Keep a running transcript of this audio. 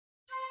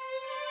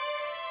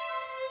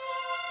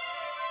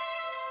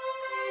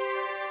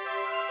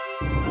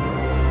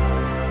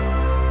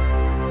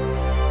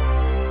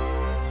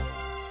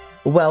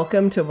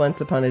Welcome to Once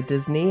Upon a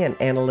Disney, an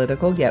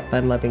analytical yet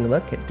fun-loving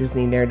look at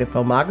Disney narrative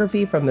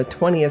filmography from the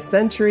 20th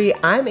century.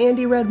 I'm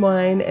Andy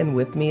Redwine, and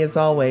with me as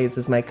always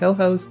is my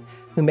co-host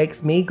who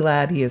makes me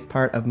glad he is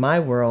part of my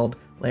world,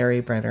 Larry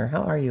Brenner.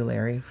 How are you,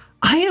 Larry?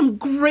 I am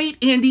great,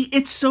 Andy.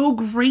 It's so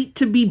great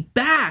to be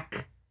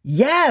back.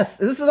 Yes,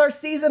 this is our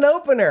season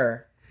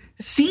opener.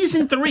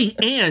 Season 3,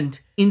 and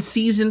in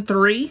Season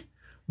 3,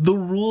 the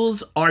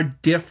rules are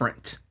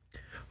different.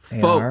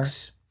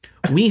 Folks,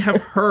 we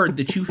have heard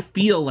that you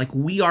feel like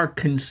we are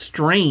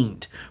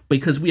constrained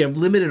because we have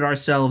limited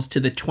ourselves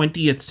to the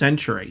 20th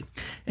century.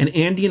 And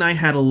Andy and I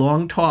had a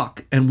long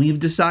talk, and we've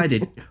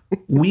decided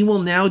we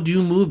will now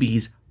do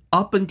movies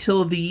up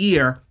until the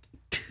year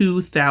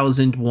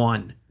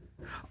 2001.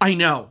 I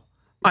know.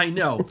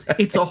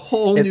 It's a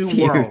whole new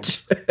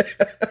world.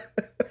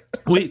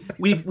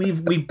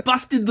 We've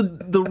busted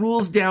the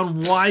rules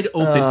down wide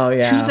open. Oh,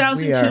 yeah,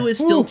 2002 is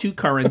still too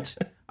current.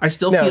 I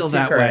still feel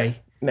that way.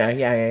 No,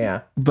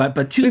 yeah.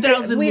 But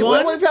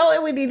 2001? We felt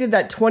like we needed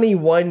that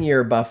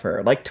 21-year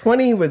buffer. Like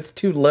 20 was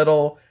too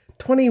little.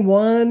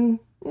 21?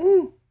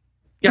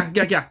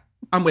 Yeah.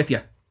 I'm with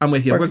you.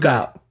 We're good.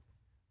 Out.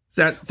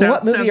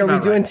 What movie are we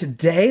doing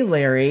today,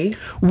 Larry?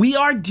 We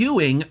are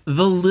doing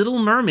The Little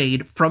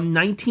Mermaid from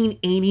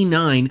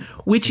 1989,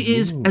 which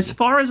is, as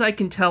far as I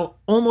can tell,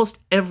 almost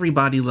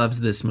everybody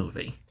loves this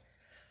movie.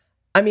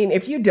 I mean,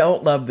 if you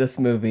don't love this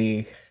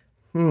movie,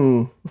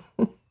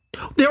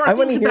 There are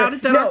things about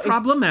it that are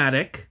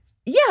problematic.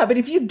 Yeah, but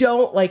if you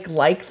don't like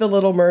The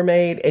Little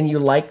Mermaid and you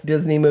like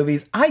Disney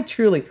movies, I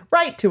truly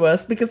write to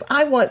us because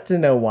I want to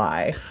know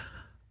why.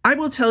 I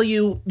will tell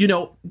you,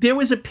 there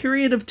was a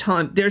period of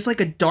time, there's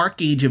like a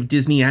dark age of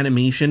Disney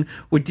animation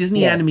where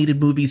Disney animated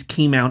movies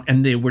came out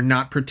and they were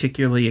not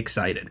particularly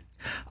excited.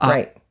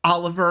 Right.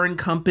 Oliver and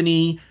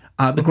Company,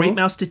 The Great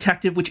Mouse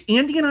Detective, which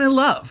Andy and I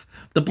love.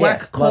 The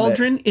Black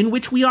Cauldron, in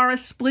which we are a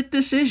split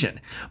decision.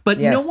 But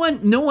no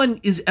one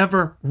is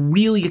ever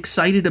really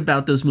excited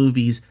about those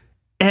movies.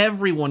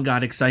 Everyone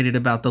got excited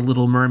about The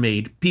Little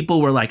Mermaid.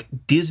 People were like,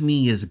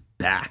 Disney is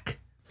back.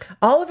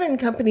 Oliver and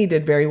Company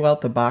did very well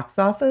at the box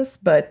office,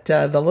 but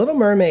The Little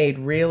Mermaid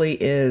really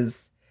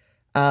is,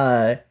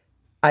 I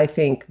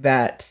think,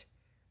 that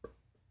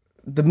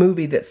the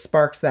movie that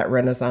sparks that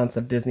renaissance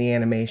of Disney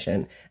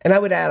animation. And I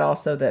would add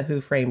also that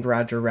Who Framed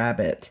Roger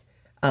Rabbit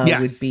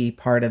would be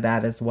part of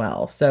that as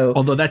well. So,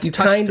 although that's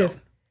Touchstone.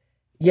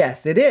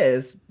 Yes, it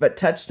is. But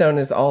Touchstone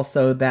is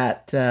also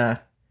that, the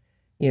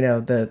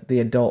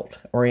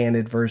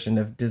adult-oriented version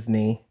of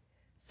Disney.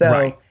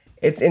 So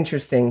It's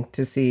interesting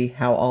to see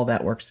how all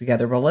that works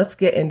together. Well, let's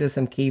get into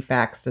some key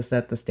facts to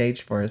set the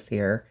stage for us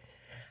here.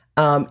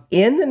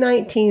 In the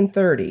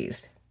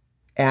 1930s,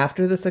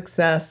 after the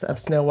success of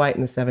Snow White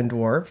and the Seven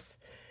Dwarfs,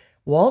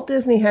 Walt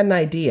Disney had an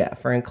idea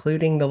for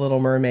including The Little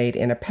Mermaid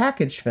in a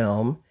package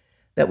film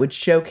that would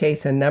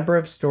showcase a number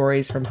of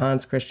stories from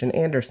Hans Christian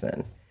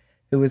Andersen,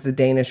 who was the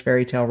Danish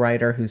fairy tale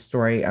writer whose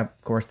story, of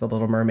course, The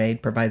Little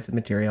Mermaid, provides the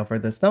material for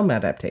this film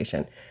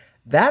adaptation.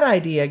 That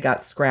idea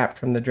got scrapped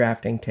from the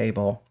drafting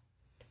table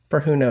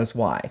for who knows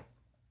why.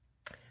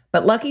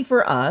 But lucky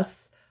for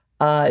us,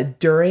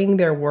 during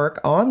their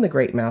work on The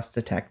Great Mouse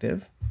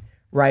Detective,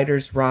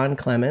 writers Ron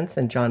Clements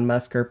and John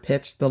Musker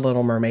pitched The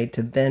Little Mermaid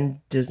to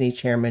then Disney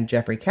chairman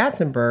Jeffrey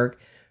Katzenberg,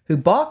 who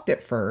balked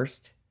at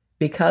first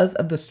because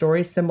of the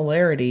story's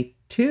similarity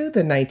to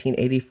the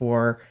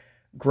 1984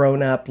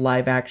 grown-up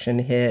live-action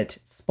hit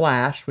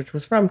Splash, which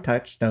was from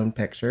Touchstone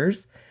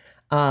Pictures.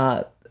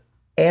 And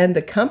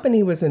the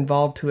company was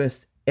involved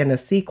in a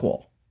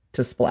sequel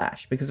to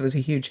Splash because it was a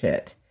huge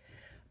hit.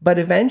 But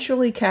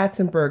eventually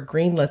Katzenberg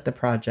greenlit the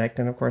project,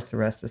 and of course the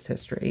rest is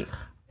history.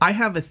 I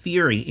have a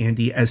theory,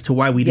 Andy, as to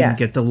why we didn't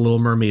get The Little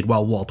Mermaid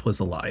while Walt was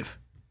alive.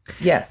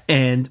 Yes.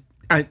 And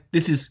I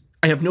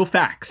have no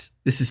facts.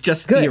 This is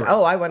just Good. theory.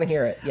 Oh, I want to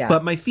hear it. Yeah.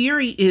 But my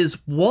theory is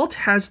Walt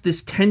has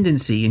this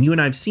tendency, and you and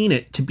I have seen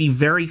it, to be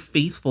very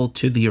faithful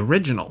to the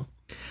original.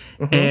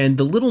 Mm-hmm. And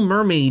The Little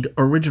Mermaid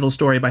original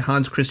story by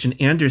Hans Christian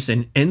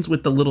Andersen ends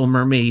with The Little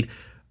Mermaid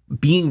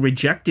being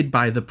rejected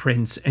by the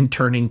prince and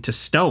turning to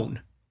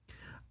stone.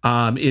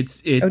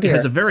 It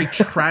has a very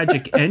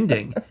tragic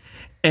ending.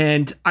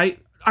 And I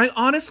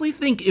honestly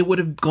think it would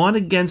have gone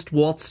against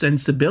Walt's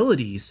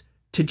sensibilities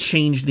to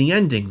change the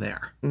ending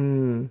there.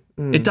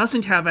 It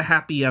doesn't have a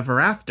happy ever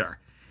after.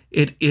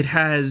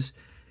 It's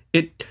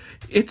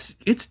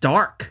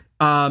dark.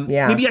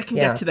 Maybe I can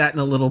get to that in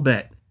a little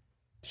bit.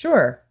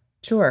 Sure.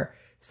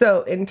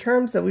 So in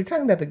terms of, we're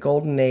talking about the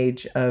golden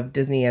age of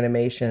Disney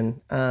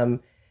animation.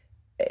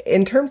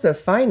 In terms of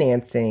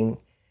financing,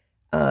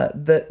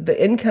 the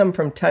income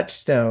from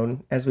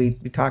Touchstone, as we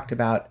talked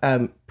about,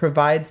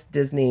 provides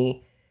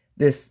Disney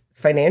this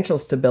financial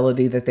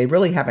stability that they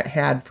really haven't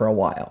had for a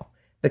while.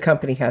 The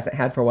company hasn't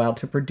had for a while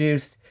to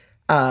produce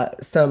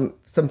some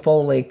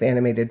full-length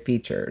animated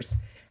features.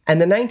 And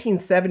the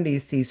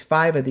 1970s sees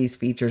 5 of these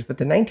features, but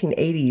the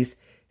 1980s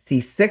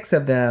sees 6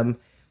 of them,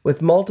 with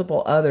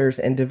multiple others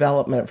in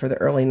development for the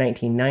early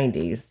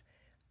 1990s.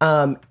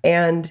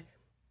 And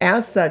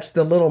as such,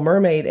 The Little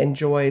Mermaid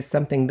enjoys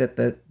something that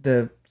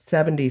the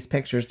 70s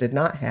pictures did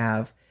not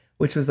have,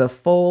 which was a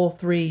full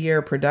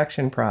 3-year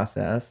production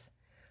process,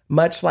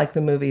 much like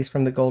the movies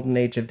from the golden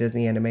age of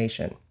Disney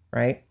animation,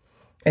 right?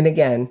 And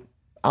again,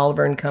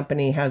 Oliver and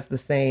Company has the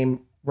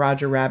same,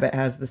 Roger Rabbit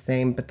has the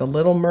same, but The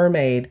Little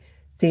Mermaid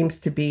seems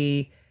to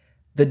be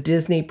the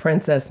Disney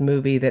princess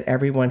movie that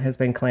everyone has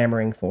been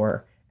clamoring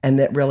for, and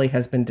that really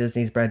has been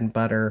Disney's bread and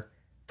butter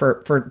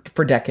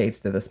for decades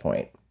to this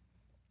point.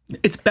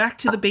 It's back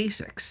to the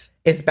basics.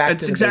 It's back to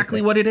the It's exactly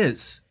basics. what it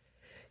is.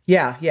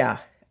 Yeah, yeah.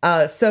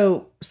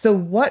 So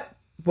what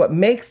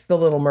makes The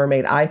Little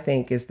Mermaid, I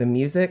think, is the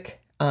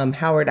music.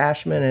 Howard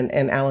Ashman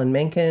and Alan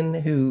Menken,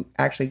 who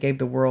actually gave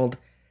the world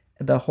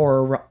the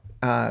horror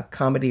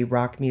comedy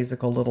rock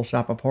musical Little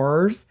Shop of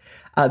Horrors,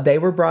 they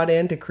were brought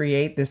in to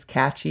create this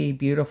catchy,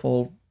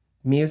 beautiful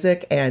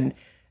music. And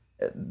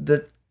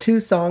the 2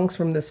 songs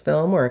from this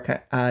film were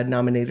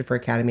nominated for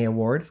Academy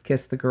Awards,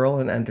 Kiss the Girl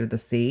and Under the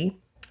Sea.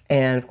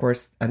 And of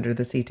course, Under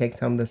the Sea takes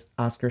home this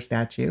Oscar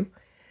statue.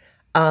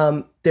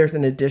 There's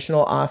an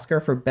additional Oscar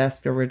for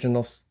Best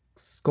Original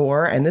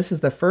Score. And this is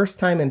the first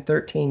time in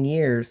 13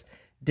 years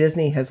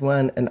Disney has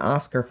won an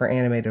Oscar for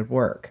animated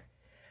work.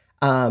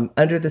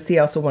 Under the Sea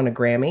also won a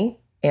Grammy,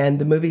 and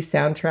the movie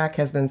soundtrack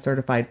has been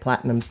certified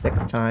platinum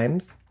 6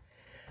 times.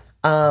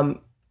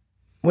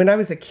 When I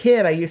was a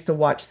kid, I used to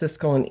watch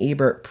Siskel and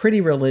Ebert pretty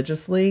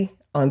religiously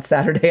on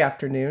Saturday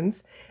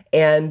afternoons,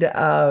 and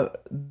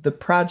the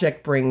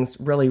project brings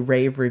really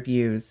rave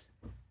reviews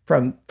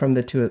from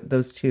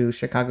those two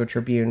Chicago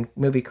Tribune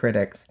movie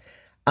critics.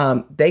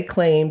 They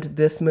claimed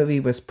this movie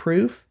was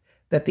proof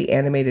that the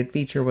animated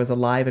feature was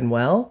alive and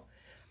well.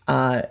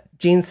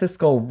 Gene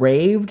Siskel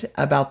raved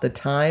about the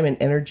time and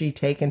energy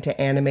taken to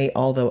animate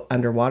all the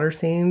underwater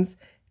scenes.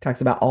 He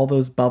talks about all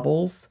those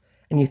bubbles.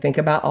 And you think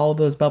about all of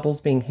those bubbles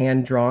being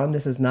hand-drawn.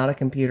 This is not a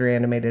computer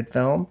animated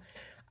film.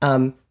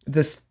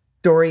 The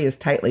story is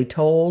tightly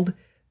told.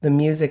 The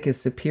music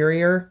is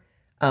superior,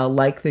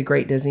 like the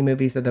great Disney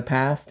movies of the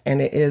past.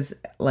 And it is,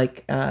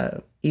 like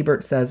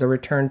Ebert says, a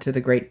return to the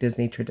great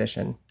Disney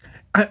tradition.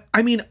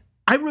 I mean,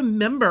 I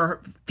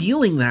remember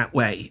feeling that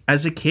way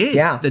as a kid.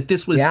 Yeah. That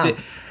this was... Yeah.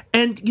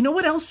 And you know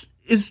what else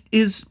is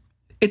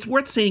it's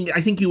worth saying,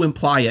 I think you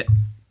imply it,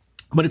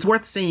 but it's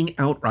worth saying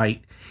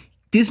outright.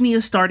 Disney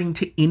is starting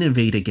to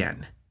innovate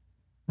again,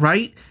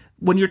 right?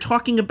 When you're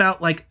talking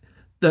about like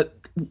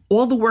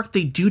all the work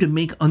they do to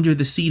make Under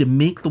the Sea, to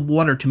make the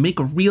water, to make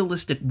a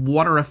realistic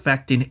water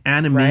effect in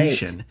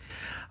animation. Right.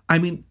 I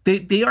mean,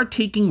 they are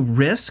taking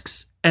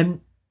risks,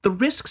 and the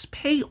risks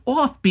pay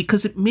off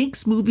because it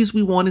makes movies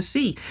we want to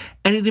see.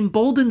 And it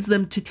emboldens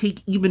them to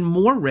take even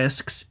more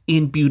risks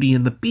in Beauty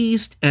and the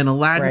Beast and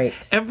Aladdin.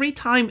 Right. Every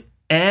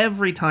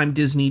time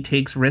Disney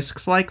takes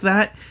risks like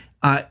that,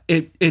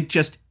 it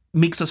just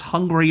makes us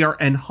hungrier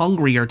and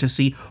hungrier to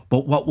see,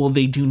 but what will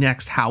they do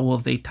next? How will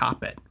they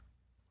top it?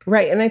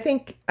 Right. And I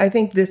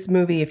think this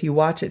movie, if you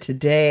watch it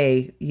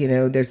today, you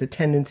know, there's a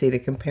tendency to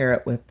compare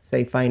it with,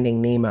 say,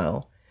 Finding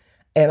Nemo.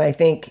 And I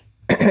think,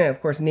 of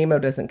course, Nemo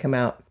doesn't come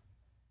out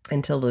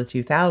until the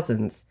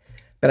 2000s.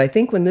 But I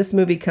think when this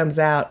movie comes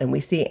out and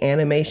we see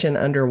animation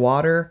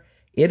underwater,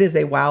 it is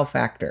a wow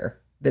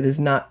factor that is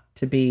not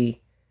to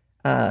be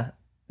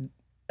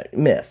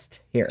missed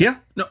here. Yeah,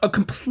 no, I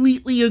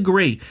completely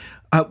agree.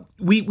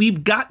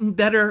 We've gotten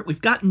better.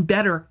 We've gotten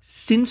better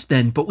since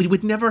then, but we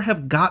would never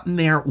have gotten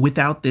there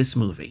without this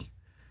movie.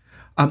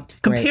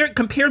 Compare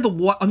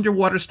the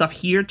underwater stuff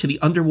here to the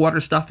underwater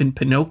stuff in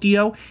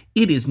Pinocchio.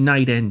 It is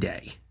night and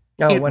day.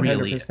 Oh, it 100%.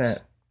 Really is.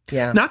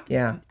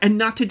 Yeah. And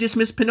not to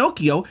dismiss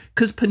Pinocchio,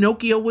 because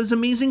Pinocchio was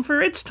amazing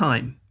for its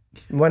time.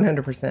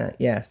 100%.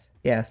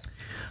 Yes.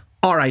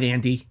 All right,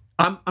 Andy.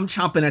 I'm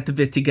chomping at the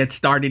bit to get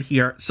started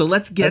here. So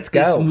let's get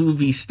this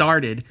movie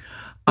started.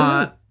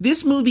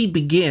 This movie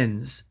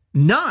begins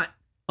not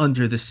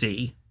under the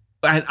sea.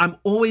 And I'm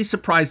always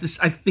surprised. This,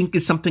 I think,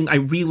 is something I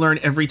relearn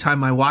every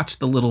time I watch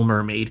The Little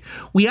Mermaid.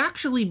 We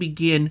actually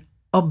begin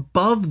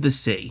above the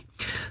sea.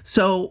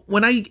 So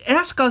when I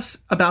ask us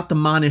about the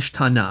Manish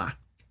Tana,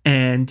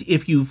 and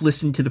if you've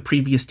listened to the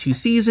previous 2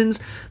 seasons,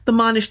 the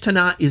Manish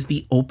Tana is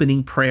the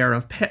opening prayer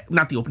of,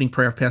 not the opening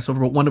prayer of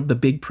Passover, but one of the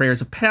big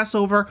prayers of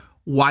Passover.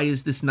 Why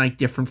is this night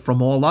different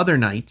from all other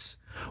nights?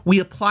 We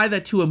apply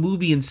that to a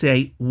movie and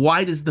say,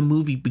 why does the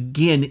movie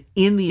begin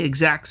in the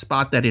exact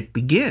spot that it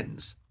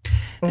begins?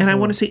 Mm-hmm. And I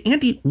want to say,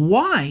 Andy,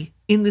 why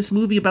in this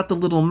movie about the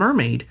Little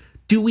Mermaid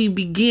do we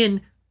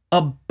begin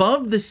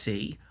above the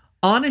sea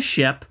on a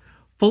ship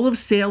full of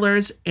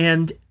sailors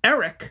and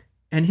Eric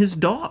and his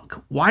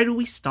dog? Why do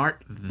we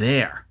start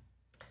there?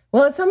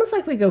 Well, it's almost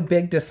like we go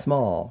big to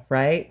small,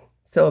 right?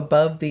 So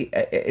above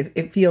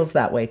it feels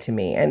that way to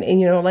me. And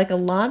you know, like a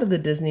lot of the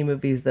Disney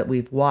movies that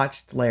we've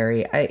watched,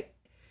 Larry,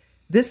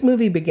 this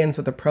movie begins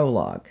with a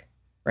prologue,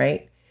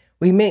 right?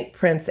 We meet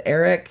Prince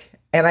Eric,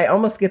 and I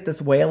almost get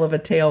this Whale of a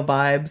Tale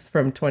vibes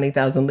from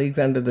 20,000 Leagues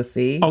Under the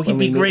Sea. Oh, he'd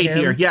be great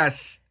here,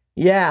 yes.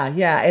 Yeah.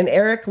 And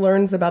Eric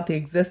learns about the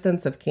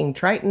existence of King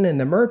Triton and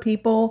the Mer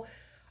people.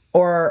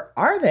 Or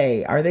are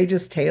they? Are they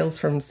just tales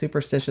from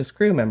superstitious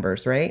crew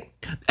members, right?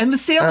 And the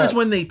sailors,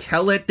 when they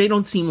tell it, they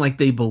don't seem like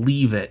they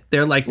believe it.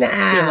 They're like,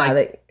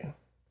 they're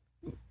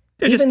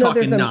just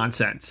talking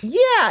nonsense.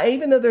 Yeah,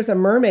 even though there's a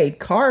mermaid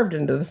carved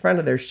into the front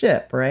of their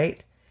ship,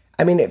 right?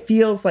 I mean, it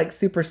feels like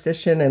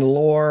superstition and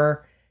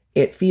lore.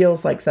 It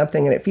feels like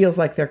something, and it feels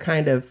like they're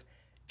kind of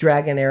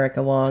dragging Eric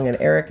along, and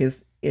Eric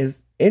is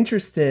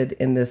interested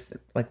in this,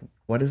 like,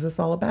 what is this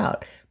all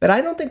about? But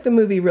I don't think the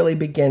movie really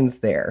begins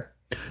there.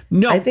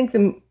 No. I think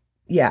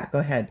yeah, go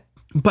ahead.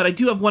 But I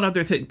do have one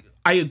other thing.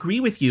 I agree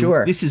with you.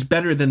 Sure. This is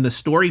better than the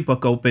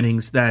storybook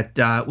openings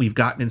that we've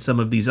gotten in some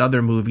of these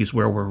other movies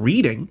where we're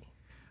reading.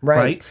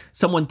 Right.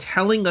 Someone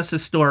telling us a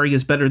story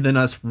is better than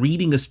us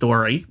reading a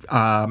story.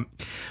 But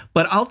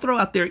I'll throw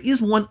out there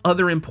is one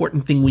other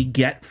important thing we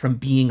get from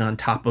being on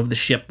top of the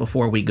ship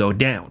before we go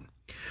down,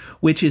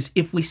 which is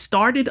if we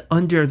started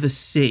under the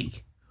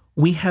sea,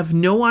 we have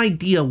no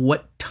idea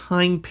what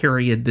time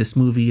period this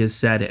movie is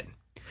set in.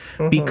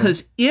 Mm-hmm.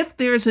 Because if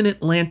there's an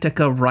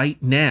Atlantica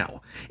right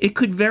now, it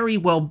could very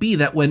well be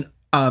that when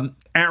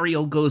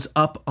Ariel goes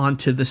up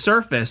onto the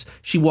surface,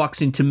 she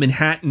walks into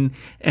Manhattan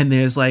and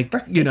there's like,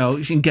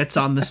 she gets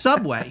on the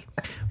subway.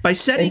 By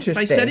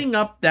setting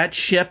up that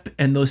ship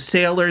and those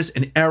sailors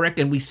and Eric,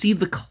 and we see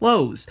the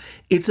clothes,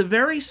 it's a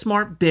very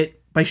smart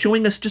bit by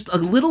showing us just a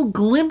little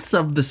glimpse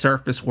of the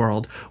surface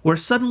world. We're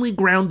suddenly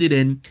grounded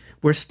in,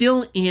 we're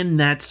still in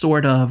that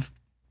sort of,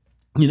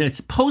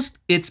 it's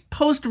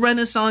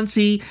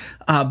post-Renaissance-y,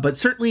 but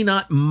certainly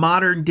not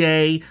modern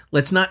day.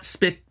 Let's not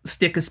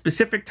stick a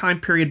specific time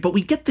period, but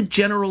we get the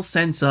general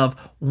sense of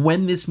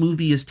when this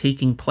movie is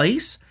taking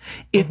place.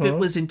 If it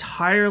was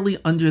entirely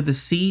under the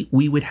sea,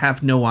 we would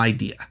have no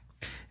idea.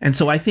 And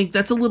so I think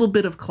that's a little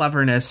bit of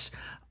cleverness.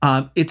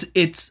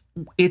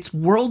 It's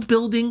world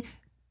building,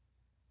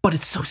 but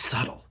it's so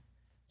subtle.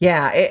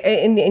 Yeah,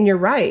 and you're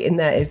right in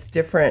that it's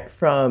different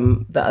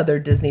from the other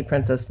Disney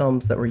princess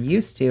films that we're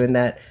used to, in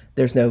that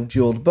there's no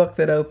jeweled book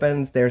that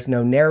opens, there's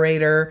no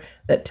narrator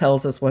that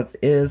tells us what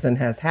is and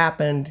has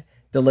happened,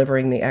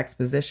 delivering the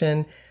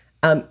exposition.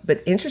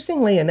 But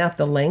interestingly enough,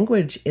 the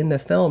language in the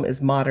film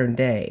is modern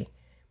day.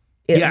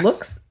 It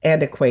looks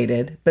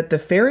antiquated, but the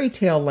fairy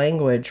tale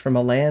language from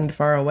a land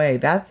far away,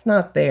 that's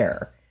not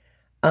there.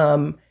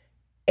 And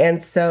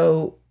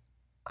so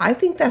I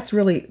think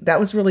that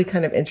was really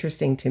kind of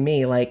interesting to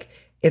me. Like,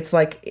 it's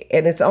like,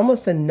 and it's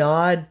almost a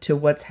nod to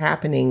what's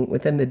happening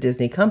within the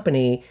Disney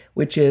company,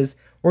 which is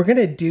we're going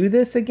to do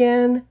this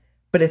again,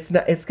 but it's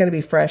going to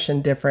be fresh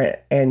and different,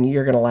 and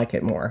you're going to like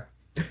it more.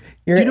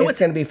 It's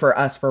going to be for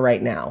us for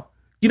right now.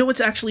 You know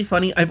what's actually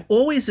funny? I've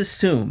always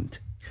assumed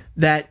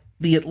that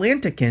the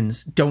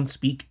Atlanticans don't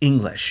speak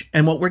English,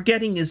 and what we're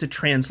getting is a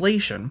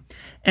translation.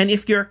 And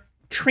if you're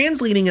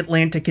translating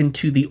Atlantican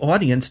to the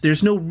audience,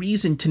 there's no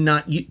reason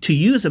to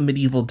use a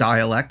medieval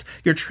dialect.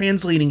 You're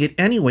translating it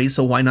anyway,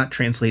 so why not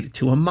translate it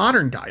to a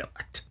modern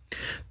dialect?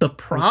 The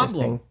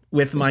problem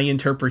with my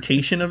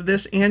interpretation of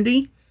this,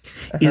 Andy,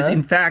 is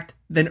in fact,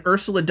 then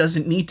Ursula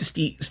doesn't need to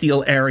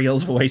steal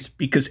Ariel's voice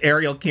because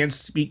Ariel can't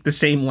speak the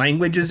same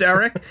language as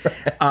Eric.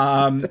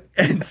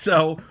 And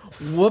so,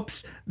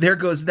 whoops, there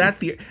goes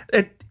that.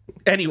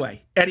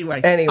 Anyway.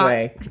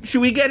 Should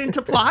we get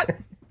into plot?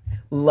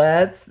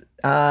 Let's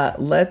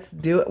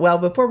do it. Well,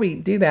 before we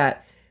do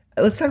that,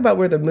 let's talk about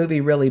where the movie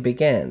really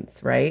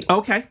begins, right?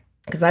 Okay.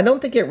 Because I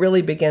don't think it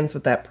really begins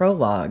with that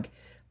prologue.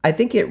 I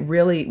think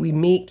we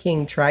meet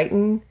King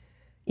Triton,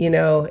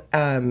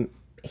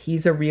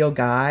 he's a real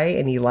guy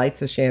and he lights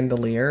a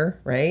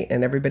chandelier, right?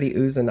 And everybody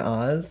oohs and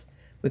ahs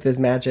with his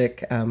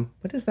magic,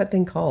 what is that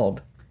thing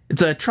called?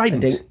 It's a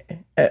trident.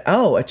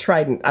 A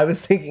trident. I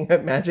was thinking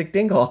of magic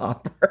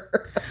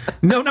dinglehopper.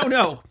 No.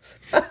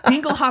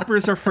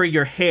 Dinglehoppers are for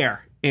your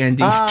hair,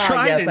 Andy.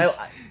 Tridents,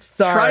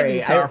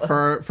 sorry. Tridents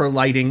are for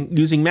lighting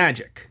using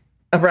magic.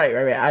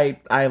 Right.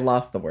 I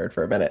lost the word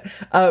for a minute.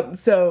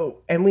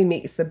 And we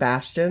meet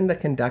Sebastian, the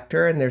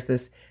conductor, and there's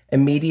this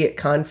immediate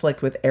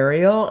conflict with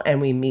Ariel, and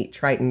we meet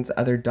Triton's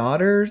other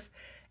daughters,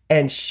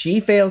 and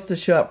she fails to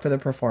show up for the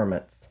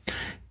performance.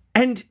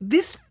 And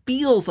this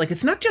feels like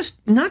it's not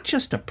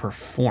just a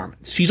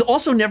performance. She's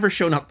also never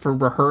shown up for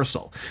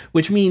rehearsal,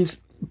 which means,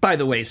 by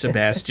the way,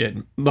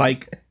 Sebastian,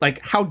 like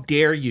how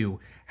dare you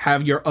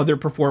have your other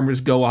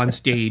performers go on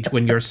stage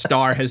when your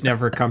star has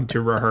never come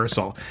to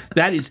rehearsal?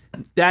 That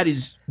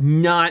is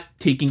not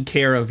taking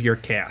care of your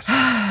cast.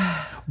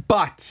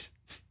 But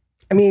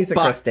I mean, he's a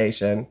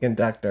crustacean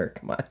conductor.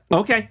 Come on.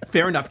 Okay,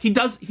 fair enough. He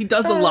does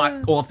a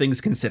lot, all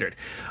things considered.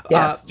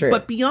 Yes, true.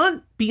 But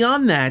beyond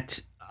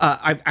that,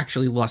 I've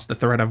actually lost the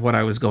thread of what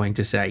I was going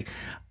to say.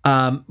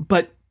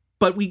 But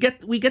we get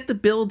the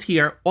build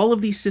here. All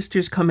of these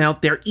sisters come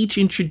out. They're each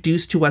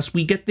introduced to us.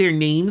 We get their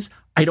names.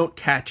 I don't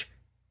catch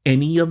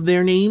any of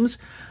their names.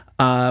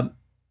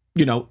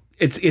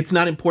 It's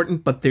not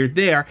important, but they're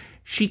there.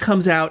 She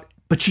comes out,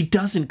 but she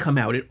doesn't come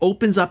out. It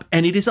opens up,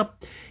 and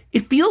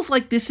it feels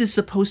like this is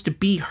supposed to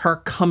be her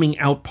coming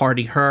out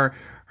party. Her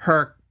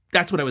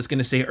that's what I was going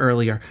to say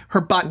earlier. Her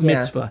bat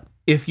mitzvah,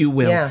 if you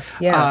will.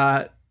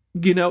 Yeah.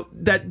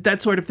 that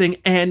sort of thing.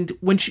 And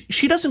when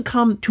she doesn't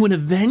come to an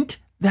event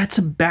that's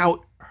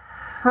about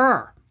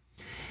her,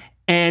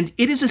 and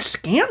it is a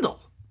scandal.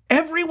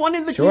 Everyone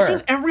in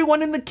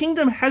the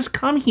kingdom has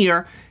come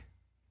here.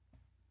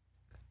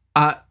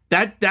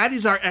 That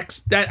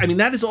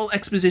is all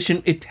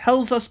exposition. It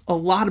tells us a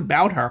lot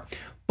about her.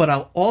 But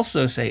I'll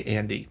also say,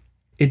 Andy,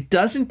 it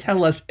doesn't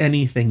tell us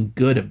anything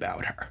good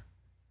about her.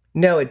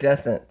 No, it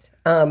doesn't.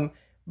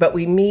 But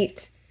we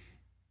meet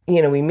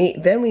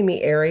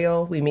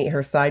Ariel, we meet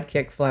her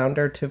sidekick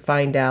Flounder to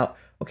find out,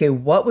 okay,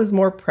 what was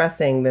more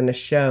pressing than a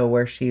show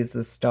where she's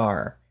the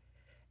star?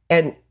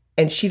 And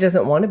she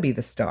doesn't want to be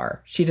the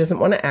star. She doesn't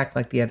want to act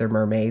like the other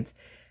mermaids.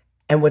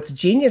 And what's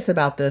genius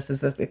about this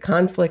is that the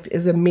conflict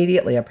is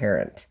immediately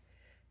apparent.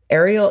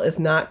 Ariel is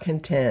not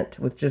content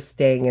with just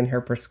staying in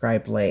her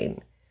prescribed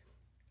lane.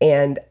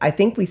 And I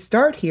think we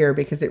start here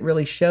because it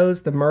really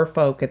shows the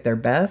merfolk at their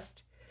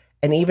best.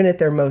 And even at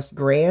their most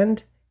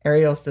grand,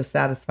 Ariel's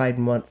dissatisfied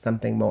and wants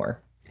something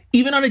more.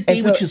 Even on a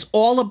day which is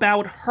all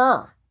about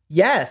her.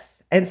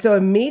 Yes. And so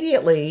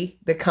immediately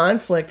the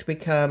conflict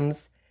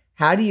becomes,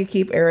 how do you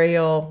keep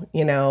Ariel,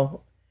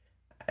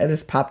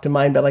 this popped to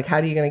mind, but how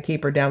are you going to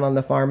keep her down on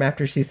the farm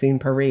after she's seen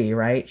Paris,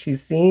 right?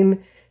 She's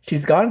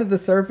gone to the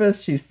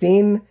surface. She's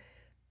seen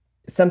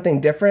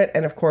something different.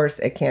 And of course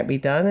it can't be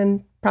done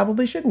and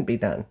probably shouldn't be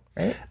done,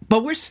 right?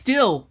 But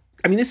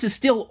this is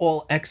still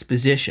all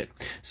exposition.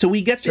 So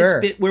we get this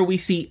bit where we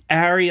see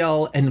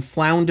Ariel and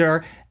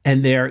Flounder,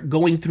 and they're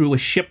going through a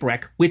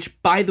shipwreck,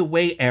 which, by the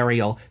way,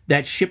 Ariel,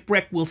 that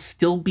shipwreck will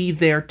still be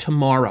there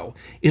tomorrow.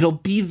 It'll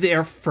be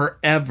there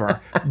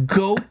forever.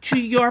 Go to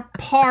your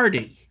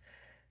party.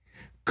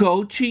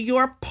 Go to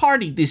your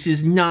party. This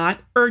is not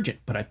urgent.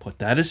 But I put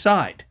that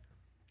aside.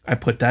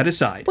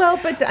 Well,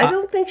 but I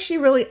don't think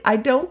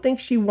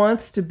she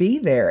wants to be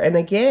there. And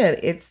again,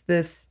 it's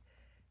this,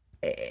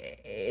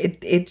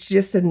 it's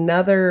just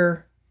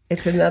another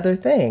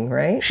thing,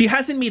 right? She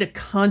hasn't made a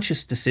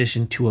conscious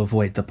decision to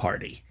avoid the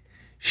party.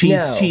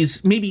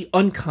 She's maybe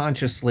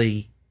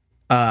unconsciously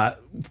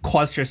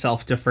caused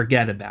herself to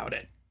forget about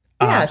it.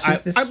 Yeah,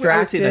 she's distracted. I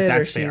would say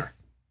that's fair.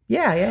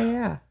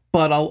 Yeah.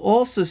 But I'll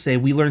also say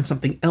we learned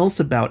something else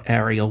about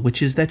Ariel,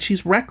 which is that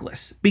she's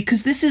reckless,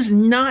 because this is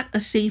not a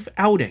safe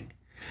outing.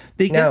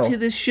 They get to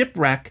this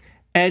shipwreck,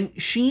 and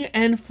she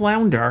and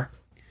Flounder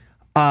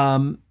are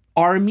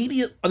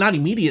not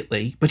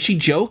immediately, but she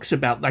jokes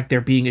about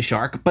there being a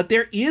shark, but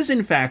there is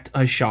in fact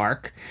a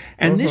shark,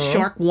 and this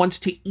shark wants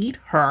to eat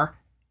her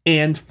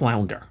and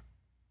Flounder.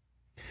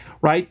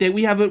 Right?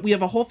 We have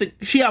a whole thing.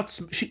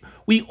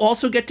 We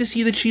also get to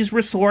see that she's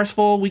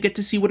resourceful. We get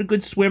to see what a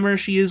good swimmer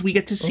she is. We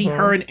get to see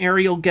her and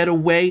Ariel get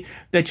away,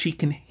 that she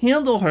can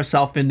handle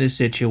herself in this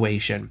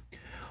situation.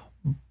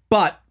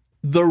 But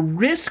the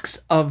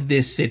risks of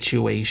this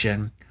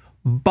situation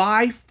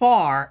by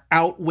far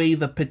outweigh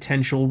the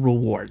potential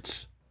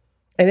rewards.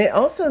 And it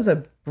also is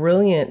a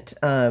brilliant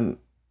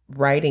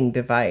writing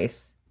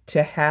device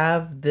to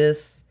have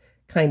this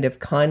kind of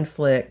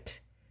conflict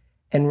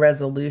and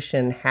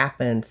resolution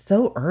happened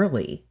so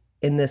early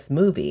in this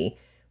movie,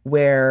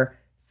 where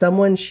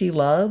someone she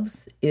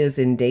loves is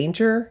in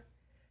danger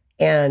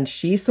and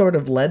she sort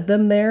of led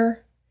them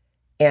there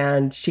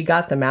and she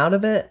got them out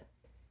of it.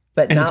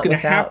 But it's going to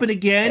happen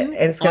again,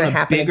 and it's going to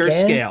happen on a bigger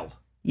scale.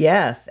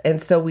 Yes. And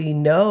so we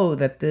know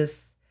that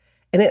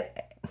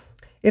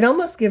it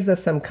almost gives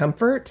us some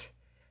comfort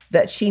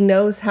that she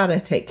knows how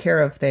to take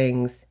care of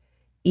things,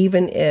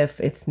 even if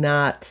it's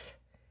not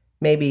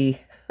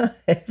maybe...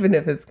 even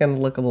if it's going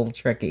to look a little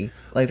tricky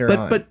later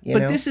on. But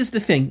this is the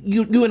thing.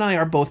 You and I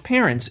are both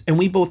parents, and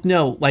we both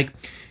know,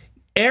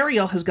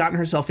 Ariel has gotten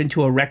herself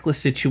into a reckless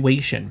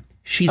situation.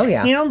 She's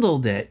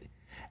handled it,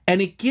 and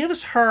it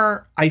gives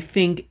her, I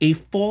think, a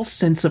false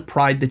sense of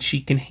pride that she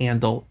can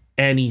handle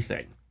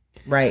anything.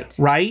 Right.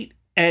 Right?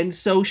 And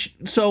so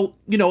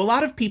a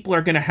lot of people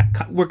are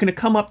we're going to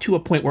come up to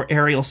a point where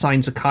Ariel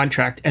signs a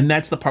contract, and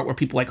that's the part where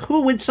people are like,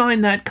 who would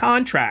sign that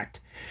contract?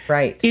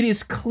 Right. It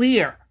is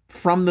clear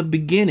from the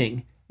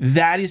beginning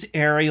that is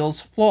Ariel's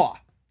flaw,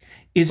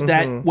 is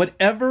that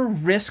whatever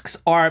risks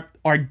are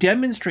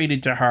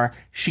demonstrated to her,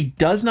 she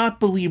does not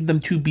believe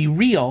them to be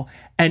real,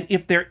 and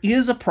if there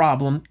is a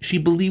problem, she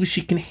believes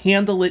she can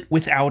handle it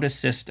without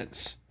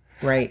assistance.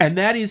 Right. And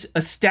that is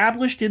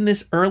established in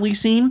this early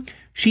scene.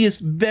 She is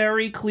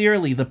very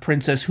clearly the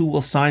princess who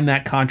will sign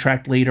that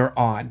contract later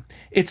on.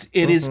 It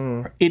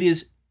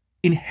is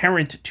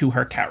inherent to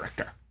her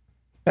character.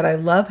 But I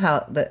love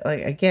how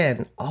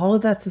again, all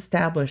of that's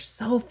established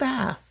so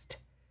fast.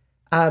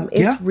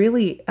 It's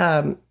really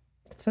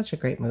it's such a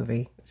great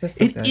movie. It's just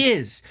so good.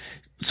 Is.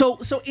 So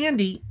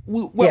Andy,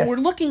 what we're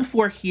looking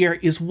for here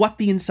is what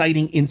the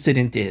inciting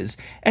incident is.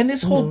 And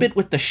this whole bit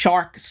with the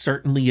shark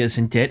certainly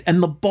isn't it,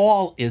 and the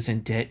ball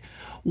isn't it.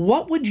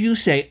 What would you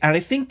say? And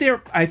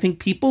I think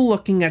people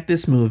looking at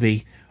this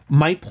movie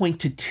might point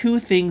to two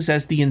things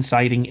as the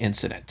inciting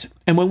incident.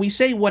 And when we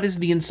say what is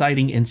the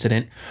inciting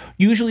incident,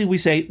 usually we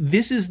say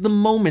this is the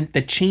moment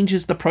that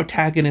changes the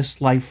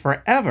protagonist's life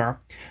forever,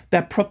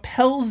 that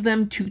propels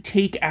them to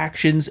take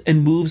actions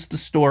and moves the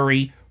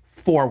story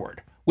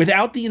forward.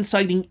 Without the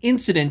inciting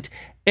incident,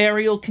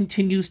 Ariel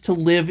continues to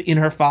live in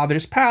her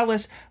father's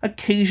palace,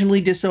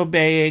 occasionally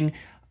disobeying,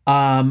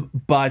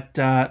 but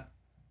not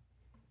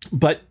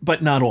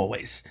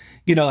always.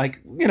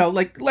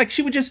 Like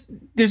she would just.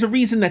 There's a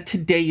reason that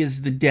today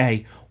is the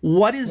day.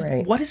 What is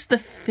the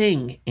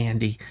thing,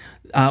 Andy,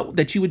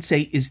 that you would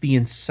say is the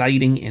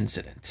inciting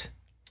incident?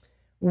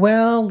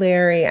 Well,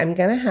 Larry, I'm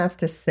gonna have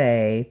to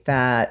say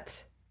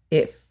that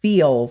it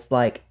feels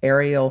like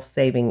Ariel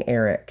saving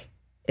Eric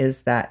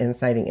is that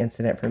inciting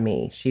incident for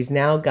me. She's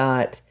now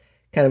got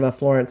kind of a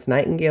Florence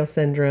Nightingale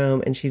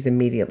syndrome, and she's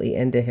immediately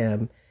into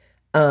him.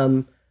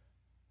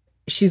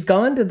 She's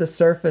gone to the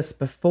surface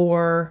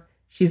before.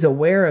 She's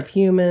aware of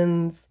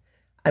humans.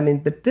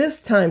 But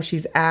this time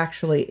she's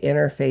actually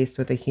interfaced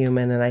with a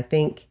human, and I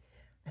think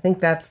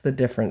that's the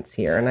difference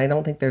here. And I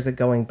don't think there's a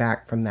going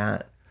back from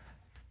that.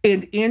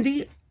 And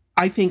Andy,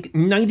 I think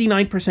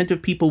 99%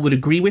 of people would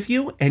agree with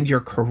you, and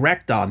you're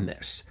correct on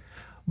this.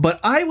 But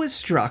I was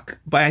struck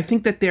by, I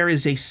think that there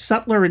is a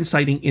subtler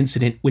inciting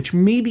incident which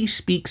maybe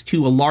speaks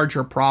to a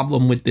larger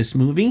problem with this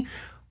movie.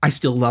 I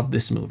still love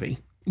this movie,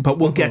 but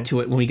we'll get to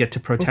it when we get to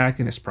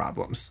protagonist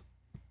problems.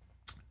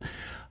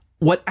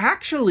 What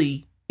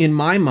actually, in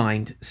my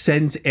mind,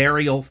 sends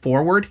Ariel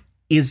forward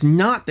is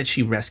not that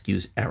she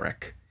rescues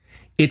Eric.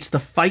 It's the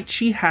fight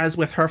she has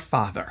with her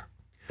father.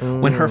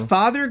 When her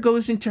father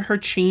goes into her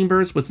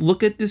chambers with,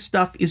 look at this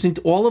stuff, isn't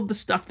all of the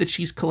stuff that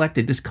she's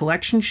collected, this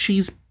collection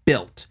she's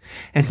built,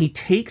 and he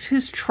takes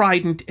his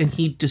trident and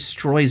he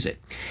destroys it.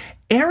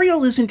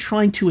 Ariel isn't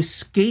trying to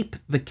escape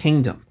the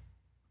kingdom.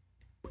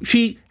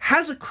 She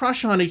has a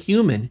crush on a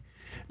human.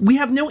 We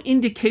have no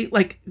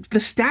the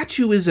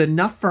statue is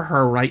enough for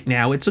her right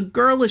now. It's a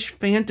girlish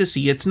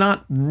fantasy. It's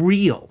not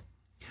real.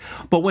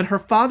 But when her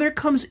father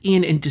comes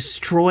in and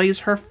destroys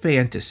her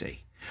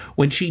fantasy,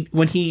 when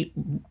he,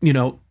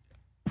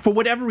 for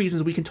whatever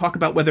reasons, we can talk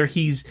about whether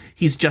he's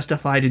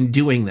justified in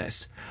doing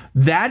this.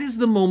 That is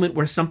the moment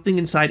where something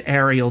inside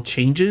Ariel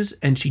changes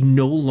and she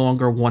no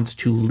longer wants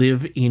to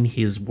live in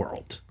his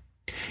world.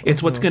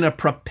 It's what's going to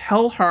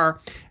propel her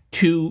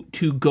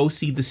to go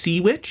see the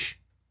Sea Witch,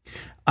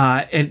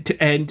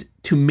 and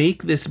to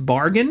make this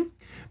bargain,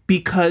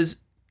 because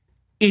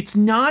it's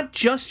not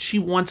just she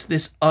wants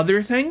this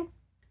other thing.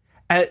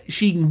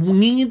 She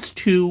needs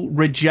to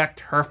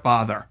reject her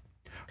father.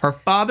 Her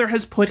father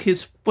has put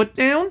his foot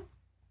down,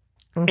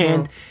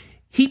 and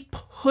he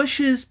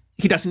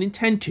doesn't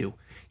intend to.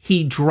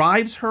 He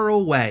drives her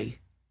away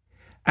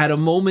at a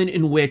moment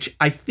in which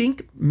I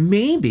think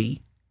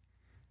maybe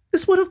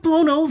this would have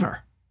blown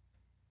over.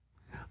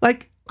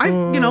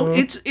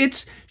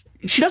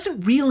 She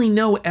doesn't really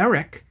know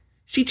Eric.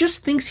 She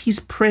just thinks he's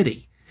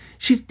pretty.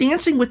 She's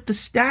dancing with the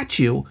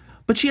statue,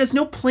 but she has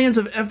no plans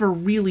of ever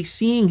really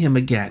seeing him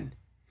again.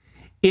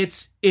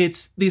 It's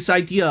this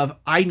idea of,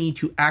 I need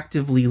to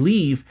actively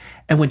leave.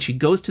 And when she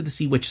goes to the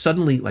Sea Witch,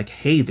 suddenly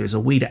hey, there's a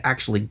way to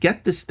actually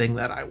get this thing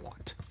that I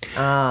want.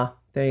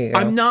 There you go.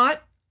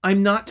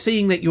 I'm not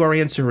saying that your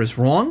answer is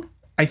wrong.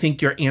 I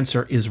think your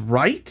answer is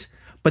right.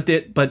 But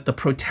the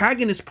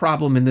protagonist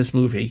problem in this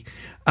movie,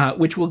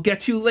 which we'll get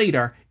to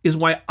later, is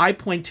why I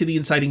point to the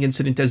inciting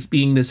incident as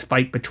being this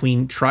fight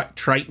between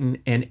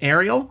Triton and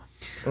Ariel.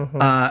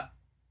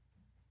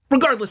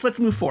 Regardless, let's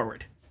move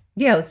forward.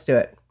 Yeah, let's do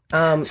it.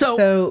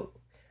 So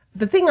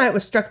the thing that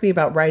was struck me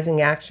about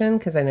Rising Action,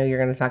 because I know you're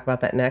going to talk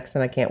about that next,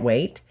 and I can't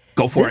wait.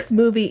 Go for it. This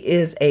movie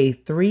is a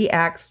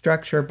 3-act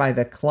structure by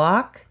the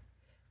clock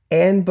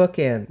and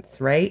bookends,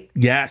 right?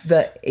 Yes.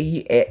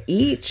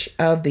 Each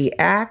of the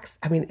acts,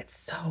 it's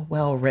so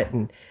well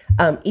written.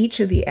 Each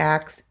of the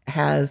acts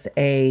has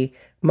a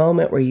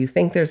moment where you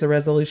think there's a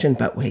resolution,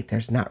 but wait,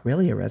 there's not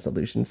really a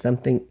resolution.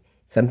 Something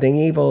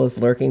evil is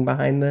lurking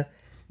behind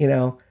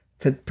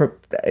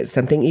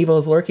something evil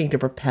is lurking to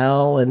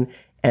propel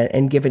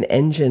and give an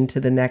engine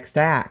to the next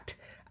act.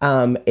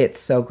 It's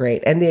so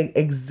great. And the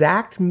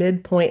exact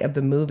midpoint of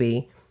the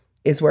movie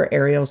is where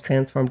Ariel's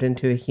transformed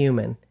into a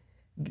human,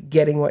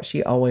 getting what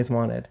she always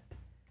wanted.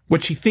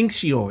 What she thinks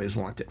she always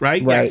wanted,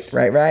 right? Right, yes.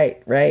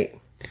 right.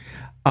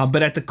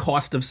 But at the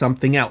cost of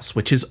something else,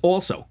 which is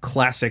also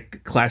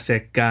classic.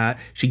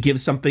 She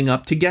gives something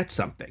up to get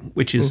something,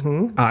 which is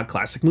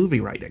classic movie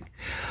writing.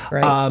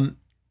 Right.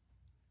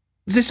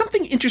 There's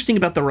something interesting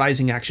about the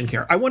Rising Action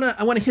here. I want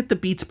to hit the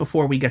beats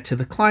before we get to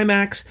the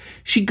climax.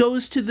 She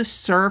goes to the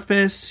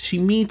surface. She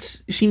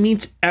meets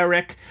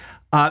Eric.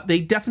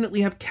 They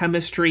definitely have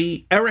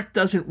chemistry. Eric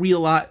doesn't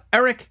realize.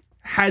 Eric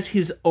has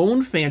his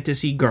own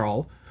fantasy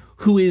girl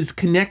who is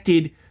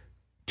connected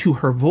to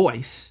her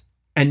voice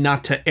and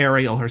not to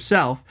Ariel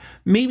herself.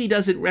 Maybe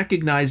doesn't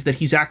recognize that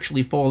he's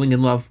actually falling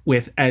in love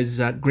with,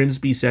 as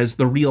Grimsby says,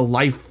 the real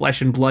life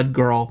flesh and blood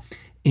girl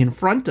in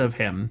front of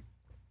him.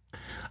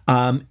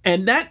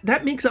 And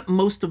that makes up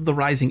most of the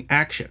Rising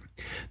Action.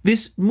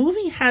 This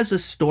movie has a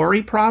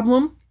story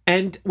problem.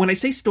 And when I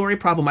say story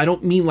problem, I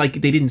don't mean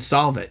like they didn't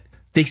solve it.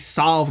 They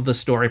solve the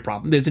story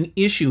problem. There's an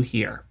issue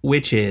here,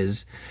 which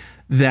is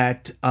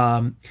that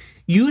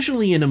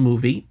usually in a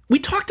movie, we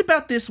talked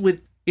about this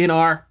in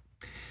our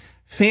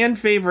fan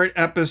favorite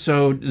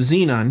episode,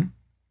 Xenon,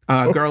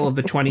 Girl of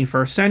the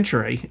 21st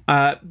Century.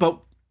 But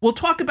we'll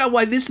talk about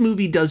why this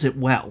movie does it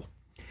well.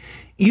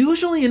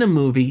 Usually in a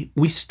movie,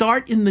 we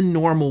start in the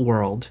normal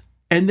world,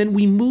 and then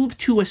we move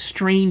to a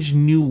strange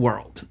new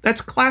world.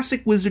 That's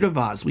classic Wizard of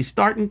Oz. We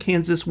start in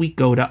Kansas, we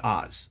go to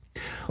Oz.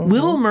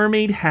 Little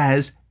Mermaid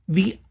has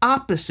the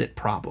opposite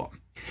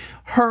problem.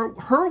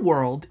 Her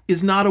world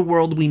is not a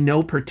world we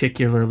know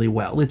particularly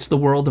well. It's the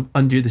world of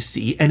Under the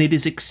Sea, and it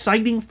is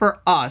exciting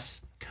for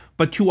us,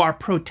 but to our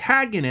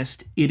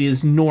protagonist, it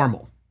is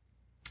normal.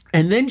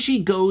 And then she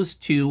goes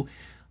to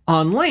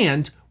On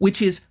Land,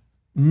 which is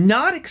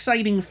not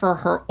exciting for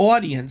her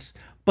audience,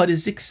 but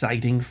is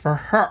exciting for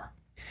her.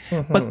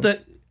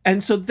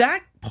 And so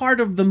that part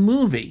of the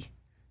movie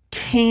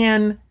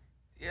can,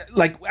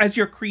 like, as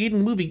you're creating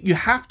the movie, you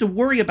have to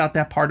worry about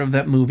that part of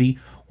that movie.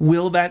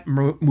 Will that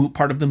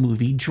part of the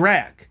movie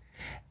drag?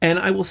 And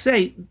I will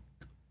say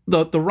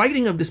the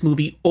writing of this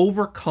movie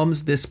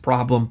overcomes this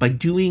problem by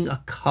doing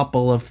a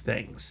couple of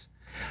things.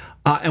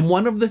 And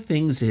one of the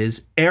things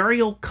is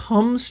Ariel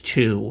comes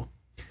to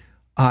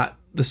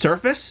the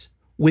surface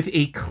with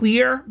a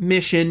clear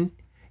mission,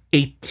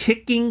 a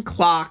ticking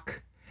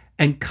clock,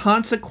 and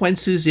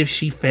consequences if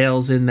she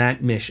fails in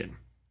that mission.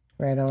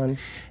 Right on.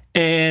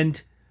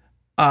 And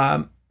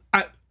I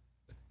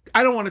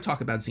don't want to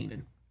talk about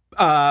Xenon,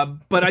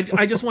 but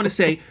I just want to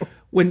say,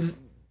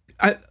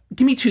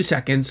 give me 2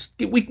 seconds.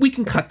 We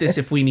can cut this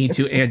if we need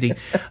to, Andy.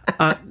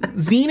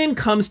 Xenon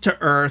comes to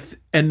Earth,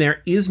 and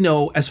there is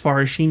no, as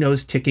far as she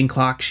knows, ticking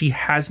clock. She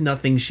has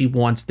nothing she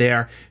wants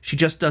there. She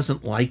just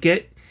doesn't like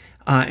it,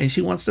 and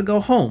she wants to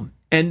go home.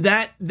 And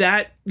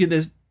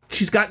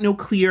she's got no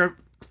clear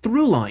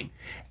through line.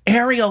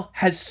 Ariel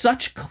has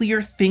such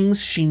clear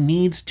things she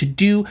needs to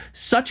do,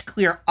 such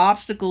clear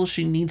obstacles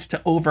she needs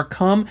to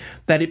overcome,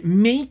 that it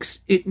makes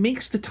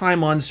the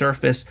time on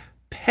surface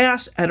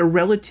pass at a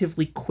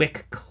relatively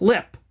quick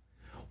clip.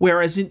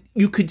 Whereas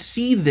you could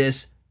see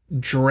this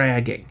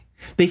dragging.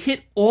 They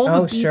hit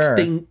all the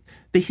beats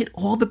they hit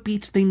all the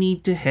beats they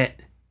need to hit.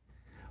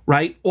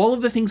 Right? All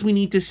of the things we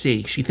need to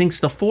see. She thinks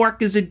the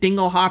fork is a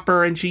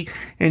dinglehopper,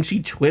 and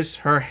she twists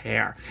her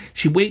hair.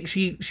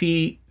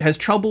 She has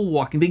trouble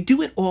walking. They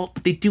do it all,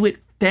 but they do it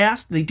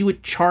fast, they do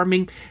it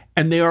charming,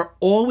 and they are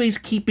always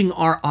keeping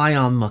our eye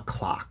on the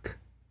clock.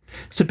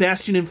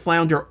 Sebastian and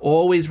Flounder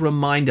always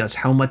remind us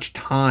how much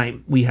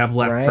time we have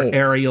left for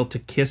Ariel to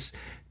kiss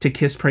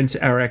Prince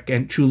Eric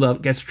and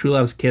gets true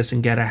love's kiss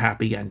and get a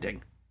happy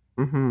ending.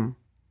 Mm-hmm.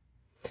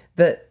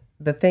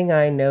 The thing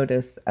I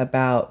notice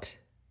about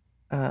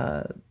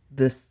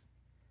this,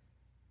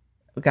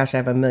 gosh, I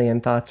have a million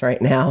thoughts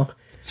right now.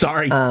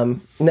 Sorry.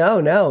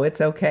 No,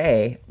 it's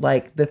okay.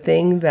 Like, the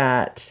thing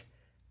that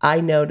I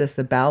notice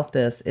about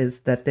this is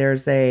that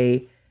there's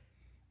a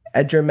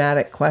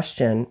dramatic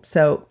question.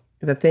 So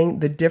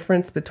the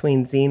difference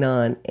between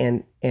Xenon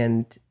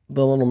and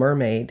The Little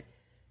Mermaid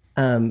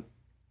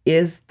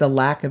is the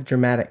lack of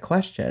dramatic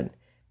question.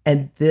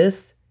 And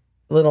this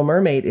Little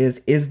Mermaid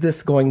is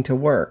this going to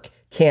work?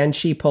 Can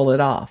she pull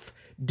it off?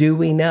 Do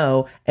we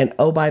know? And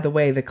oh, by the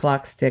way, the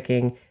clock's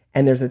ticking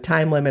and there's a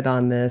time limit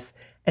on this.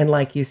 And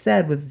like you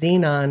said, with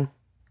Xenon,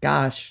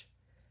 gosh,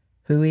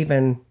 who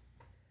even...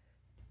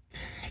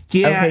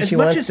 Yeah, okay, she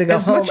wants to go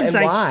home, and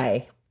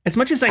why? As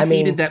much as I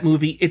hated that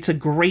movie, it's a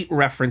great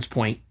reference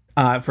point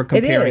for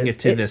comparing it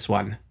to this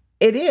one.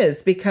 It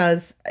is,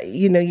 because,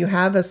 you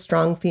have a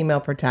strong female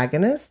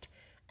protagonist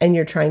and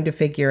you're trying to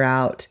figure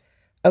out,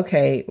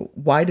 okay,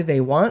 why do they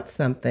want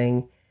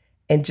something?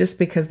 And just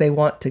because they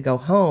want to go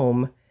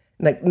home...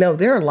 Like, no,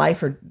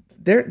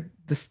 the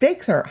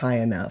stakes aren't high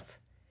enough.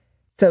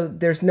 So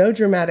there's no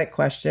dramatic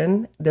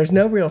question. There's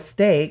no real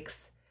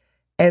stakes.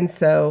 And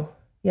so,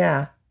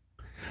 yeah.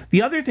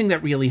 The other thing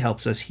that really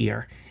helps us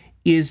here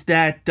is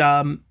that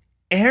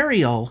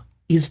Ariel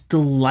is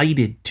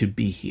delighted to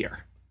be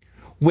here.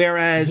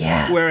 Whereas,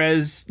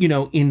 in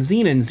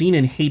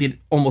Xenon hated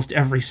almost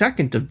every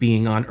second of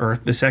being on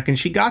Earth. The second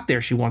she got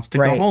there, she wants to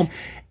go home.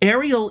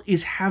 Ariel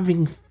is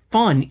having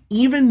fun,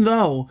 even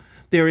though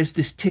there is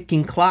this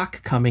ticking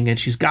clock coming and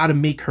she's got to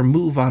make her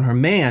move on her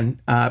man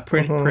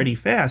pretty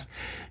fast.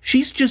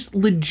 She's just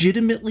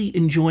legitimately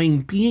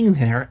enjoying being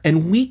there,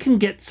 and we can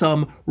get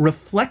some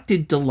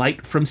reflected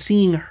delight from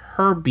seeing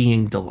her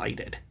being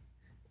delighted.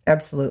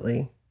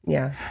 Absolutely.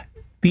 Yeah.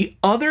 The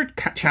other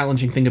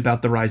challenging thing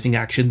about the rising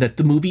action that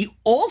the movie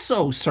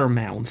also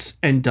surmounts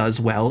and does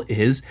well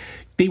is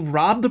they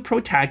rob the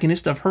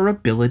protagonist of her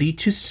ability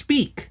to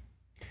speak.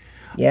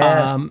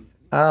 Yes.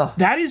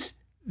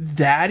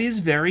 That is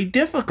very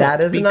difficult. That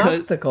is an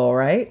obstacle,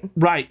 right?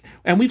 Right.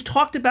 And we've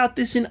talked about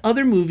this in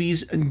other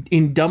movies,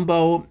 in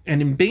Dumbo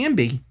and in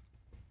Bambi,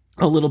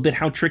 a little bit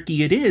how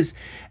tricky it is.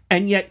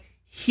 And yet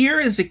here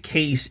is a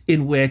case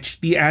in which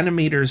the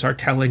animators are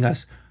telling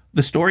us,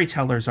 the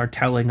storytellers are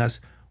telling us,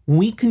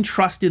 we can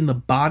trust in the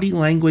body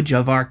language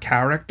of our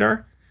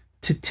character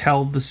to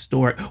tell the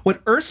story.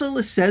 What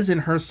Ursula says in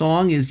her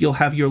song is, you'll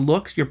have your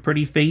looks, your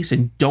pretty face,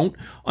 and don't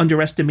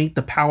underestimate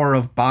the power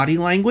of body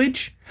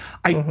language.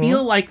 I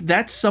feel like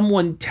that's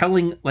someone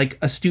telling like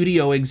a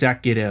studio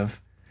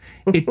executive,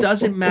 it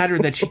doesn't matter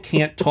that she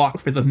can't talk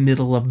for the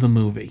middle of the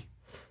movie.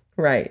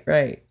 Right.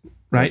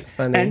 That's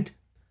funny.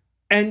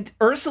 And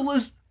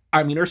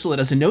Ursula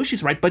doesn't know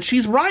she's right, but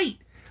she's right.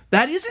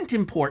 That isn't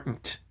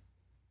important.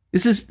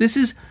 This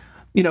is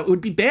it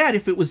would be bad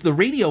if it was the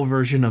radio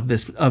version of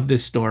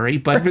this story,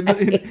 but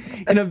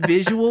in a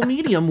visual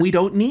medium, we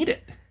don't need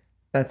it.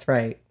 That's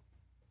right.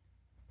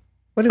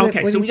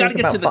 So we got to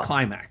get to the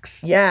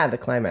climax. Yeah, the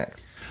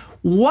climax.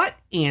 What,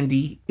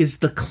 Andy, is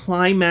the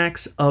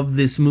climax of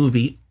this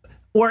movie?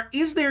 Or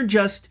is there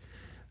just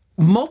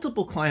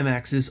multiple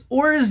climaxes,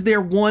 or is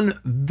there one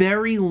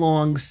very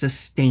long,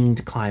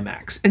 sustained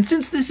climax? And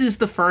since this is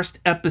the first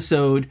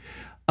episode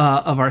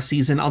of our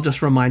season, I'll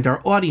just remind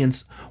our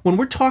audience, when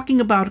we're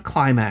talking about a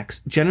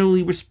climax,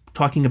 generally we're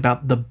talking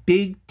about the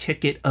big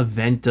ticket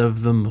event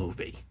of the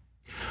movie,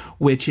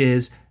 which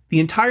is the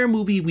entire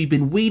movie we've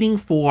been waiting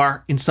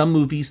for. In some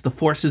movies, the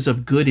forces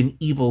of good and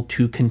evil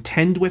to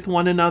contend with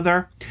one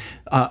another,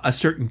 a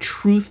certain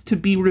truth to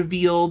be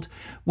revealed.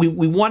 We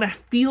want to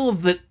feel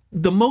that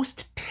the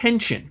most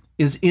tension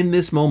is in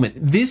this moment.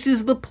 This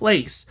is the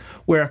place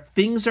where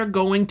things are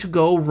going to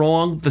go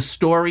wrong. The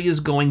story is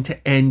going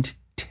to end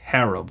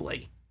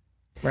terribly.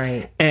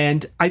 Right.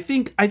 And I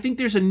think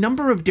there's a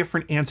number of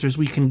different answers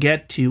we can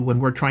get to when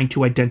we're trying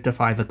to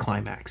identify the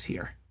climax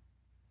here.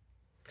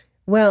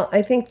 Well,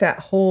 I think that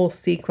whole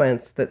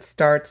sequence that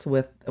starts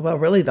with,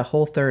 really the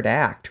whole third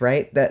act,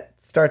 right? That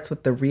starts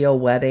with the real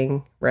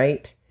wedding,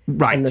 right?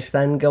 Right. And the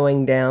sun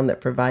going down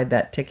that provide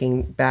that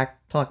ticking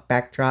clock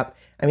backdrop.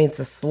 I mean, it's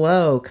a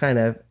slow kind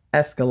of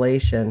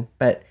escalation,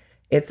 but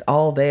it's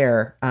all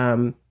there.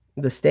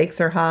 The stakes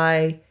are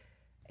high.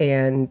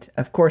 And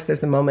of course,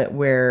 there's a moment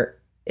where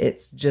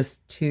it's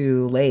just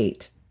too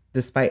late,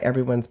 despite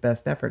everyone's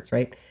best efforts,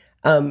 right?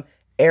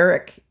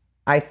 Eric,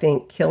 I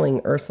think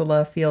killing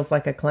Ursula feels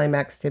like a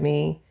climax to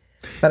me.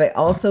 But I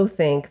also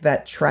think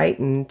that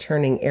Triton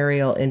turning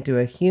Ariel into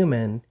a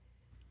human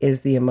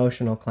is the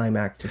emotional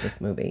climax of this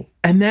movie.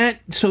 And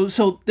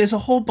so there's a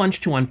whole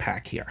bunch to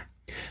unpack here.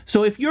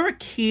 So if you're a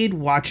kid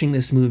watching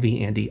this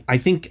movie, Andy, I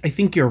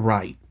think you're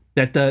right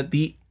that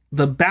the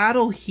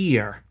battle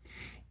here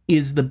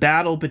is the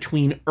battle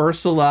between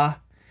Ursula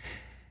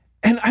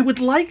and I would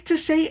like to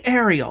say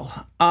Ariel.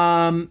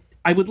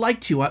 I would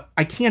like to.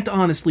 I can't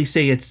honestly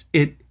say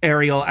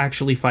Ariel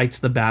actually fights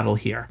the battle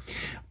here,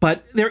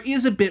 but there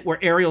is a bit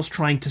where Ariel's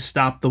trying to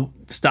stop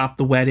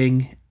the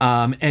wedding,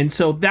 and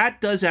so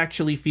that does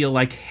actually feel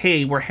like,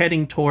 hey, we're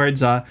heading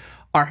towards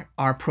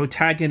our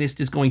protagonist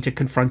is going to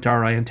confront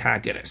our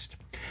antagonist.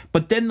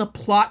 But then the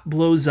plot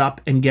blows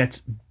up and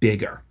gets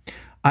bigger.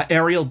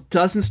 Ariel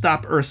doesn't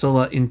stop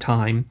Ursula in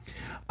time.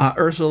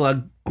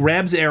 Ursula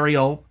grabs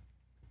Ariel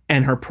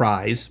and her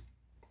prize,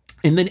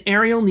 and then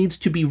Ariel needs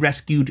to be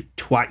rescued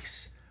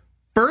twice.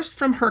 First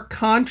from her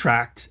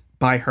contract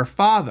by her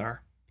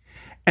father,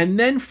 and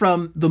then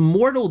from the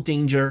mortal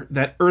danger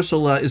that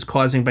Ursula is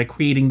causing by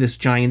creating this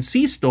giant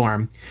sea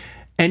storm.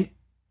 And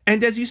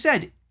as you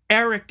said,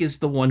 Eric is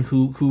the one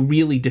who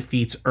really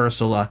defeats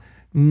Ursula,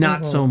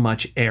 not so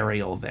much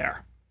Ariel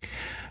there.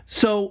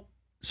 So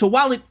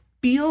while it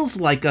feels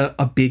like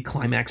a big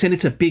climax, and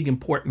it's a big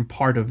important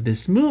part of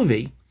this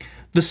movie,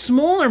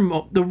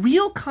 the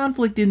real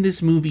conflict in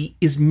this movie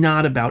is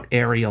not about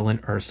Ariel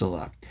and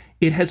Ursula.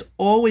 It has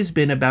always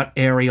been about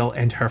Ariel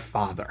and her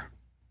father.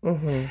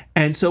 Mm-hmm.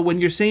 And so when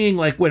you're saying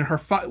like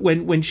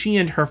when she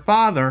and her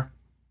father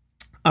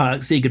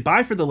say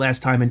goodbye for the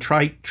last time and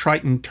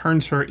Triton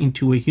turns her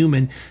into a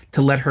human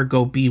to let her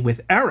go be with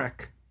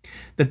Eric,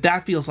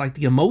 that feels like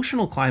the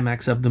emotional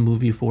climax of the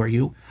movie for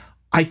you.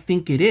 I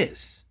think it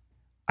is.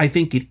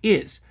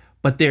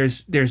 But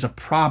there's a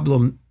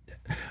problem.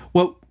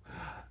 Well,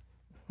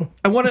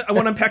 I want to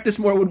unpack this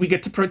more when we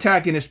get to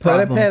protagonist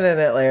problems. Put a pin in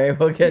it, Larry.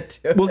 We'll get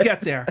to it. We'll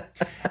get there.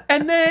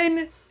 And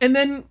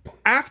then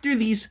after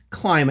these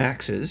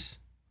climaxes,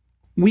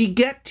 we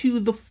get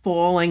to the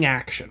falling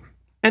action.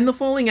 And the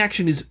falling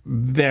action is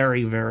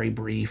very, very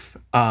brief.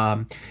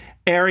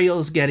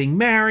 Ariel's getting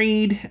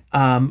married,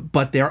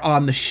 but they're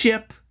on the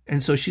ship.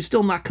 And so she's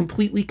still not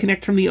completely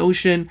connected from the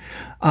ocean.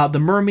 The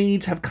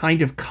mermaids have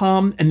kind of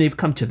come, and they've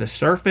come to the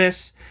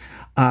surface.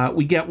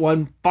 We get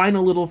one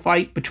final little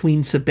fight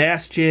between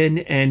Sebastian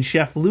and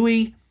Chef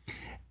Louis.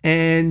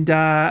 And,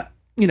 a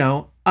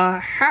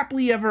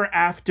happily ever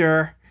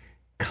after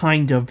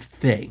kind of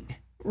thing,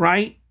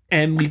 right?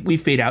 And we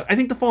fade out. I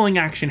think the falling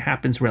action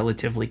happens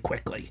relatively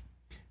quickly.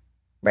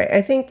 Right.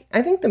 I think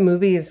the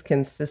movie is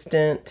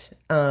consistent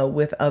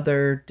with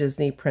other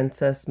Disney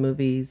princess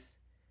movies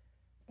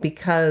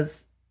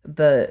because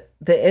the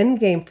end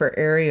game for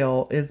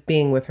Ariel is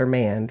being with her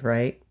man,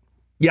 right?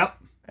 Yep.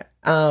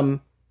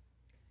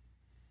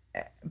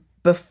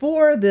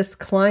 Before this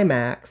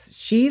climax,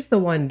 she's the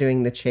one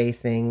doing the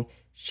chasing.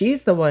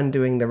 She's the one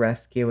doing the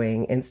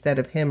rescuing instead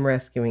of him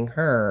rescuing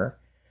her.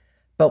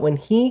 But when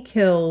he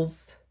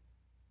kills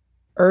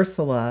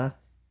Ursula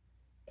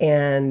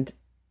and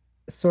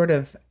sort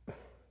of,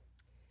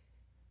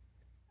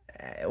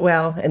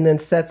 well, and then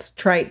sets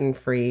Triton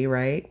free,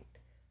 right?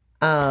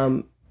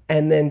 And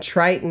then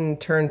Triton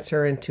turns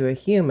her into a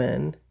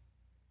human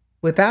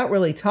without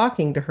really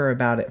talking to her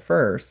about it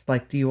first.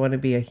 Like, do you want to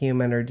be a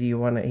human or do you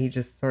want to, he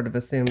just sort of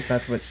assumes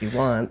that's what she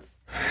wants.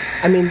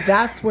 I mean,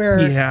 that's where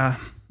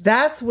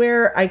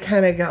I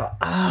kind of go,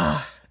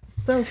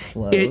 so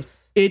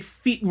close.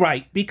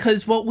 Right.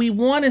 Because what we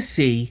want to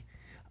see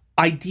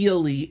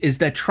ideally is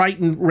that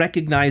Triton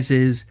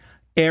recognizes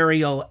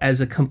Ariel as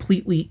a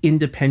completely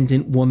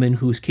independent woman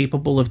who's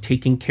capable of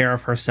taking care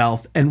of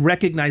herself and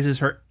recognizes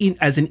her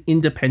as an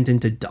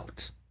independent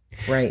adult.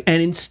 Right.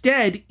 And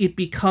instead, it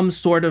becomes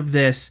sort of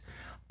this,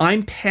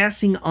 I'm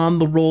passing on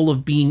the role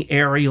of being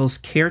Ariel's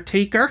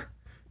caretaker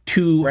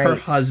to her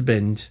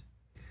husband.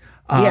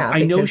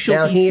 I know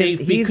she'll be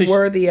safe because he's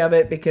worthy of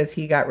it because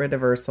he got rid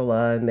of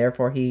Ursula and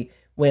therefore he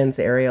wins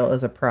Ariel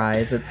as a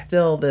prize. It's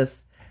still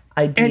this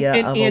idea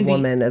of Andy, a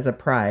woman as a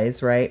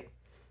prize, right?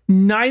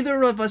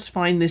 Neither of us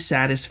find this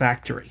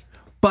satisfactory.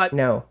 But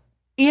no.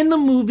 In the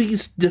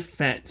movie's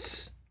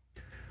defense,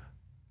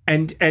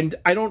 and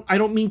I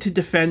don't mean to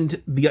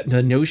defend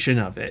the notion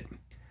of it,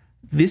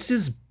 this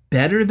is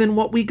better than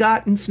what we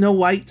got in Snow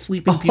White,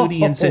 Sleeping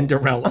Beauty, and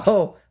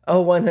Cinderella.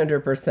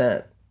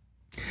 100%.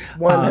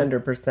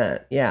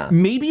 100%. Yeah.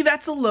 Maybe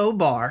that's a low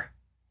bar.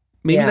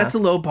 That's a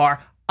low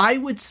bar. I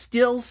would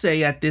still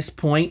say at this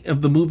point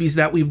of the movies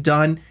that we've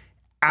done,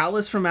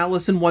 Alice from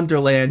Alice in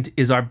Wonderland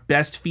is our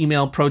best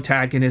female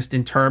protagonist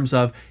in terms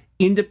of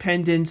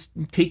independence,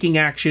 taking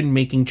action,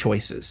 making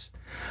choices.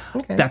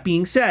 Okay. That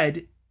being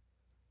said,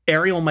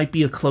 Ariel might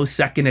be a close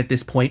second at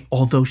this point,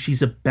 although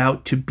she's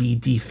about to be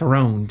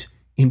dethroned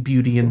in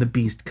Beauty and the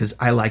Beast because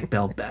I like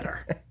Belle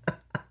better.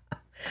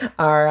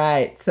 All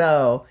right.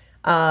 So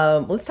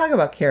let's talk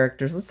about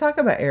characters. Let's talk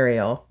about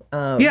Ariel.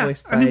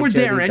 Voiced by we're Jodie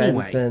there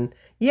anyway. Benson.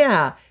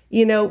 Yeah.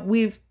 You know,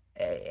 we've,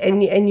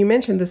 and you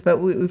mentioned this, but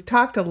we've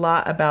talked a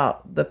lot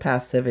about the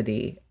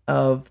passivity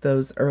of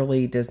those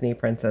early Disney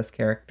princess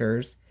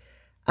characters.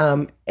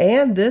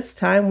 And this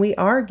time we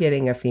are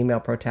getting a female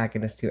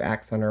protagonist who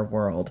acts on her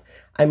world.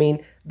 I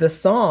mean, the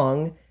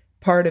song,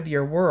 Part of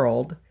Your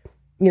World,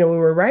 you know, when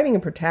we're writing a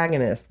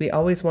protagonist, we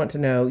always want to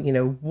know, you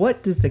know,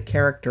 what does the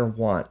character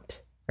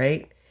want,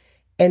 right?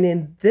 And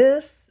in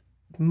this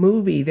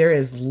movie, there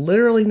is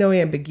literally no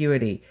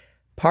ambiguity.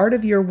 Part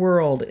of Your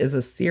World is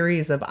a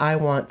series of I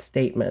want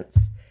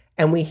statements.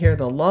 And we hear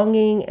the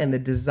longing and the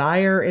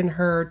desire in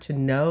her to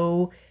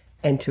know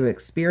and to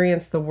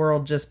experience the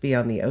world just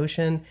beyond the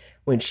ocean.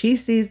 When she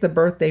sees the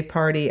birthday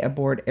party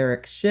aboard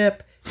Eric's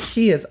ship,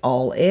 she is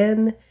all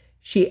in.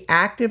 She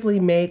actively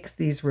makes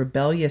these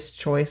rebellious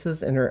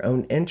choices in her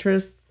own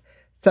interests.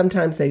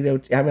 Sometimes I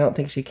don't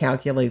think she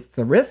calculates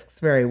the risks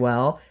very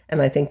well.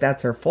 And I think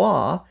that's her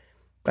flaw.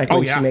 Like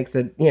when she makes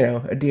a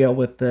deal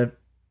with the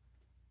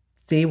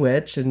sea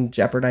witch and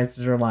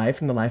jeopardizes her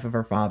life and the life of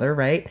her father,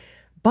 right?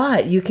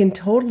 But you can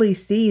totally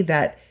see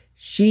that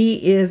she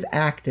is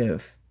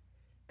active.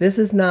 This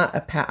is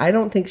not I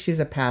don't think she's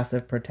a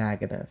passive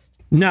protagonist.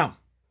 No.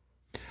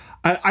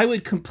 I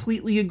would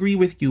completely agree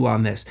with you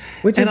on this.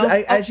 Which is,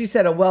 as you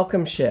said, a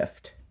welcome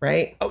shift,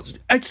 right? Oh,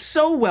 it's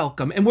so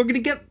welcome. And we're going to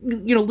get,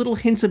 little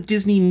hints of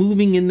Disney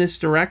moving in this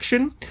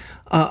direction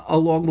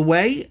along the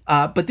way.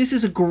 But this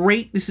is a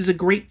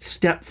great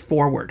step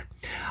forward.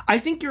 I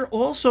think you're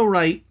also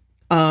right.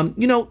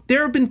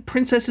 There have been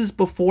princesses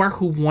before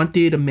who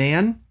wanted a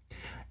man.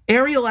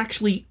 Ariel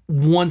actually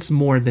wants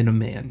more than a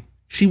man.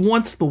 She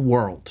wants the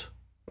world,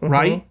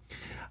 right?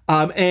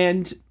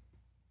 And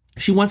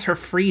she wants her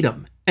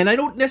freedom. And I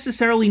don't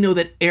necessarily know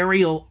that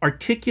Ariel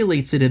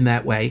articulates it in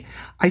that way.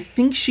 I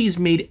think she's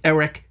made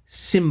Eric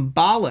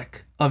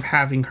symbolic of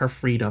having her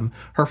freedom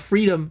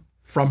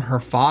from her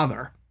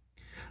father.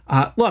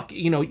 Look,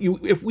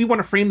 if we want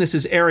to frame this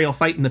as Ariel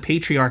fighting the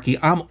patriarchy,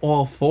 I'm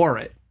all for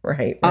it.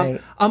 Right.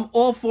 I'm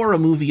all for a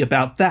movie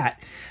about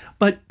that.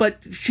 But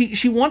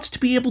she wants to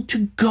be able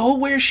to go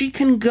where she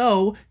can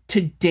go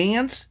to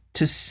dance,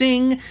 to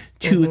sing,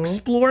 to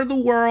explore the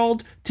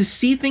world, to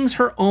see things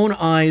her own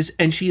eyes,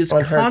 and she is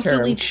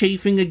constantly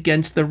chafing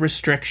against the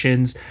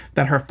restrictions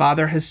that her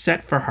father has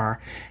set for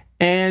her.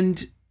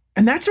 And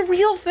that's a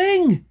real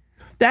thing.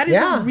 That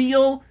is a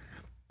real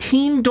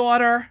teen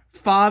daughter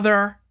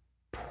father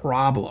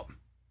problem.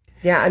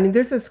 Yeah, I mean,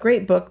 there's this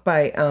great book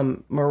by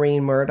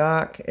Maureen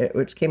Murdoch,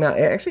 which came out.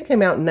 It actually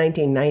came out in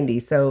 1990,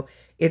 so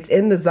it's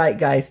in the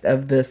zeitgeist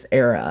of this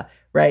era,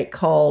 right?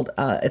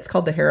 It's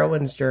called The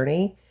Heroine's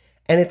Journey,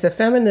 and it's a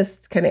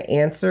feminist kind of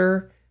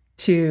answer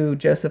to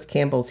Joseph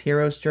Campbell's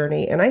hero's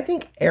journey. And I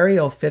think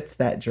Ariel fits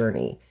that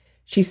journey.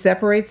 She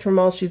separates from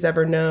all she's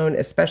ever known,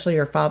 especially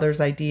her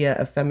father's idea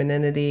of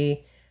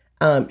femininity.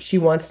 She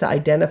wants to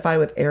identify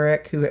with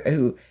Eric,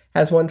 who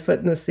has one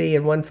foot in the sea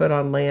and one foot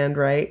on land,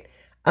 right?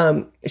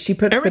 She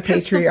puts Eric the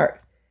patriarchy.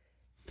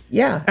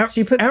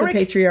 She puts the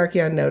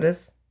patriarchy on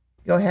notice.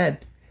 Go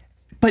ahead.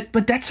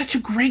 But that's such a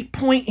great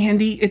point,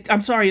 Andy.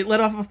 I'm sorry, it let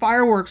off a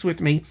fireworks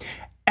with me.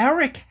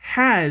 Eric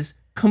has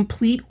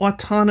complete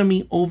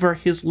autonomy over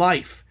his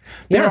life.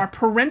 There are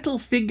parental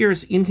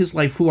figures in his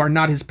life who are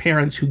not his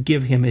parents who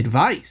give him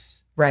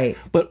advice. Right.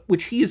 But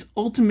which he is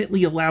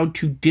ultimately allowed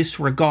to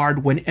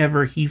disregard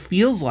whenever he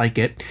feels like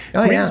it.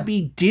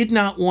 Grimsby did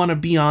not want to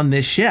be on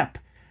this ship,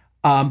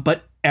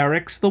 but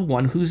Eric's the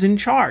one who's in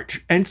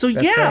charge. And so,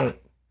 Right.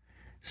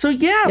 So,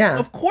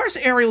 of course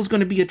Ariel's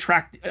going to be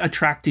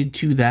attracted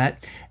to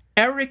that.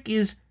 Eric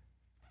is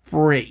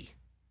free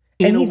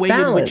in a way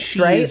in which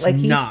she is like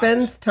not. He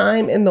spends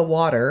time in the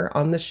water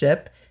on the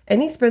ship,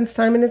 and he spends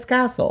time in his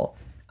castle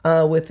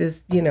with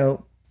his,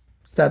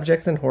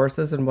 subjects and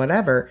horses and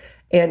whatever.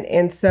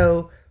 And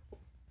so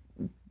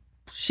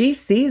she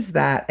sees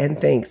that and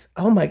thinks,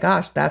 oh my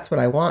gosh, that's what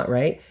I want,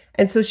 right?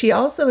 And so she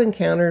also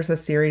encounters a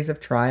series of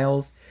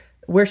trials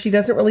where she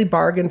doesn't really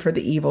bargain for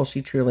the evil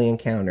she truly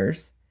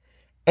encounters.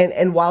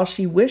 And while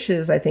she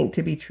wishes, I think,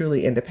 to be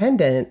truly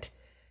independent,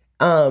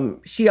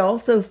 she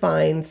also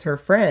finds her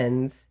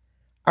friends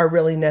are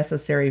really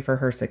necessary for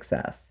her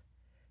success.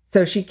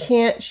 So she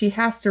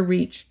has to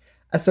reach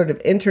a sort of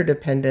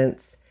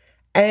interdependence,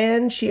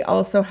 and she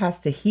also has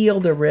to heal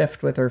the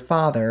rift with her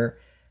father,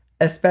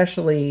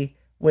 especially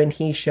when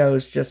he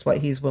shows just what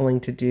he's willing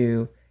to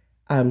do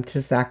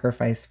to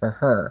sacrifice for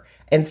her.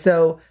 And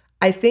so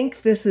I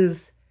think this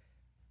is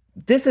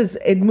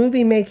a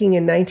movie making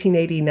in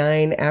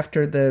 1989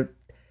 after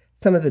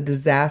some of the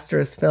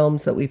disastrous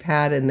films that we've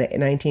had in the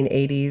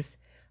 1980s,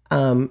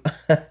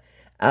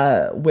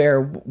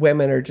 where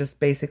women are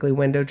just basically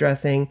window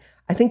dressing.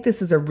 I think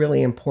this is a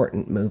really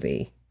important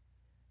movie.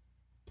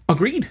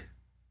 Agreed.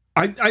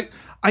 I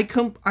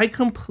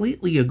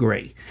completely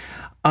agree.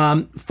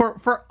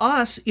 For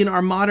us in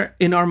our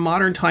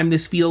modern time,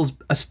 this feels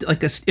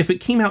if it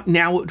came out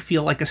now, it would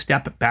feel like a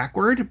step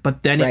backward,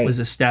 but then it was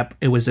a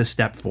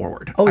step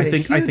forward. Oh, I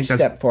think that's a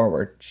step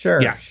forward.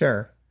 Sure. Yes.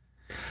 Sure.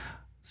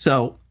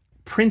 So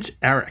Prince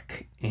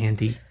Eric,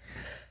 Andy.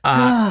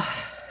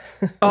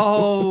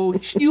 Oh,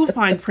 you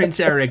find Prince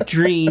Eric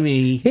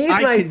dreamy. He's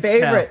my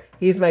favorite.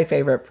 He's my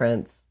favorite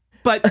prince.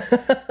 But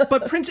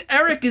Prince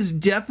Eric is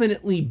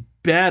definitely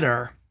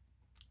better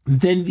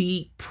than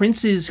the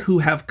princes who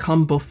have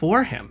come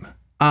before him.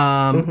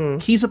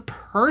 He's a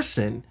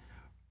person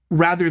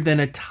rather than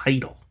a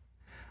title.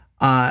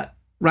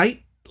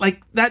 Right?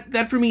 Like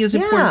that for me is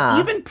important.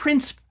 Even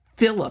Prince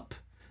Philip,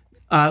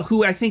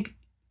 who I think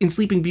in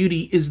Sleeping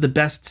Beauty is the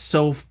best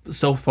so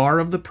far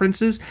of the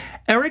princes.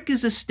 Eric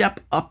is a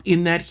step up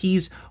in that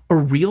he's a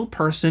real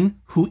person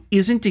who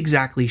isn't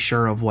exactly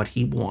sure of what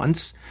he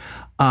wants,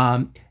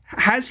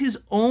 has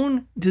his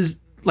own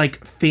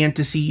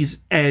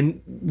fantasies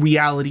and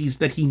realities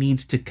that he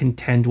needs to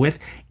contend with,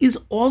 is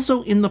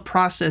also in the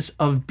process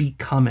of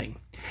becoming.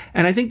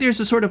 And I think there's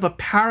a sort of a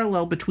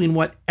parallel between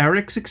what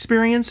Eric's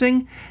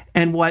experiencing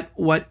and what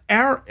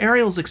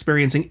Ariel's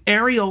experiencing.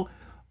 Ariel,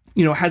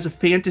 has a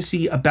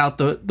fantasy about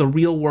the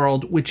real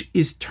world, which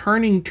is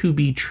turning to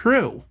be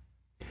true.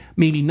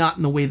 Maybe not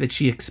in the way that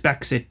she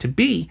expects it to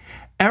be.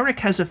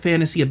 Eric has a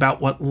fantasy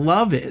about what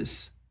love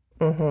is.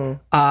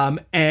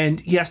 And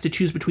he has to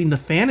choose between the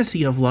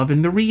fantasy of love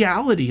and the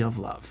reality of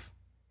love.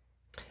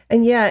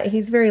 And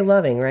he's very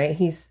loving, right?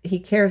 He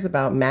cares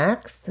about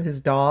Max,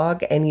 his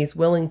dog, and he's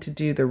willing to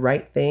do the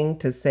right thing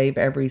to save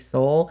every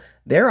soul.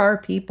 There are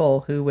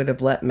people who would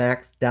have let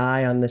Max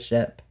die on the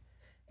ship,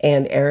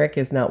 and Eric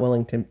is not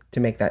willing to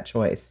make that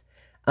choice.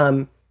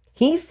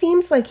 He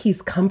seems like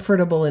he's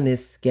comfortable in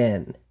his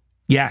skin.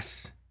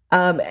 Yes.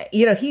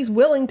 He's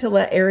willing to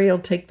let Ariel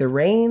take the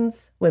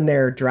reins when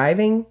they're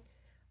driving.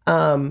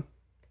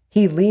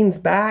 He leans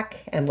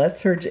back and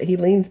he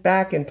leans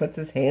back and puts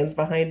his hands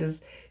behind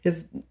his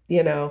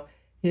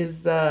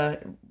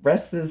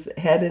rests his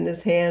head in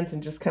his hands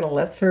and just kind of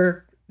lets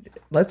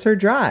her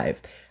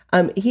drive.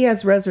 He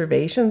has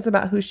reservations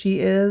about who she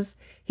is.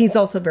 He's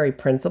also very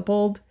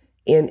principled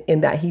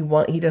in that he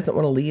doesn't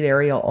want to lead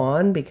Ariel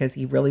on because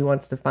he really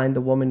wants to find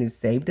the woman who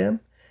saved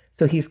him.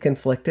 So he's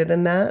conflicted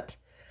in that.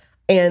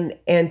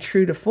 And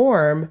true to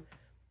form,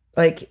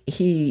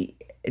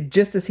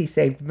 just as he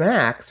saved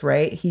Max,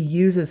 right? He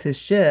uses his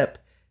ship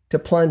to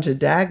plunge a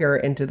dagger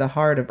into the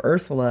heart of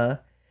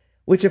Ursula,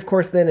 which of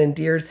course then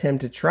endears him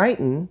to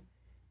Triton,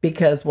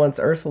 because once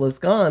Ursula's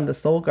gone, the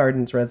Soul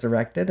Garden's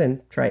resurrected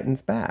and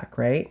Triton's back,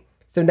 right?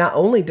 So not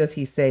only does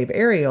he save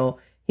Ariel,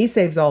 he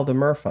saves all the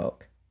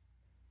merfolk.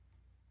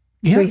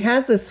 Yeah. So he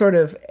has this sort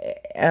of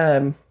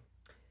a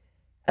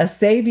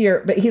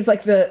savior, but he's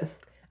like the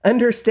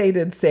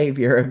understated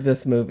savior of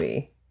this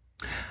movie.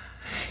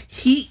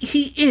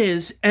 He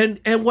is, and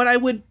what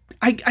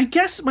I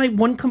guess my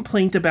one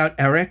complaint about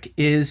Eric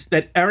is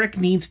that Eric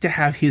needs to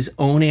have his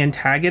own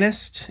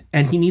antagonist,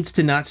 and he needs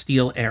to not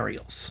steal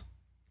Ariel's.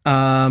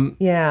 And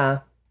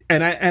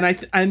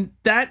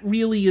that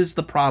really is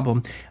the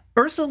problem.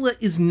 Ursula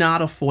is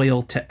not a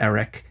foil to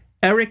Eric.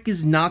 Eric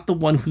is not the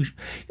one who.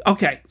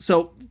 Okay,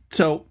 so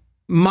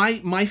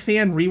my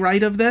fan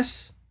rewrite of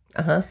this.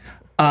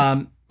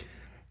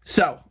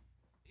 So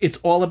it's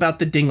all about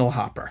the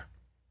Dinglehopper.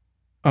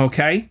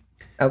 Okay.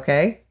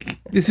 Okay.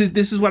 This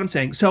is what I'm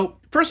saying. So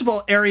First of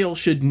all, Ariel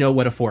should know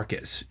what a fork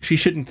is. She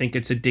shouldn't think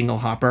it's a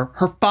dinglehopper.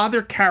 Her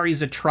father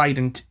carries a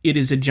trident. It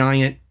is a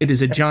giant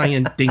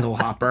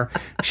dinglehopper.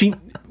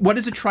 What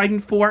is a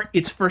trident for?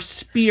 It's for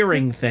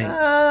spearing things.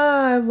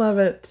 Ah, I love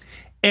it.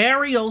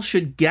 Ariel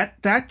should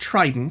get that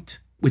trident,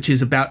 which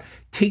is about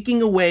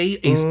taking away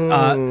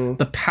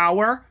the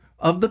power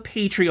of the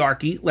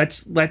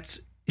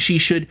patriarchy. She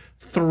should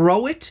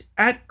throw it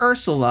at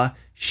Ursula.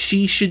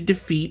 She should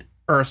defeat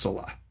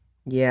Ursula.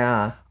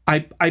 Yeah.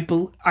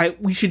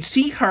 We should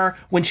see her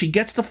when she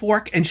gets the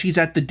fork and she's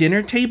at the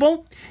dinner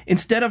table.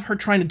 Instead of her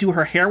trying to do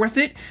her hair with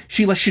it,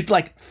 she should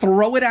like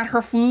throw it at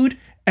her food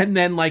and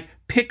then like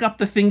pick up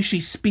the thing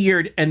she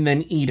speared and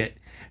then eat it.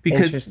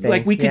 Because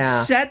like we could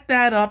set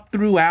that up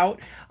throughout.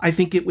 I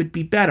think it would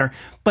be better.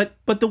 But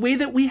the way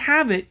that we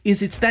have it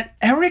is it's that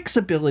Eric's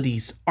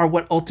abilities are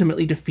what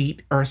ultimately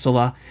defeat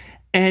Ursula.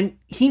 And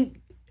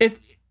the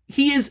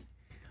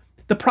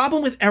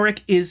problem with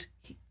Eric is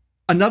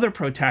another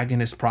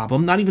protagonist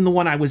problem, not even the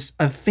one I was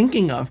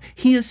thinking of.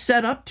 He is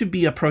set up to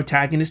be a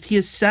protagonist. He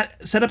is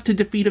set up to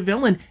defeat a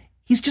villain.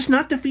 He's just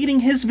not defeating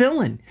his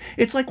villain.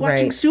 It's like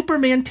watching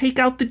Superman take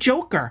out the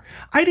Joker.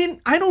 I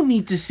don't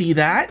need to see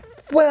that.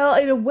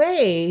 Well, in a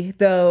way,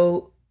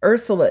 though,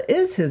 Ursula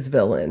is his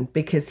villain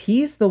because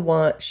she's the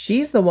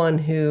one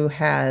who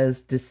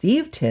has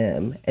deceived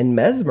him and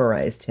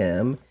mesmerized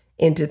him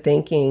into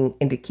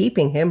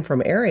keeping him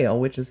from Ariel,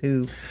 which is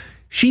who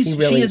she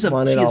is a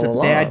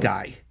bad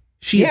guy.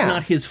 She is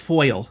not his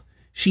foil.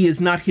 She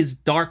is not his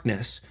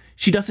darkness.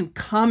 She doesn't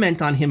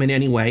comment on him in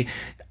any way.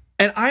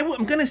 And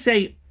I'm going to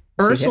say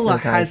Ursula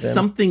has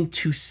something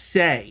to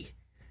say.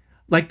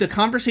 Like the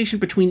conversation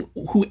between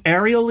who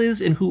Ariel is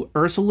and who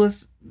Ursula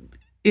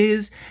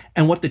is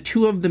and what the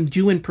two of them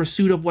do in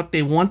pursuit of what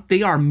they want,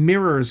 they are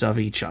mirrors of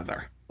each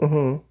other.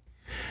 Mm-hmm.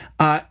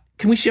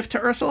 Can we shift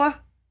to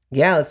Ursula?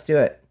 Yeah, let's do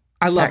it.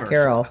 I love Pat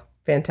Carroll.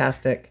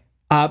 Fantastic.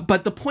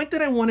 But the point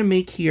that I want to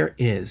make here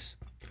is,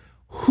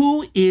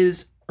 who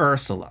is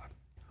Ursula?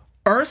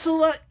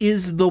 Ursula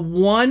is the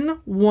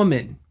one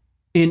woman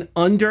in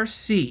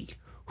Undersea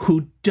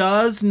who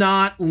does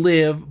not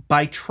live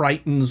by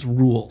Triton's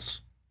rules.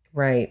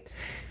 Right.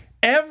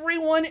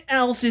 Everyone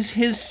else is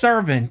his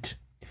servant.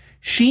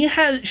 She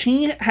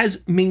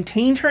has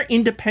maintained her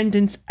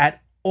independence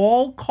at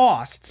all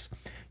costs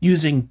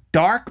using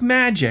dark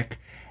magic,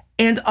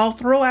 and I'll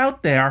throw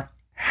out there,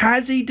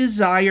 has a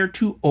desire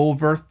to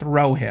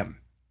overthrow him.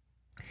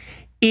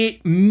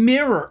 It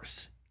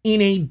mirrors,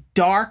 in a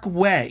dark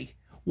way,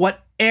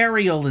 what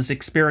Ariel is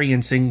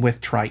experiencing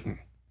with Triton.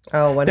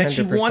 Oh, 100%. That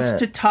she wants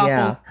to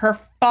topple her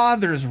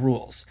father's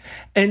rules.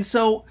 And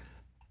so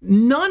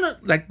none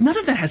of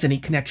that has any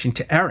connection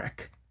to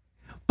Eric.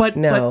 But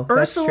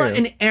Ursula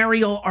and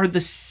Ariel are the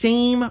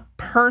same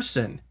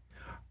person.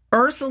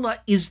 Ursula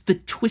is the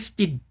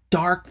twisted,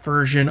 dark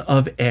version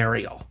of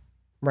Ariel.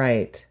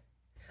 Right.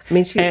 I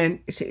mean,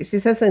 she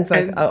says things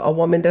like a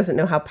woman doesn't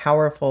know how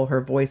powerful her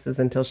voice is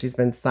until she's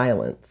been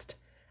silenced.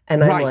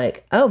 And I'm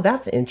like, oh,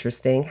 that's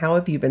interesting. How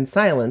have you been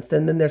silenced?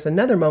 And then there's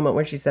another moment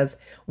where she says,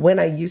 when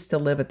I used to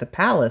live at the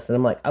palace. And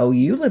I'm like, oh,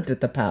 you lived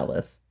at the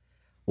palace.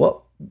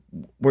 What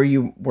were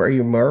you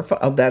merfolk?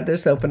 Oh, that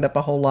just opened up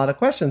a whole lot of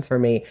questions for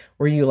me.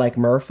 Were you like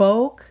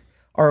merfolk?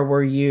 Or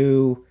are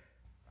you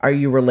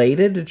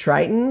related to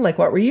Triton? Like,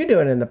 what were you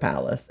doing in the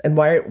palace? And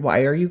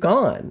why are you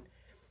gone?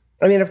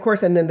 I mean, of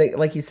course, and then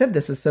like you said,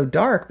 this is so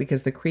dark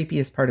because the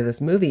creepiest part of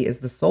this movie is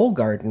the soul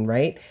garden,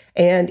 right?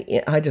 And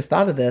I just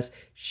thought of this.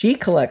 She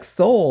collects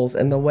souls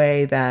in the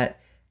way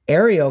that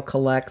Ariel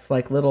collects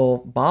like little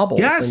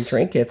baubles and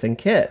trinkets and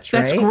kits,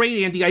 right? That's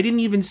great, Andy. I didn't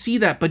even see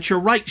that, but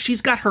you're right.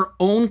 She's got her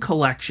own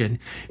collection.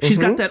 She's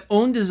got that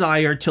own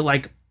desire to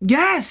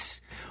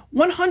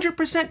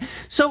 100%.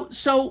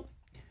 So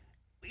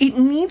it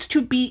needs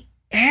to be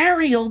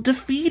Ariel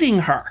defeating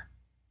her.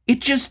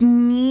 It just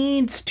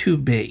needs to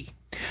be.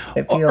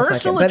 It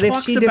feels like it. But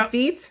if she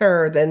defeats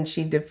her, then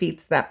she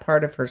defeats that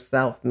part of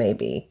herself,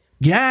 maybe.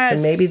 Yes.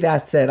 And maybe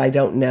that's it. I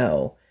don't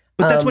know.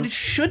 But that's what it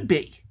should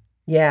be.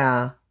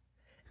 Yeah.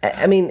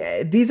 I mean,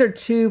 these are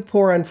two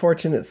poor,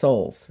 unfortunate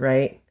souls,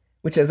 right?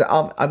 Which is,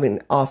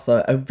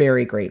 also a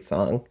very great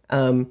song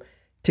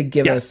to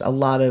give us a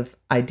lot of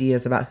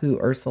ideas about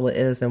who Ursula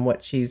is and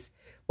what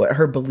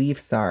her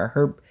beliefs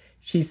are.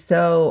 She's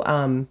so...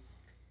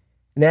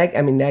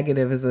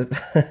 negative is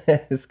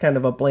is kind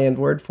of a bland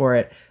word for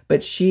it,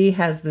 but she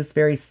has this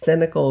very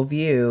cynical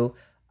view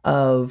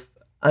of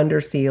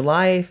undersea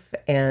life,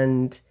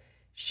 and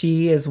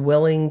she is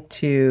willing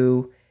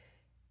to.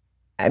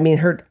 I mean,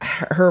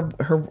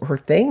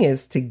 her thing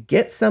is to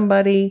get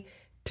somebody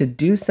to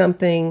do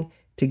something,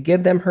 to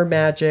give them her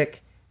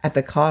magic at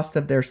the cost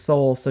of their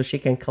soul, so she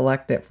can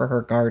collect it for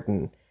her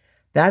garden.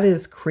 That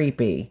is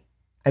creepy.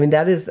 I mean,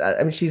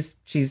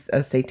 she's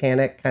a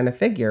satanic kind of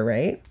figure,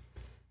 right?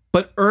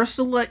 But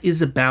Ursula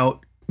is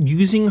about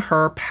using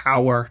her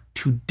power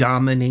to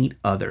dominate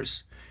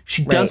others.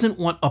 She doesn't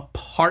want a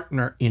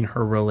partner in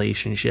her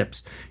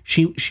relationships.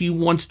 She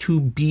wants to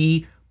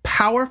be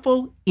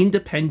powerful,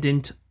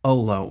 independent,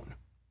 alone.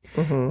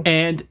 Mm-hmm.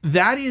 And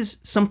that is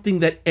something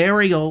that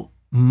Ariel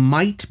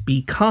might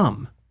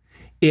become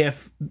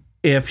if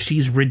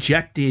she's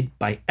rejected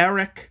by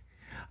Eric,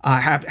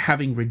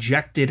 having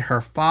rejected her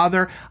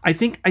father. I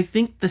think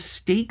the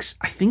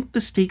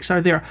stakes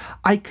are there.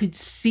 I could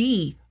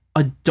see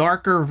a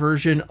darker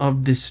version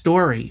of this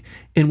story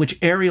in which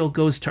Ariel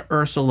goes to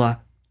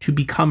Ursula to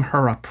become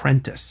her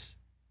apprentice,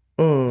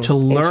 to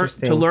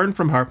learn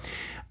from her.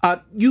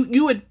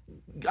 You had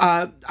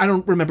I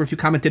don't remember if you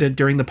commented it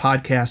during the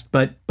podcast,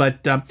 but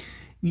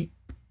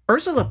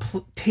Ursula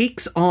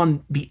takes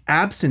on the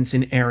absence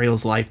in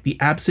Ariel's life, the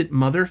absent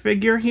mother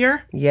figure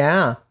here.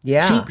 Yeah.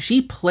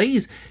 She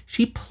plays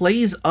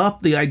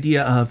up the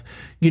idea of,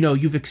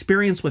 you've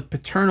experienced what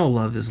paternal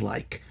love is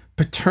like.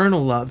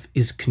 Paternal love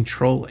is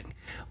controlling.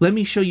 Let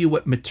me show you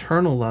what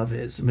maternal love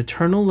is.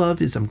 Maternal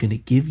love is, I'm going to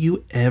give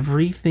you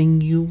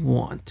everything you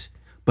want,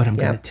 but I'm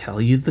going to tell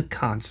you the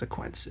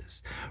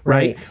consequences,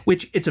 right?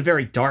 Which it's a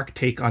very dark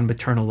take on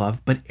maternal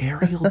love, but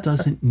Ariel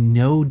doesn't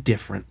know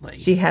differently.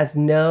 She has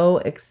no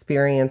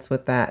experience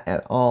with that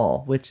at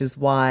all, which is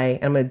why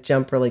I'm going to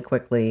jump really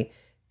quickly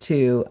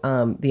to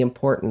the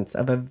importance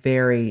of a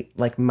very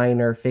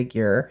minor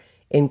figure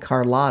in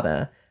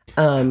Carlotta,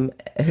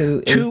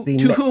 who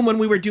is whom, when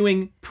we were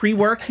doing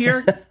pre-work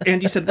here,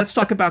 Andy said, let's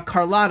talk about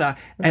Carlotta.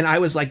 And I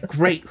was like,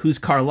 great, who's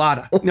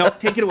Carlotta? No,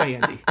 take it away,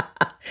 Andy.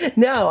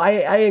 No,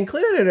 I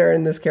included her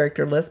in this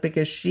character list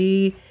because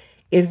she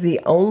is the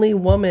only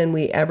woman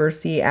we ever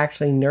see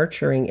actually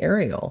nurturing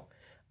Ariel.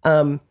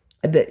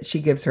 That she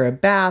gives her a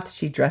bath,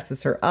 she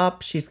dresses her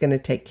up, she's going to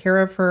take care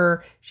of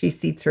her, she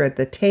seats her at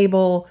the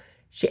table.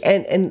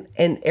 And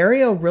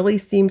Ariel really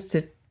seems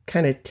to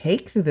kind of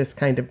take to this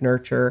kind of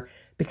nurture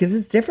because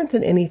it's different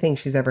than anything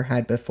she's ever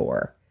had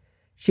before.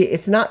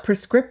 It's not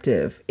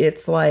prescriptive.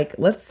 It's like,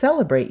 let's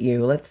celebrate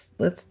you, let's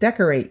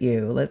decorate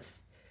you,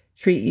 let's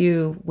treat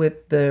you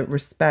with the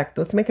respect.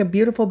 Let's make a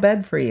beautiful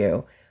bed for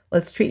you.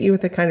 Let's treat you with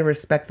the kind of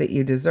respect that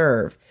you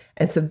deserve.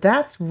 And so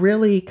that's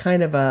really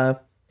kind of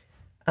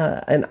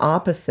an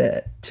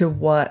opposite to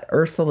what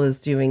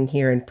Ursula's doing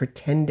here and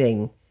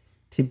pretending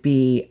to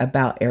be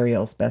about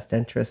Ariel's best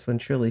interest when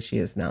truly she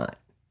is not.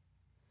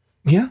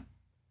 Yeah.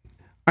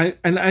 I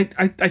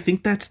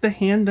think that's the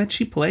hand that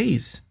she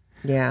plays.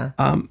 Yeah.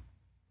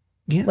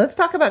 Yeah. Let's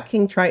talk about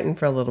King Triton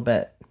for a little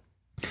bit.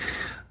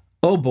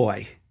 Oh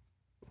boy,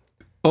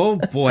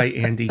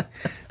 Andy.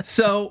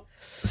 So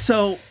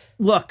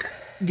look,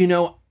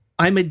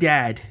 I'm a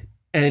dad,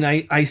 and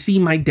I see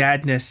my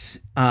dadness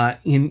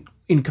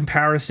in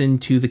comparison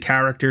to the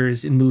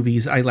characters in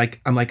movies. I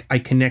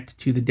connect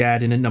to the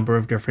dad in a number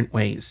of different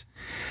ways.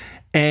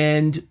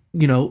 And,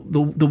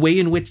 the way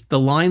in which the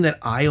line that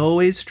I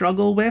always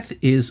struggle with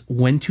is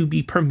when to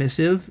be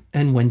permissive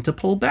and when to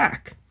pull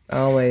back.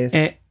 Always.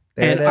 And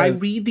I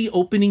read the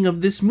opening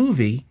of this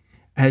movie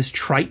as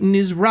Triton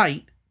is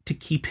right to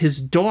keep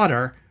his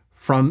daughter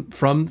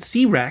from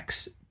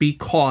Sea-Rex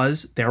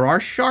because there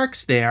are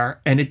sharks there,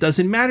 and it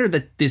doesn't matter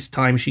that this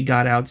time she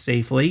got out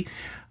safely.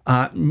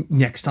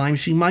 Next time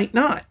she might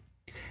not.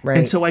 Right.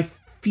 And so I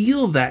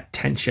feel that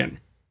tension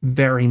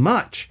very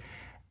much.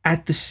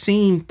 At the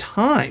same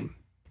time,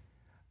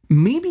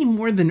 maybe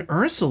more than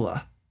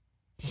Ursula,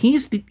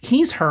 he's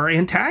her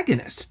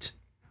antagonist.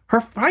 Her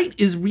fight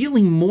is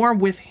really more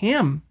with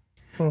him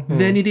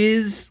than it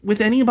is with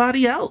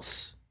anybody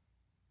else.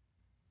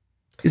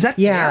 Is that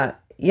fair?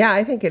 Yeah,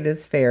 I think it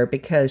is fair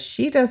because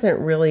she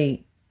doesn't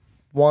really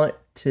want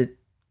to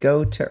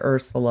go to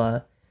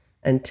Ursula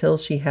until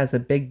she has a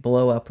big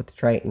blow up with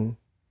Triton.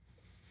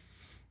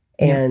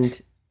 And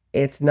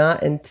it's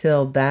not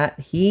until that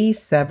he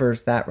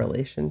severs that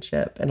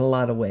relationship in a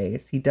lot of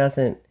ways. He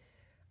doesn't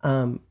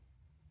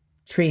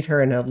treat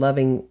her in a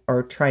loving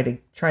or try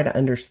to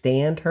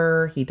understand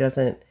her. He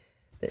doesn't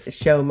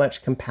show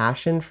much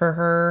compassion for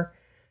her.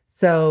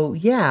 So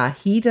yeah,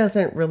 he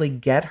doesn't really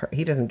get her.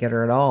 He doesn't get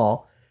her at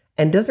all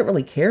and doesn't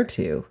really care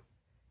to.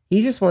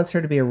 He just wants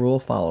her to be a rule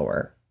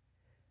follower.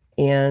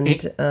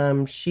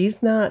 And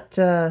she's not,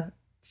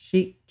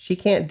 she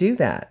can't do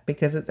that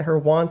because her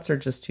wants are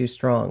just too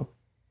strong.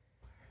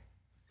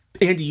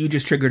 Andy, you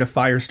just triggered a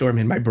firestorm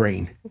in my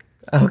brain.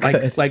 Oh,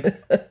 good. Like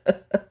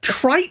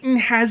Triton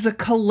has a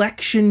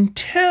collection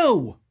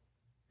too.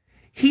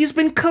 He's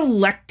been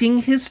collecting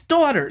his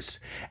daughters,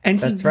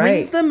 and he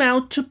brings them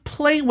out to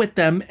play with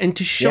them and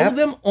to show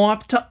them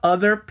off to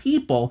other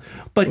people.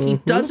 But he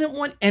doesn't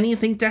want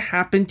anything to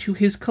happen to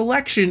his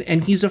collection,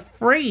 and he's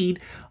afraid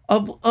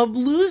of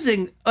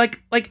losing.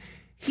 Like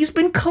he's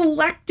been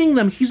collecting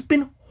them. He's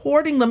been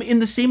hoarding them in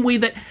the same way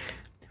that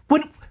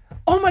when.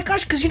 Oh my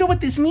gosh, because you know what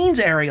this means,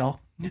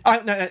 Ariel.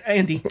 No,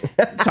 Andy,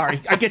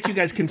 sorry. I get you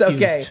guys confused.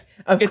 It's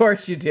okay. Of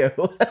course you do.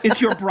 It's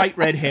your bright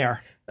red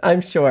hair. I'm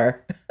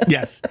sure.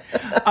 Yes.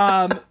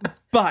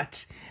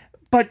 But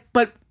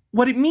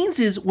what it means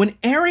is when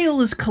Ariel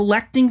is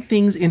collecting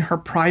things in her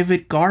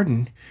private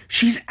garden,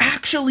 she's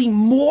actually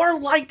more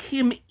like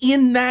him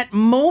in that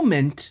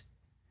moment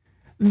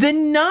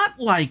than not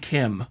like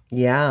him.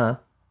 Yeah.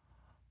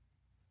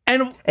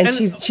 And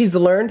she's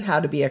learned how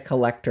to be a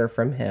collector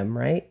from him,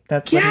 right?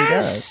 That's what he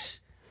does.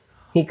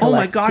 He Oh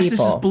my collects gosh, people.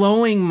 this is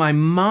blowing my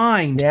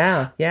mind.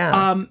 Yeah.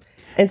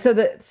 And so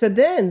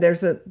then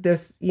there's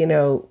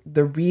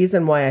the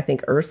reason why I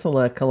think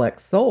Ursula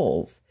collects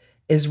souls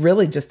is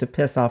really just to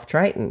piss off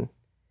Triton.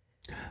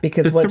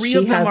 Because once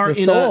she has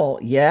the soul,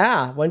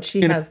 once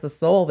she has the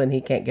soul, then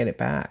he can't get it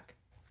back.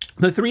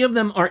 The three of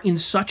them are in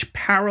such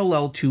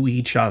parallel to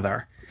each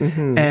other,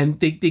 and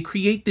they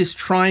create this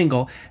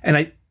triangle.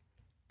 And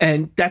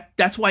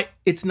that's why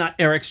it's not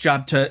Eric's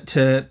job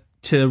to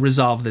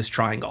resolve this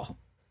triangle.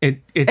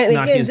 It's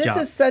not his job.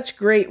 This is such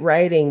great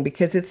writing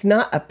because it's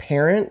not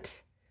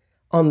apparent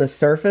on the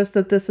surface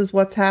that this is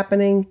what's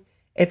happening.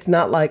 It's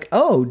not like,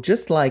 oh,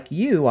 just like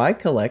you, I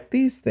collect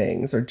these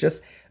things,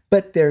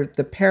 but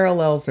the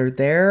parallels are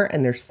there,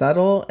 and they're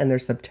subtle and they're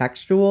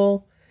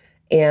subtextual,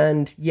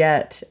 and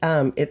yet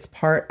it's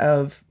part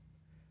of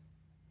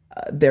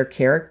their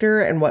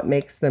character and what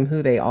makes them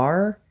who they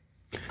are.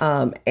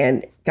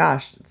 And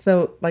gosh,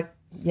 so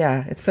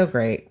it's so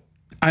great.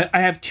 I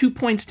have 2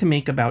 points to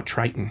make about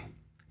Triton.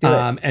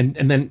 And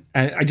then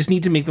I just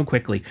need to make them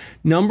quickly.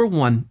 Number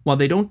one, while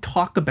they don't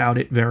talk about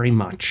it very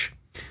much,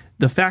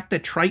 the fact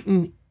that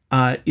Triton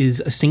is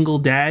a single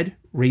dad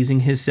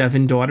raising his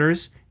 7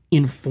 daughters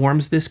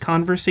informs this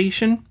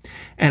conversation.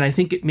 And I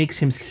think it makes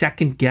him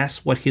second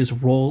guess what his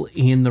role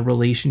in the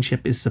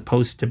relationship is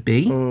supposed to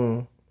be.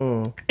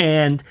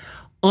 And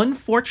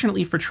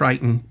unfortunately for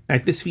Triton,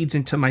 this feeds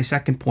into my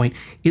second point,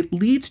 it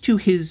leads to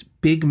his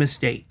big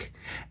mistake.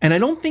 And I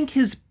don't think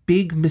his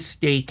big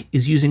mistake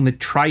is using the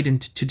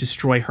trident to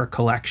destroy her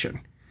collection.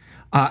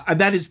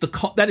 That is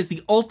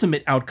the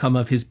ultimate outcome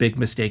of his big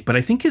mistake. But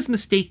I think his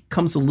mistake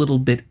comes a little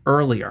bit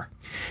earlier.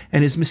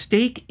 And his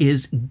mistake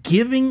is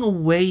giving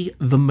away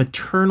the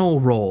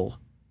maternal role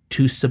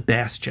to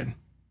Sebastian.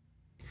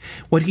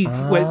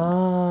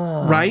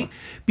 Right?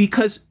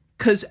 Because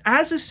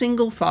as a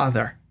single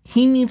father,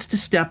 he needs to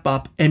step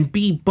up and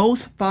be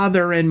both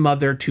father and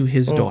mother to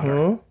his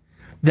daughter.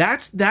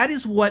 That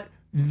is what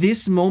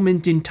this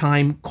moment in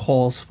time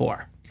calls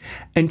for.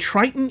 And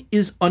Triton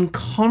is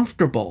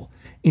uncomfortable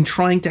in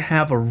trying to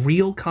have a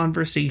real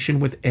conversation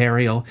with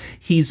Ariel.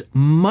 He's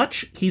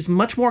much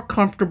more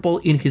comfortable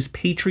in his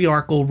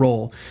patriarchal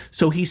role.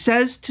 So he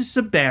says to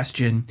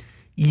Sebastian,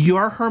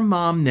 "You're her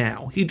mom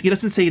now." He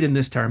doesn't say it in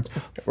this terms.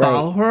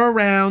 Follow her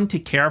around,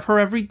 take care of her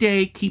every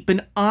day, keep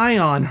an eye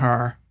on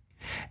her.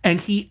 And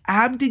he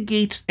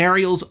abdicates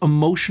Ariel's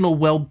emotional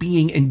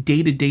well-being and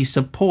day-to-day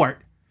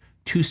support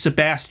to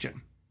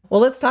Sebastian.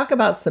 Well, let's talk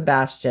about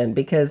Sebastian,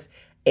 because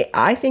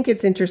I think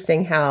it's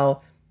interesting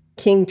how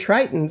King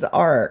Triton's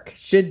arc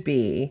should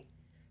be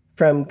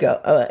and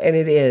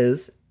it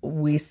is,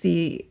 we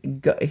see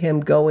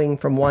him going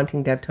from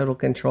wanting to have total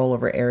control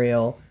over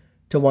Ariel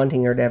to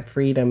wanting her to have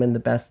freedom and the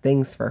best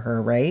things for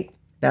her, right?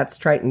 That's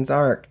Triton's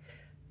arc.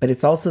 But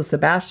it's also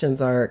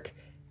Sebastian's arc.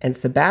 And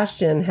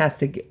Sebastian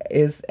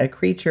is a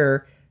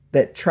creature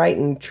that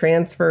Triton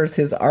transfers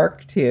his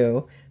arc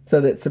to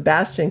so that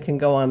Sebastian can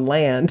go on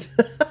land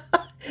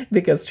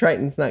because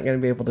Triton's not going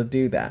to be able to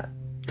do that.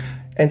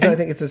 And so I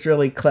think it's just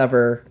really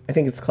clever. I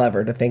think it's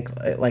clever to think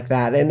like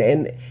that.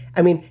 And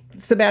I mean,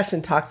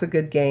 Sebastian talks a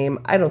good game.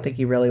 I don't think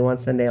he really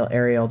wants to nail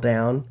Ariel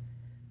down.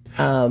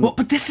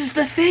 But this is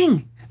the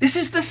thing. This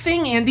is the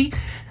thing, Andy.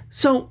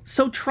 So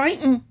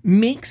Triton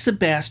makes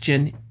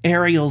Sebastian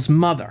Ariel's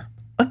mother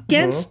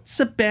against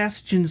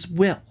Sebastian's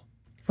will.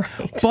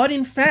 Right. But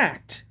in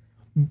fact,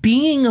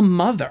 being a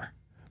mother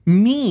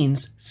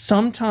means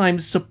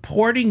sometimes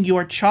supporting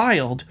your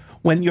child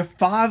when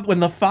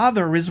the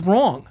father is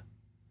wrong.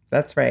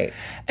 That's right.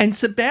 And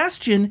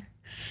Sebastian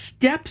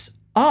steps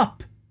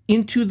up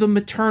into the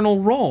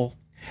maternal role.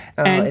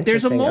 And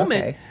there's a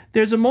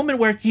moment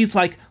where he's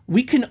like,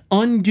 we can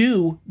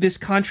undo this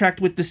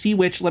contract with the Sea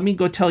Witch. Let me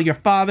go tell your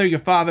father. Your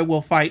father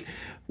will fight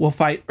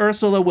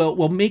Ursula.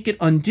 We'll make it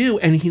undo.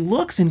 And he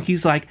looks and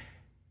he's like,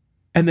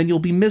 and then you'll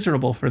be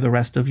miserable for the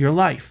rest of your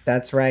life.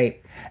 That's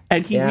right.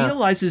 And he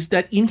realizes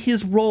that in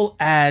his role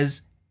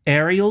as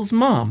Ariel's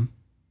mom,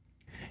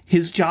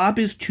 his job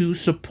is to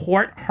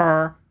support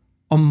her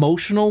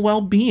emotional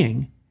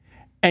well-being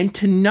and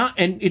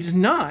it's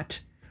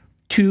not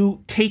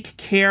to take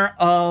care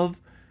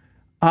of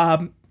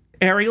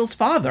Ariel's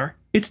father.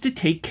 It's to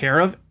take care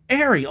of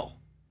Ariel.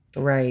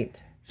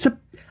 Right. So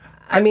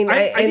I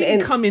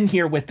didn't come in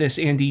here with this,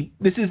 Andy.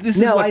 This is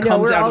what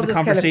comes out of the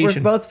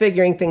conversation. We're both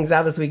figuring things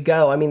out as we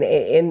go. I mean,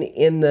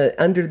 in the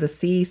Under the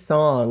Sea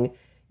song,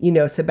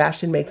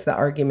 Sebastian makes the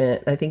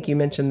argument, I think you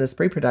mentioned this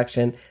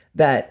pre-production,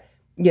 that,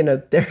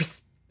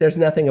 there's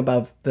nothing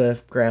above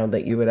the ground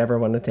that you would ever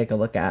want to take a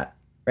look at,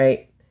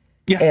 right?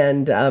 Yeah.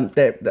 And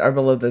that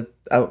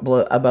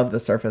are above the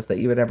surface that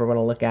you would ever want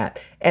to look at.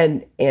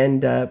 And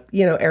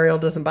Ariel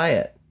doesn't buy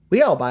it.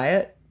 We all buy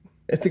it.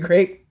 It's a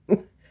great,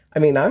 I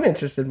mean, I'm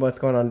interested in what's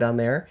going on down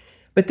there.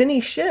 But then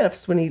he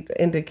shifts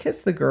and to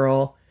kiss the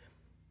girl,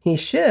 he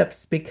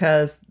shifts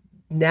because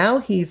now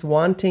he's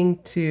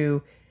wanting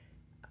to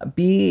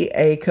be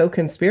a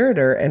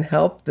co-conspirator and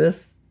help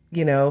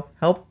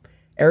help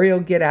Ariel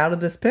get out of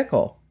this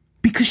pickle.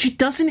 Because she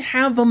doesn't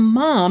have a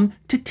mom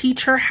to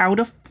teach her how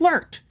to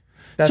flirt.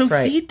 That's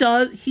right. He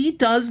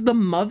does the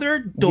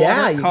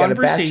mother-daughter you conversation gotta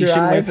bat your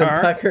eyes with her,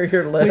 and pucker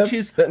your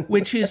lips,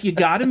 which is you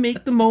got to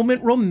make the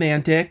moment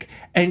romantic,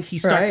 and he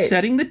starts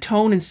setting the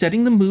tone and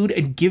setting the mood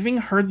and giving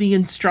her the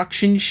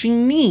instruction she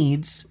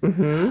needs.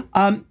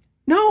 Mm-hmm.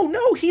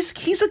 No,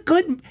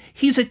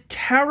 he's a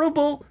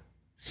terrible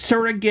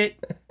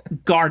surrogate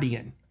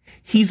guardian.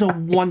 He's a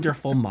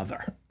wonderful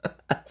mother.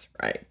 That's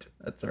right.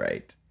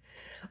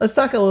 Let's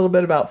talk a little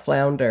bit about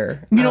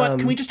Flounder. You know what?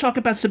 Can we just talk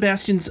about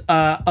Sebastian's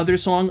other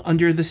song,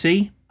 Under the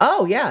Sea?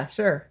 Oh, yeah,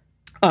 sure.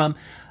 I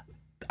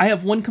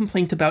have one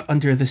complaint about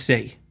Under the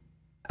Sea.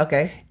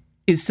 Okay.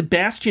 Is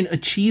Sebastian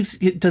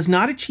does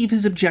not achieve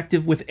his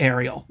objective with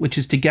Ariel, which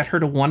is to get her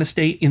to want to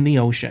stay in the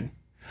ocean.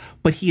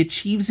 But he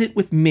achieves it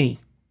with me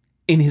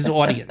in his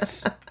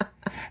audience.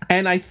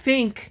 And I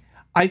think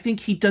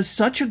he does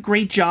such a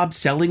great job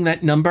selling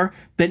that number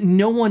that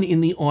no one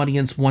in the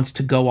audience wants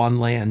to go on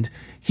land.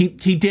 He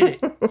did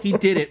it. He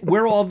did it.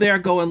 We're all there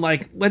going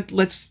like,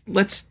 let's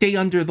stay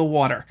under the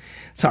water.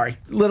 Sorry,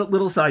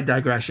 little side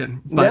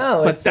digression.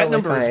 But that totally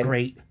number fine. Is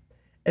great.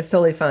 It's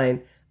totally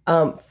fine.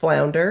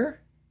 Flounder.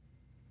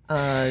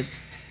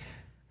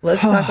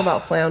 Let's talk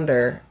about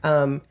Flounder.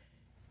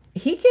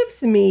 He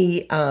gives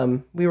me,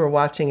 we were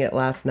watching it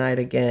last night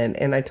again,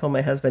 and I told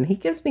my husband, he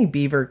gives me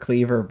Beaver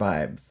Cleaver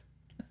vibes.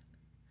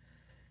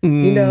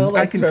 You know,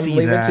 like I can from see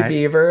Leave that. It to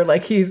Beaver,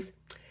 like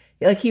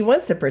he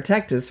wants to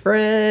protect his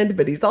friend,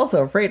 but he's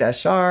also afraid of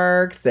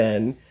sharks.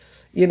 And,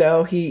 you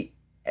know,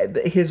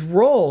 his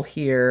role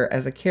here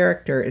as a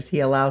character is he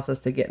allows us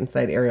to get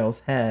inside Ariel's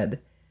head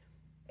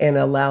and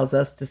allows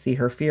us to see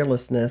her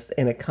fearlessness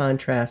in a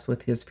contrast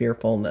with his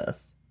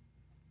fearfulness.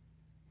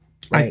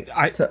 Right.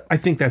 I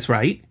think that's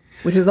right.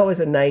 Which is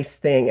always a nice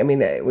thing. I mean,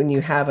 when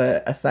you have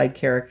a side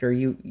character,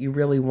 you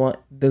really want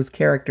those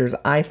characters,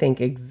 I think,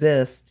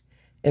 exist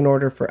in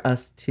order for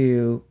us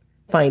to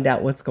find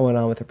out what's going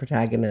on with the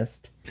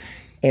protagonist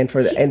and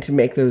to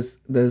make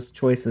those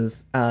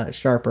choices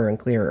sharper and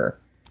clearer.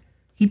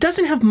 He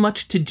doesn't have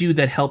much to do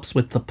that helps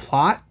with the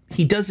plot.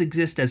 He does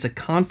exist as a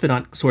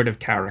confidant sort of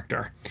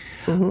character.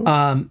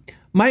 Mm-hmm.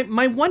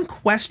 My one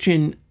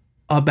question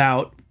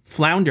about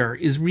Flounder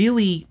is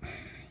really,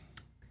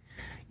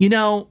 you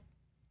know,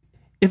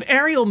 if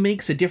Ariel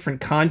makes a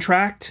different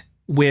contract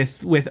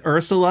with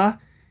Ursula,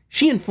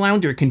 she and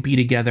Flounder can be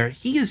together.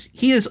 He is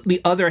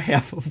the other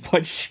half of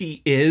what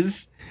she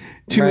is.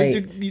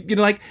 You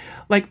know,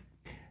 like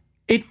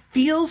it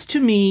feels to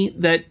me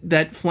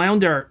that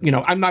Flounder, you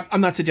know, I'm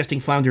not suggesting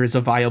Flounder is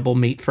a viable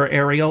mate for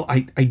Ariel. I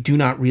do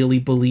not really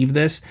believe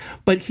this,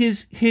 but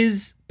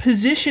his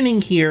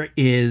positioning here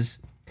is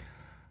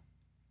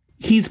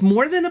he's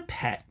more than a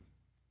pet.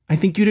 I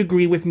think you'd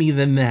agree with me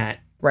than that.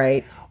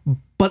 Right.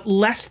 But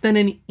less than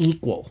an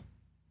equal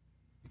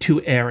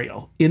to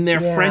Ariel. In their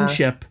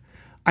friendship,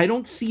 I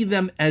don't see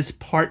them as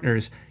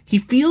partners. He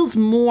feels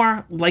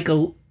more like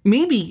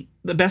maybe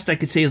the best I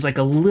could say is like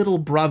a little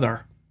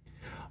brother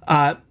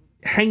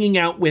hanging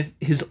out with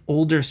his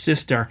older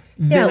sister.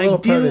 Yeah, a little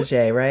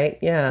protege, right?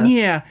 Yeah.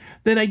 Yeah.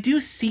 Then I do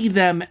see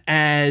them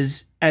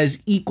as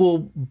equal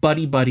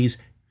buddies.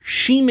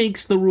 She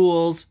makes the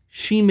rules.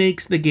 She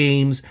makes the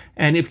games.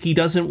 And if he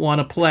doesn't want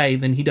to play,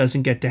 then he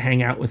doesn't get to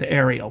hang out with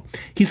Ariel.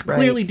 He's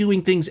clearly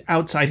doing things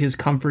outside his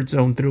comfort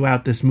zone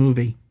throughout this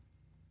movie.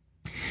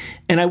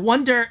 And I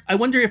wonder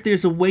if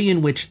there's a way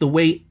in which the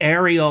way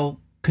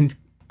Ariel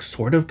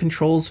sort of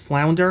controls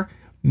Flounder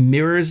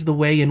mirrors the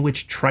way in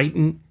which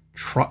Triton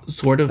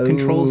sort of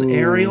controls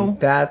Ariel.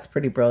 That's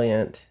pretty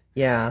brilliant.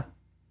 Yeah.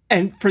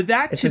 And for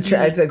that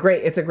it's a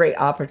great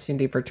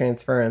opportunity for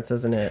transference,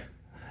 isn't it?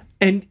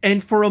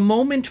 And for a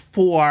moment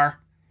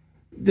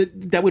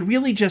that would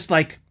really just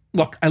like,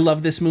 look, I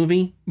love this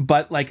movie,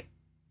 but like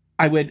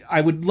I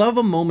would love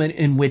a moment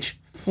in which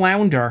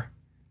Flounder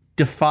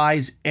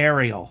defies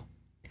Ariel.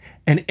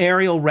 And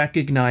Ariel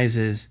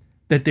recognizes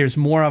that there's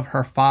more of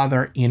her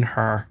father in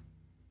her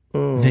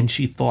than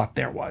she thought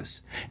there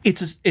was.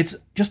 It's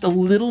just a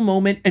little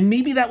moment, and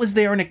maybe that was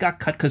there and it got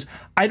cut because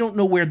I don't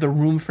know where the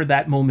room for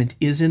that moment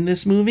is in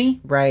this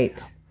movie.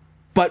 Right.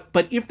 But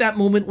if that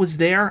moment was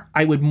there,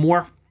 I would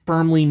more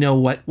firmly know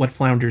what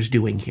Flounder's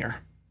doing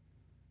here.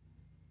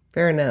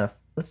 Fair enough.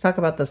 Let's talk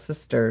about the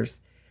sisters.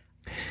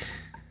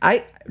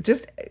 And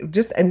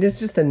it's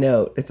just a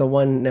note. It's a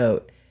one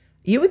note.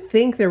 You would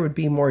think there would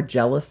be more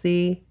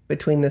jealousy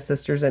between the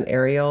sisters and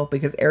Ariel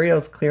because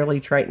Ariel's clearly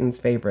Triton's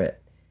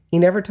favorite. He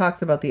never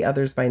talks about the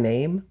others by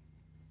name.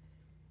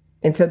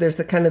 And so there's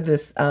the kind of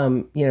this,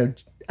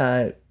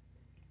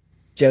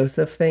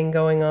 Joseph thing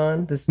going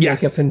on, this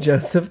Jacob and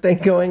Joseph thing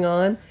going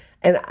on.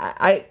 And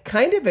I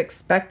kind of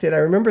expected, I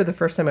remember the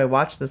first time I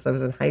watched this, I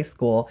was in high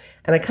school,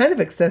 and I kind of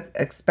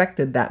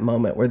expected that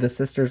moment where the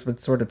sisters would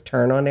sort of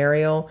turn on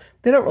Ariel.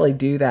 They don't really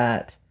do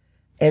that.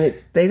 And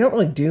they don't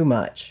really do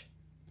much.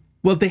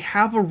 Well, they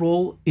have a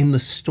role in the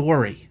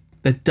story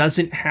that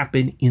doesn't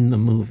happen in the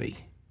movie.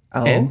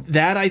 Oh. And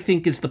that, I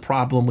think, is the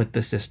problem with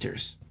the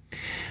sisters.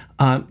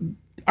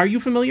 Are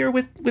you familiar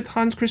with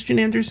Hans Christian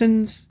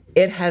Andersen's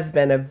It has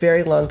been a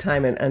very long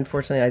time, and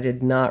unfortunately, I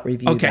did not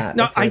review that.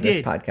 No, I this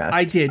did. podcast.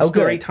 I did.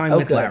 Story time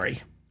with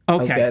Larry.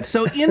 Okay,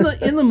 so in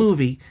the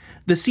movie,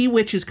 the Sea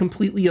Witch is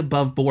completely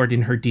above board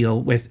in her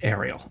deal with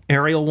Ariel.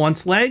 Ariel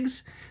wants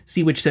legs.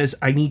 Sea Witch says,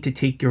 "I need to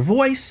take your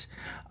voice.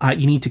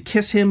 You need to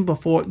kiss him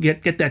before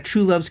get that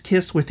true love's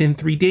kiss within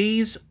 3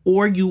 days,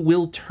 or you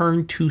will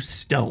turn to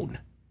stone."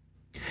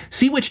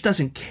 Sea Witch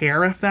doesn't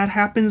care if that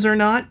happens or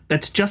not.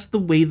 That's just the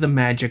way the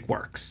magic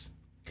works.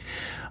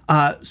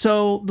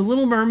 So the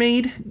Little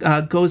Mermaid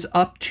goes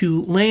up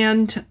to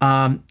land.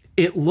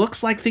 It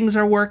looks like things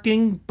are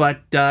working,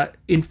 but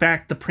in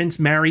fact, the prince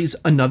marries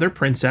another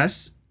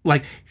princess.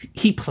 Like,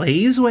 he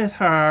plays with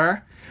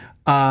her,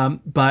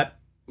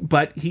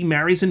 but he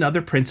marries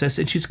another princess,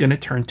 and she's going to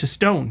turn to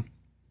stone.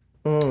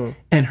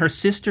 And her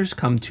sisters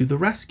come to the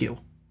rescue.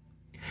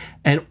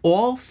 And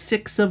all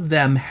 6 of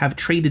them have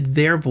traded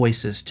their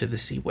voices to the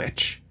Sea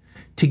Witch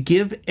to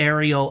give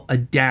Ariel a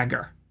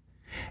dagger.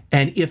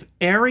 And if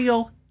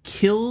Ariel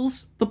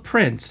kills the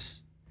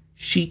prince,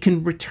 she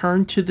can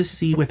return to the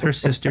sea with her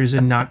sisters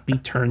and not be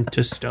turned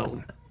to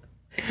stone.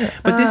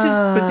 But this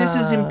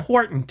is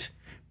important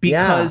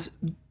because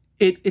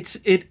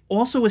it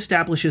also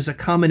establishes a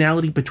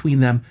commonality between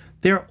them.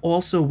 They're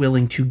also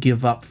willing to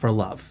give up for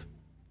love,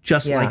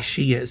 just like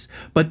she is.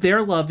 But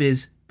their love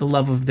is the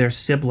love of their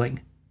sibling.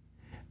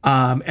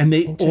 And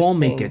they all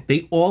make it.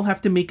 They all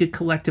have to make it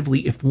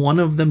collectively. If one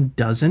of them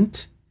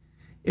doesn't,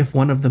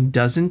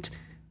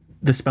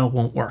 the spell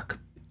won't work.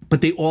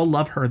 But they all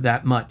love her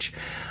that much.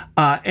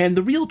 And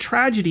the real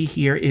tragedy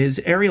here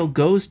is Ariel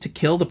goes to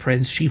kill the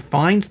prince. She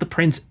finds the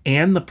prince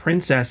and the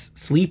princess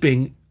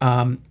sleeping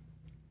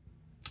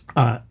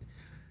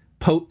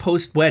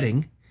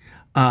post-wedding.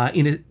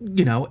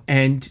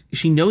 And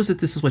she knows that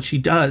this is what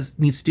she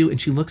needs to do,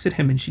 and she looks at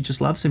him and she just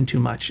loves him too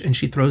much, and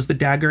she throws the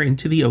dagger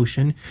into the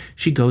ocean.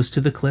 She goes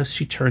to the cliffs,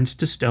 she turns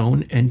to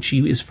stone, and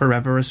she is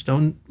forever a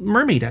stone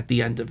mermaid at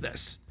the end of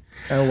this.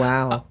 Oh,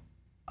 wow.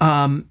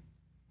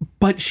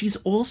 But she's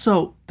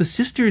also, the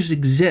sisters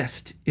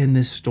exist in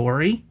this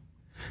story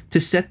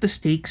to set the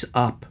stakes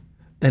up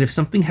that if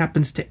something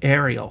happens to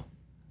Ariel,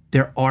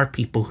 there are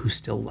people who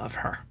still love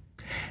her.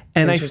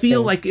 And I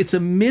feel like it's a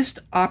missed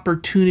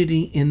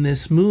opportunity in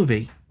this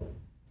movie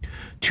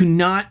to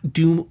not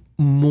do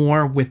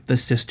more with the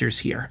sisters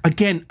here.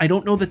 Again, I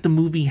don't know that the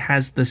movie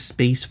has the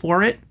space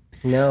for it.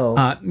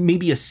 No.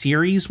 Maybe a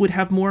series would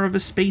have more of a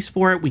space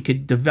for it. We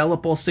could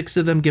develop all 6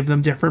 of them, give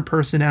them different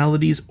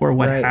personalities or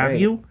what have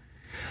you.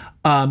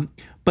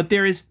 But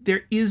there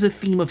is a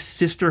theme of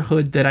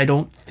sisterhood that I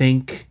don't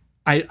think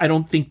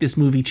this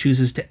movie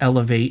chooses to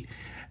elevate,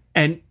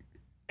 and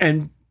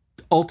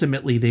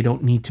ultimately they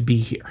don't need to be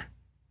here.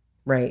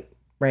 Right.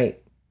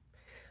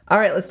 All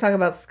right, let's talk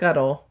about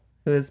Scuttle,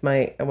 who is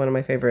one of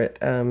my favorite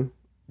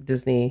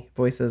Disney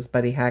voices,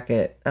 Buddy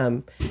Hackett.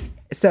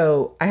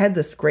 So I had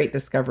this great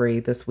discovery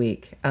this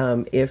week.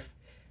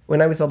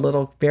 When I was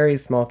a very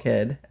small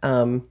kid,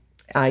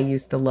 I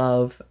used to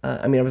love,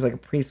 I was like a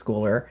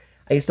preschooler.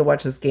 I used to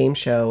watch this game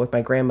show with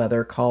my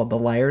grandmother called The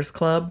Liars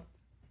Club.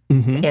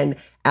 Mm-hmm. And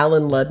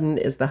Alan Ludden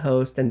is the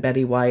host, and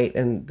Betty White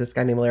and this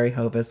guy named Larry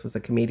Hovis was a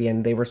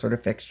comedian. They were sort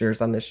of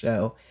fixtures on the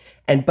show.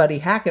 And Buddy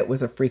Hackett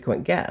was a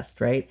frequent guest,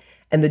 right?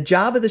 And the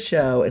job of the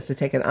show is to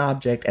take an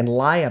object and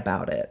lie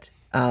about it,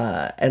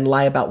 and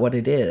lie about what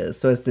it is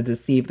so as to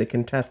deceive the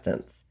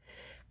contestants.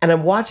 And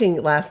I'm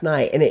watching last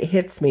night, and it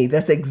hits me.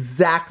 That's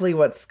exactly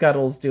what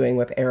Scuttle's doing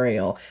with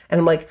Ariel. And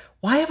I'm like,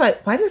 why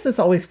does this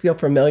always feel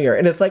familiar?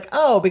 And it's like,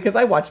 oh, because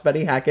I watched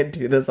Buddy Hackett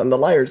do this on The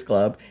Liars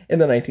Club in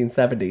the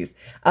 1970s.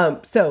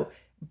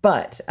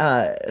 But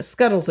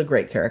Scuttle's a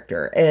great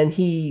character, and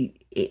he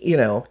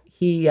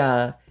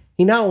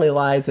not only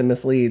lies and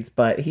misleads,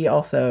 but he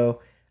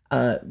also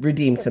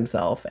redeems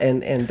himself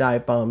and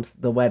dive bombs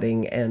the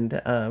wedding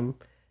and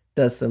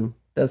does some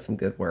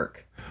good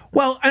work.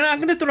 Well, and I'm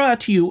going to throw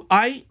out to you,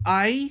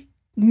 I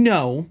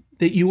know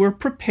that you were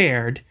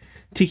prepared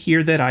to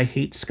hear that I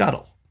hate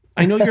Scuttle.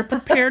 I know you're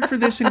prepared for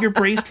this and you're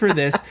braced for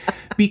this,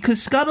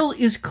 because Scuttle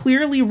is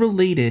clearly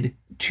related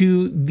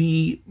to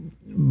the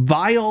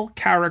vile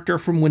character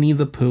from Winnie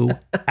the Pooh,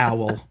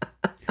 Owl,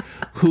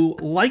 who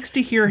likes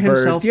to hear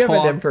himself talk. You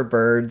have it in for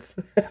birds.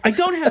 I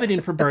don't have it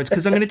in for birds,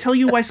 because I'm going to tell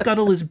you why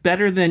Scuttle is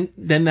better than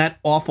that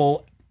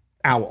awful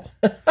Owl.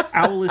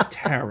 Owl is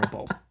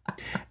terrible.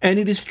 And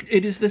it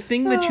is the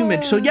thing that you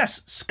mentioned. So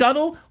yes,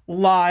 Scuttle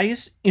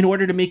lies in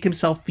order to make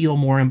himself feel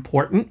more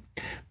important.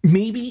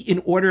 Maybe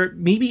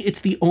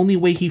it's the only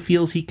way he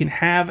feels he can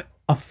have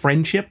a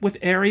friendship with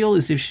Ariel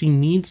is if she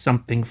needs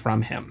something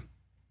from him.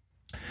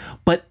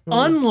 But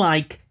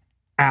unlike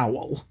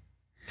Owl,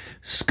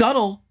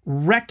 Scuttle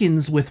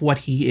reckons with what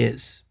he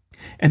is.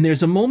 And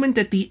there's a moment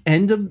at the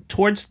end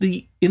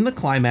in the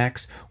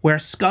climax where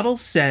Scuttle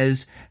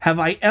says, "Have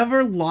I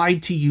ever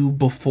lied to you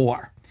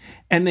before?"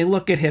 And they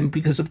look at him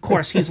because, of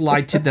course, he's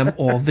lied to them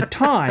all the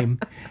time.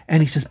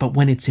 And he says, "But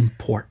when it's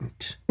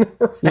important,"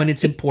 when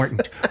it's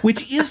important,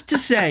 which is to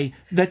say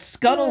that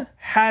Scuttle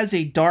has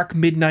a dark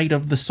midnight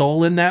of the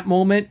soul in that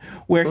moment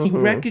where he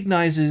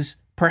recognizes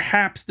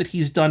perhaps that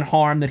he's done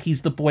harm, that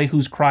he's the boy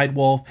who's cried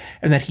wolf,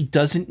 and that he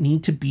doesn't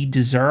need to be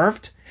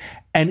deserved,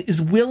 and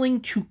is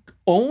willing to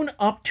own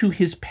up to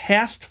his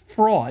past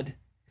fraud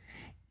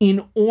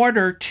in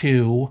order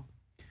to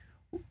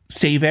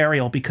save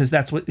Ariel, because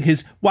that's what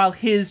while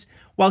his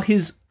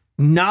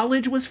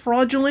knowledge was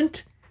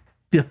fraudulent,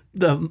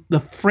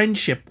 the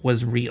friendship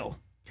was real.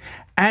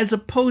 As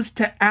opposed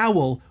to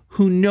Owl,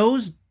 who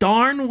knows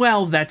darn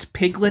well that's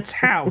Piglet's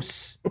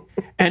house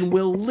and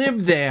will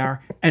live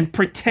there and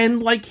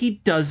pretend like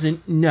he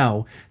doesn't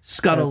know.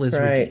 Scuttle is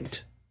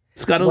redeemed.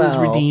 Scuttle is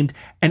redeemed,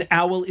 and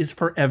Owl is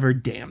forever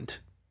damned.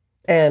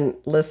 And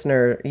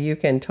listener, you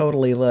can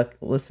totally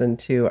listen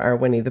to our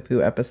Winnie the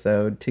Pooh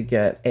episode to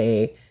get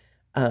a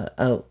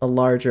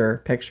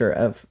larger picture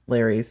of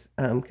Larry's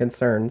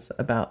concerns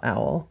about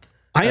Owl.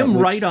 I am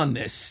right on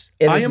this.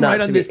 I am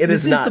right on this. It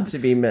is not to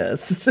be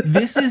missed.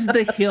 This is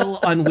the hill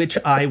on which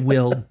I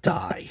will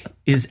die.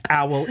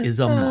 Owl is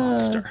a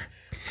monster.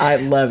 I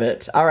love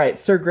it. All right,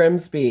 Sir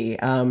Grimsby,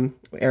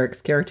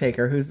 Eric's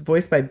caretaker, who's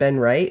voiced by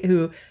Ben Wright,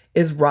 who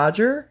is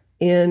Roger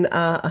in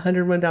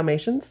 101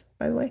 Dalmatians,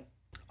 by the way.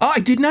 Oh, I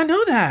did not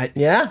know that.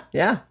 Yeah.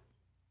 Yep.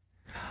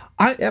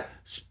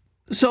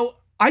 So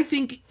I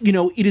think,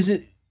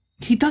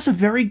 he does a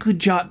very good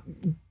job.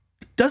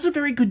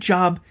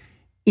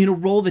 In a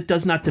role that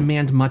does not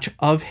demand much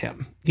of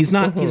him. He's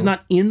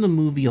not in the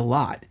movie a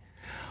lot.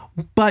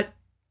 But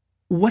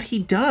what he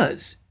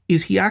does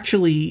is he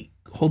actually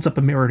holds up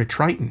a mirror to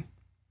Triton.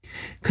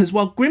 Because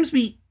while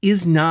Grimsby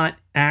is not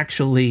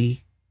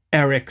actually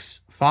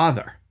Eric's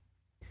father,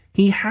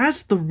 he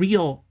has the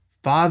real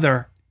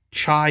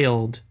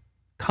father-child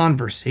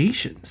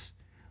conversations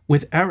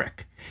with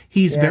Eric.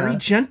 He's very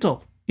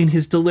gentle in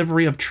his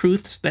delivery of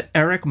truths that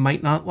Eric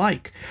might not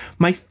like.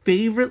 My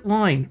favorite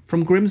line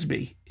from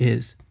Grimsby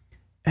is,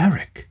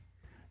 "Eric,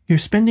 you're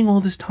spending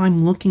all this time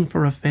looking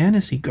for a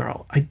fantasy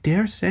girl. I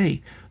dare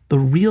say the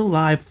real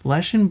live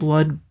flesh and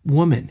blood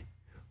woman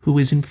who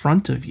is in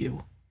front of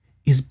you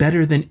is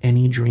better than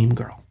any dream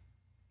girl."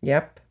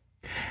 Yep.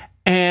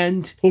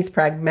 And he's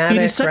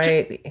pragmatic,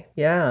 right?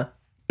 Yeah.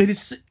 It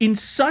is in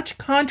such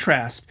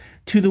contrast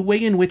to the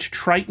way in which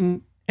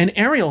Triton and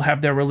Ariel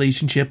have their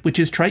relationship, which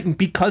is Triton,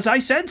 because I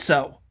said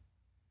so.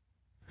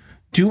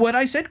 Do what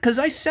I said because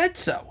I said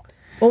so.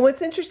 Well,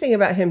 what's interesting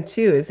about him,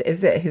 too,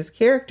 is that his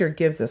character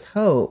gives us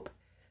hope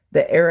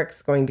that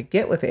Eric's going to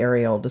get with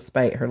Ariel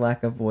despite her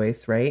lack of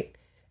voice, right?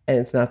 And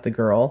it's not the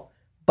girl.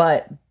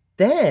 But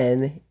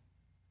then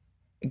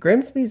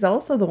Grimsby's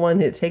also the one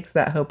that takes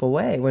that hope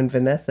away when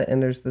Vanessa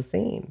enters the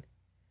scene.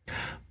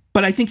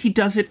 But I think he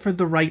does it for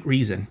the right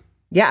reason.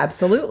 Yeah,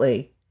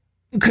 absolutely.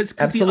 Because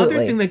the other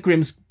thing that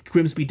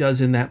Grimsby does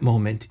in that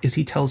moment is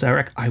he tells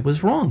Eric, I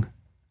was wrong.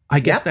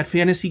 I guess that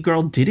fantasy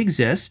girl did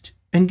exist,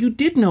 and you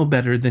did know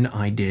better than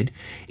I did.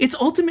 It's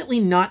ultimately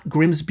not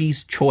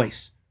Grimsby's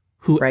choice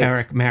who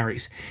Eric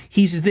marries.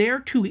 He's there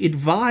to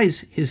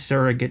advise his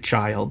surrogate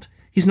child.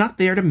 He's not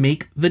there to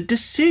make the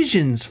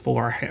decisions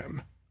for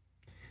him.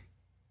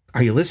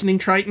 Are you listening,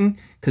 Triton?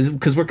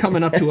 Because we're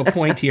coming up to a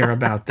point here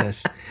about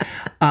this.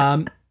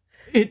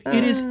 It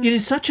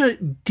is such a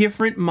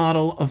different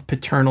model of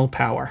paternal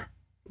power.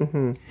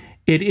 Mm-hmm.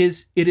 It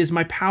is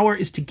my power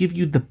is to give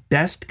you the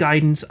best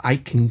guidance I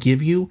can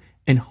give you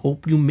and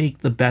hope you make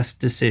the best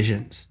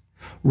decisions.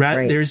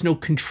 There's no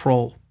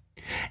control.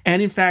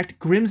 And in fact,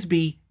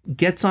 Grimsby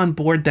gets on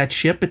board that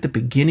ship at the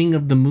beginning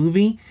of the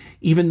movie,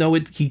 even though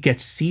he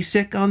gets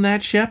seasick on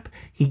that ship.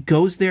 He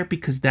goes there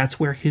because that's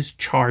where his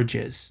charge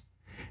is.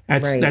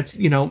 That's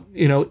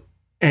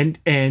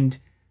and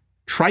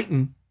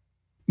Triton.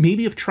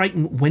 Maybe if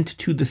Triton went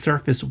to the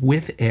surface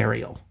with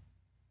Ariel,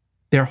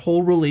 their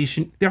whole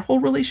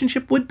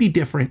relationship would be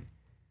different.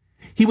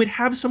 He would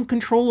have some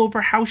control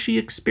over how she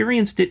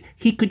experienced it.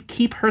 He could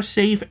keep her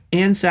safe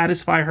and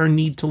satisfy her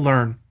need to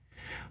learn.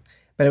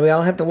 But we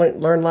all have to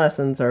learn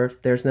lessons or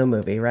there's no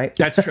movie, right?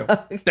 That's true.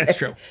 Okay. That's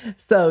true.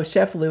 So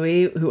Chef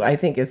Louis, who I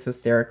think is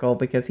hysterical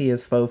because he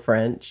is faux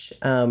French,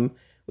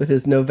 with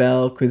his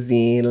nouvelle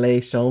cuisine,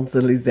 Les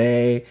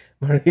Champs-Élysées,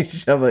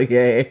 Maurice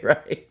Chevalier,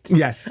 right?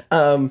 Yes.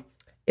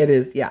 It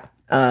is, yeah.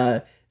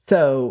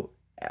 So,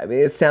 I mean,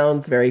 it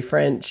sounds very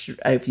French.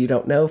 If you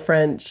don't know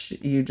French,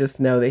 you just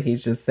know that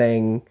he's just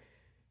saying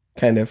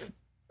kind of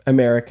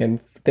American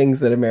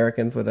things that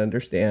Americans would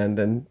understand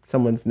and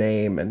someone's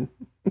name and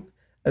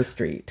a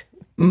street.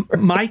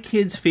 My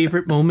kid's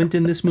favorite moment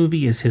in this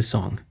movie is his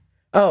song.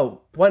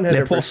 Oh,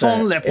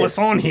 100%. Les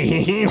poissons.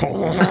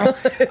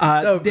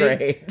 So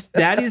great.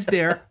 That is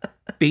their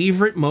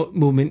favorite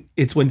moment.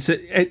 It's when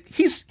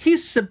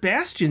he's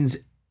Sebastian's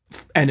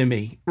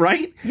enemy,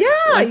 right?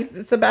 Yeah,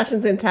 he's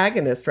Sebastian's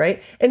antagonist,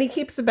 right? And he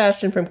keeps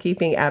Sebastian from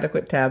keeping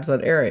adequate tabs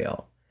on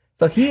Ariel.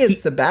 So he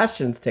is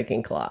Sebastian's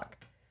ticking clock.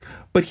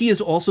 But he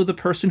is also the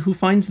person who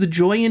finds the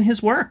joy in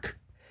his work.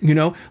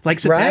 Like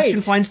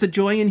Sebastian finds the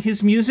joy in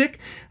his music,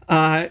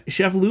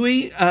 Chef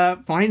Louis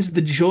finds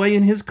the joy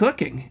in his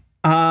cooking.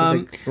 He's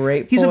a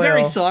great He's foil. a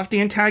very soft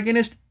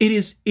antagonist. It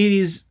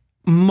is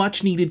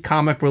much needed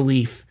comic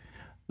relief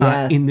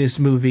in this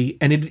movie.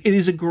 And it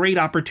is a great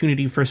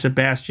opportunity for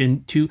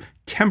Sebastian to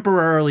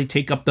temporarily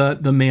take up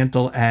the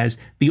mantle as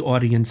the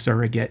audience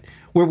surrogate.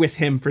 We're with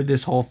him for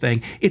this whole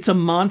thing. It's a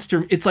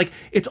monster.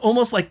 It's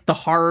almost like the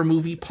horror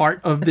movie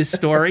part of this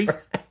story.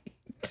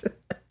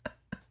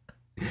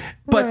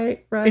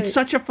 But right. It's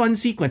such a fun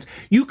sequence.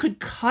 You could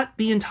cut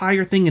the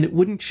entire thing and it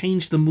wouldn't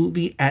change the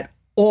movie at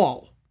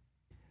all.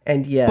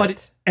 And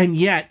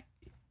yet,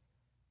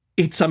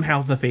 it's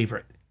somehow the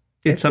favorite.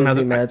 It's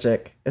Disney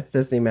magic. It's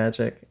Disney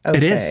magic. Okay.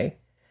 It is.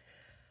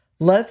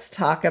 Let's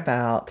talk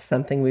about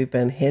something we've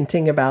been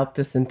hinting about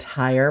this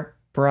entire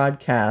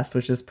broadcast,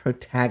 which is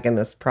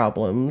protagonist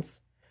problems.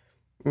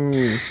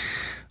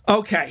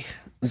 Okay.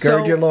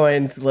 Gird your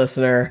loins,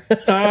 listener.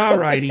 All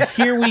righty.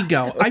 Here we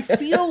go. I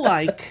feel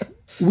like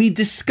we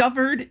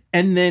discovered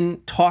and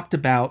then talked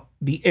about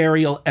the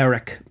Ariel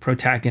Eric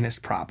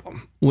protagonist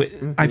problem.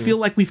 I feel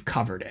like we've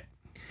covered it.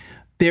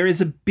 There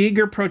is a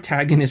bigger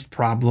protagonist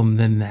problem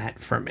than that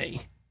for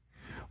me,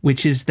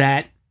 which is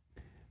that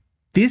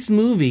this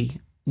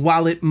movie,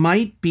 while it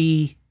might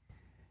be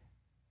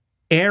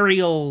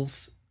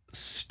Ariel's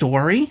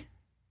story,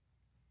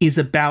 is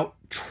about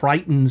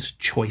Triton's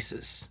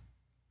choices.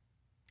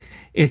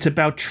 It's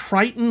about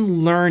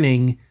Triton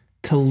learning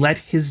to let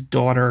his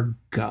daughter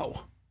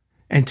go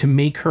and to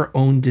make her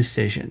own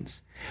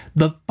decisions.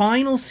 The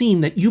final scene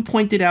that you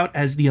pointed out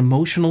as the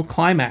emotional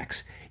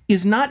climax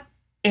is not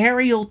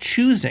Ariel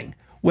choosing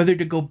whether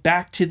to go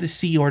back to the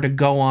sea or to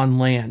go on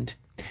land.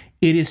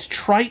 It is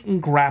Triton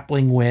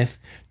grappling with,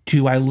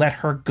 do I let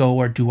her go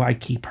or do I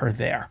keep her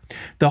there?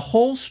 The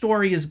whole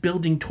story is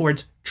building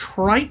towards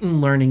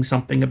Triton learning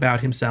something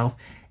about himself.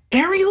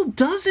 Ariel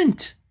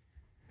doesn't.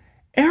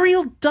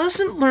 Ariel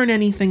doesn't learn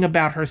anything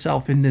about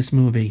herself in this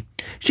movie.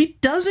 She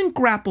doesn't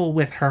grapple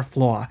with her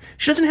flaw.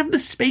 She doesn't have the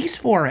space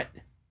for it.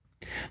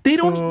 They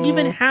don't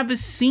even have a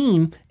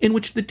scene in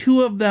which the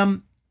two of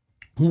them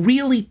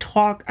really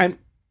talk,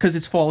 because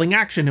it's falling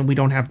action and we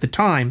don't have the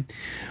time.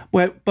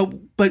 But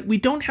we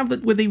don't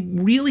have where they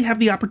really have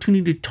the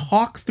opportunity to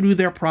talk through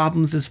their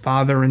problems as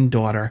father and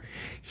daughter.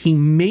 He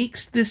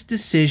makes this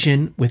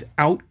decision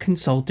without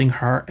consulting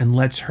her and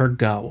lets her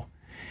go.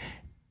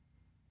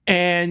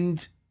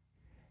 And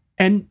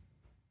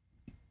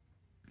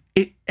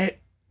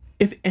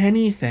if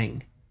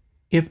anything,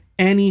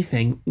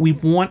 we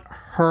want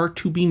her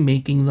to be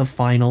making the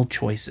final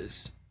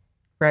choices.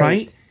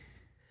 Right?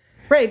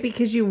 Right,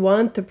 because you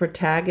want the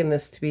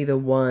protagonist to be the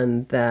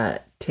one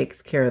that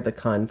takes care of the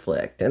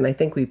conflict. And I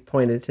think we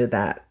pointed to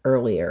that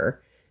earlier.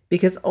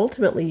 Because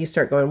ultimately you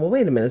start going, well,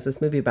 wait a minute, is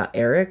this movie about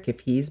Eric if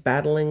he's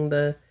battling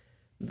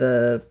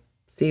the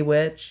sea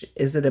witch?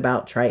 Is it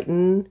about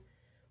Triton?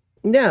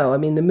 No, I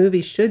mean, the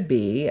movie should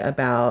be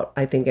about,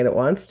 I think, and it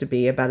wants to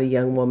be about a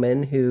young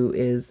woman who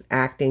is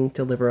acting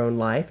to live her own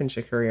life and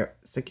secure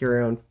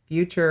her own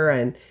future.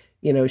 And,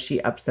 you know,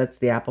 she upsets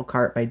the apple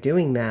cart by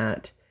doing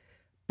that.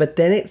 But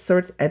then it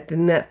starts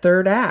in that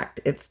third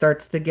act, it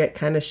starts to get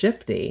kind of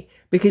shifty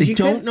because you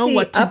don't know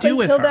what to do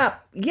with her.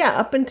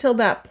 Up until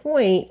that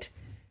point,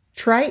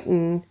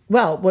 Triton,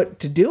 well, what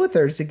to do with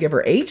her is to give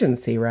her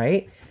agency,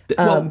 right?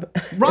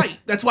 Right.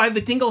 That's why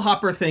the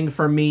Dinglehopper thing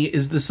for me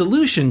is the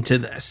solution to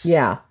this.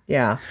 Yeah.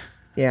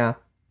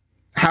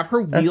 Have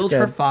her wield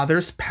her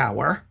father's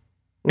power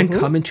and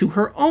come into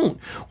her own.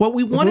 What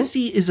we want to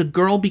see is a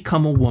girl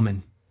become a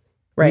woman.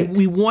 Right.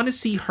 We want to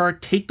see her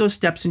take those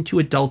steps into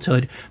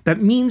adulthood. That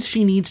means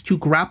she needs to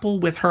grapple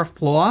with her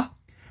flaw,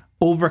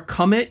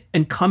 overcome it,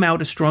 and come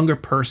out a stronger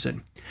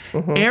person.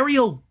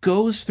 Ariel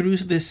goes through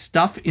this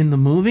stuff in the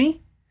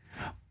movie,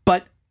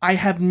 but I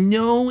have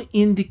no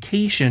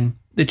indication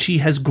that she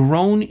has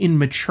grown in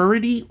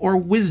maturity or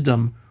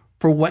wisdom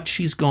for what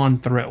she's gone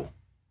through.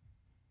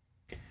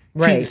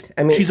 Right.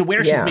 She's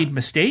aware she's made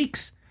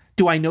mistakes.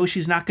 Do I know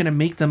she's not going to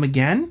make them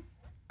again?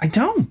 I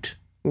don't.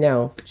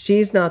 No,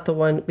 she's not the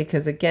one,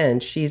 because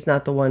again, she's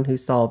not the one who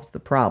solves the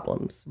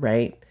problems,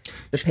 right?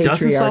 The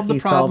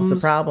patriarchy solves the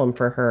problem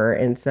for her.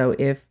 And so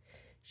if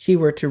she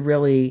were to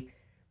really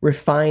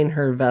refine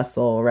her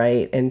vessel,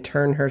 right, and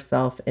turn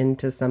herself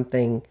into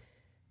something,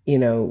 you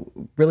know,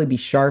 really be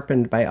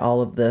sharpened by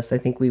all of this, I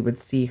think we would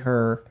see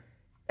her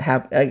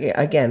have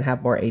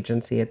more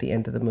agency at the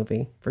end of the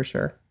movie, for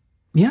sure.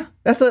 Yeah.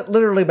 That's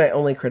literally my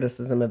only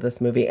criticism of this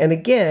movie. And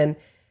again,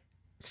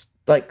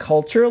 like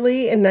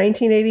culturally in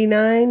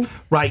 1989,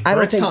 right? I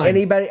don't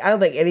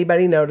think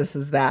anybody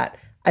notices that.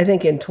 I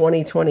think in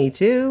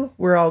 2022,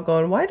 we're all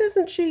going, why does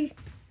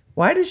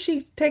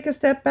she take a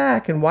step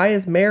back, and why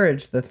is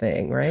marriage the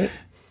thing, right?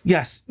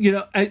 Yes, you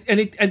know,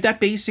 and that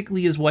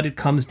basically is what it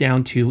comes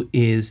down to.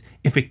 Is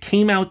if it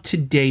came out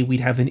today,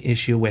 we'd have an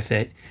issue with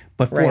it,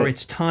 but for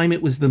its time,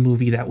 it was the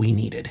movie that we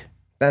needed.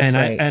 That's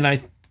right.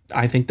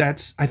 I think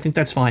that's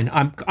fine.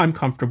 I'm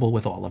comfortable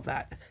with all of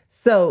that.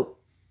 So.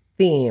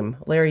 Theme.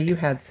 Larry, you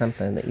had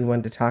something that you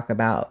wanted to talk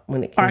about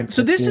when it came to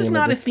so this is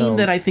not a theme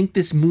that I think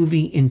this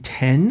movie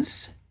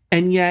intends,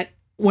 and yet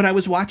when I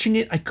was watching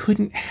it, I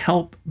couldn't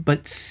help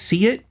but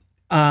see it.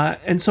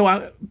 And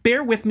so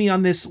bear with me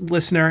on this,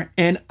 listener,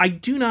 and I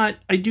do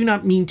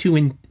not mean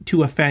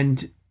to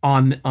offend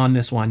on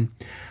this one.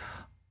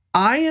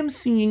 I am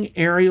seeing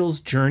Ariel's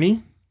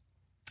journey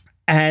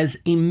as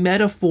a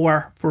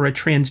metaphor for a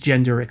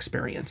transgender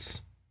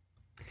experience.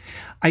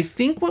 I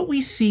think what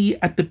we see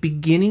at the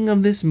beginning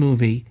of this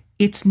movie,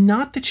 it's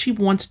not that she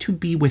wants to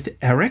be with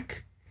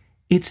Eric.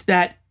 It's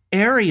that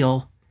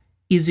Ariel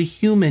is a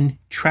human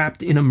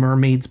trapped in a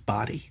mermaid's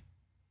body.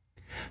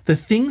 The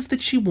things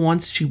that she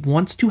wants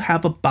to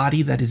have a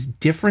body that is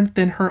different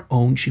than her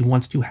own. She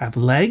wants to have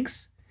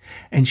legs,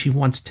 and she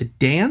wants to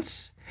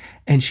dance,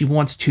 and she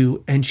wants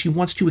to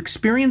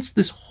experience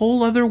this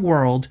whole other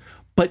world,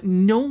 but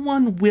no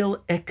one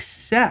will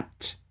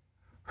accept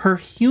her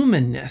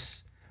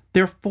humanness.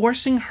 They're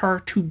forcing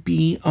her to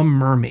be a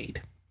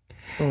mermaid.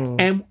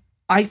 And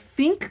I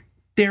think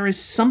there is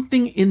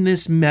something in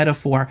this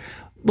metaphor.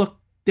 Look,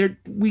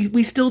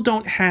 we still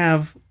don't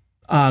have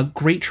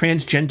great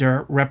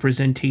transgender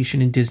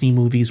representation in Disney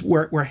movies.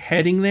 We're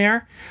heading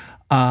there.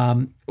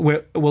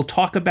 We'll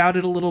talk about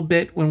it a little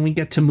bit when we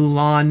get to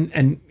Mulan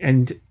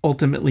and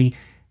ultimately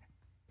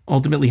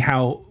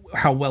how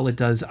well it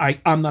does.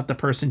 I'm not the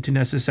person to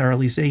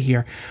necessarily say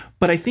here,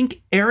 but I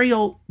think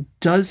Ariel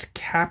does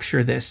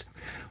capture this.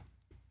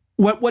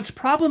 What's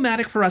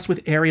problematic for us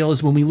with Ariel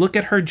is when we look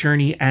at her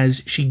journey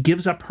as she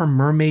gives up her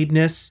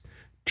mermaidness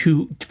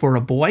for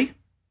a boy,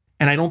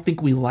 and I don't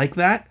think we like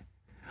that.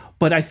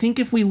 But I think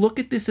if we look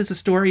at this as a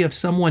story of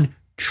someone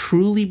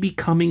truly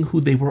becoming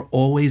who they were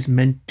always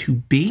meant to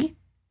be,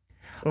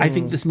 I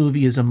think this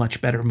movie is a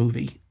much better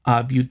movie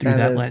viewed through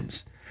that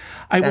lens.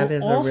 I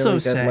will also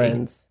say,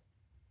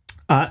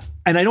 and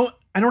I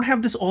don't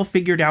have this all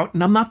figured out,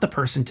 and I'm not the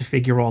person to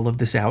figure all of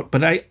this out,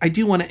 but I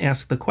do want to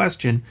ask the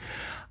question.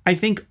 I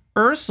think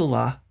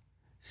Ursula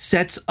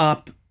sets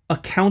up a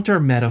counter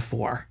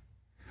metaphor,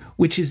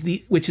 which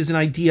is an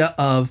idea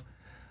of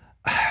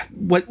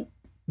what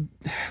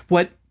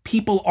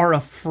people are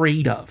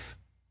afraid of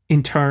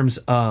in terms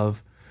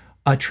of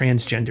a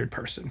transgendered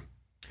person.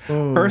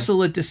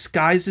 Ursula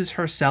disguises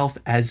herself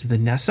as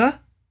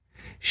Vanessa.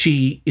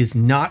 She is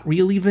not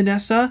really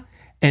Vanessa.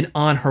 And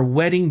on her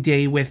wedding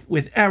day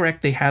with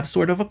Eric, they have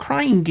sort of a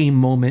crying game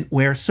moment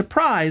where,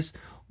 surprise,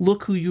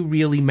 look who you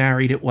really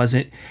married, it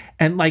wasn't.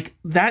 And like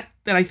that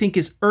I think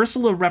is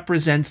Ursula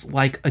represents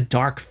like a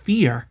dark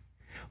fear.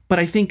 But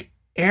I think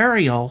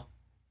Ariel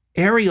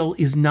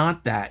is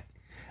not that.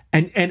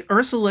 And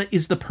Ursula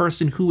is the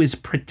person who is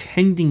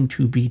pretending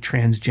to be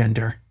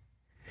transgender.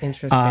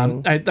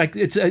 Interesting.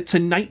 It's a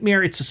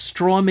nightmare. It's a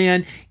straw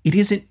man. It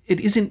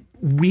isn't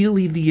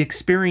really the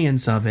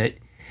experience of it.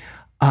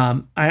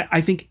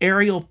 I think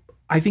Ariel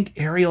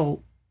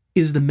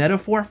is the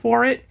metaphor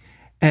for it.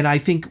 And I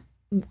think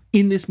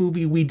in this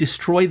movie, we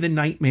destroy the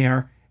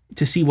nightmare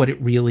to see what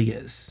it really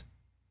is.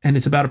 And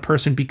it's about a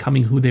person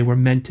becoming who they were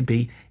meant to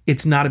be.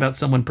 It's not about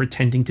someone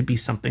pretending to be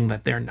something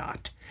that they're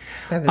not.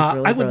 That is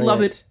really I would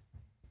love it.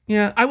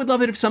 Yeah, I would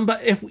love it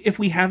if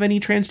we have any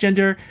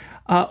transgender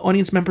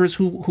audience members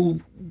who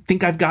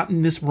think I've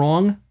gotten this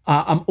wrong.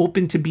 I'm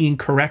open to being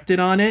corrected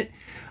on it.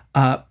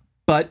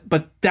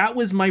 But that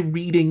was my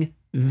reading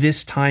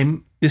this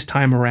time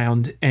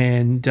around,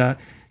 and I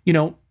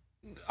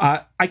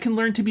can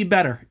learn to be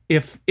better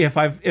if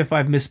I've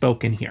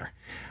misspoken here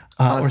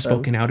or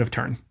spoken out of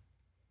turn.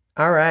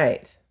 All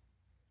right,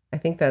 I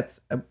think that's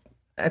an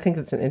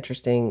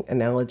interesting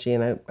analogy,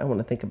 and I want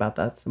to think about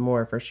that some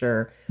more for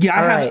sure.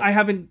 Yeah, I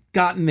haven't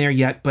gotten there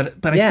yet, but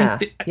I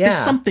think there's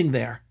something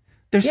there.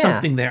 There's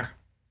something there.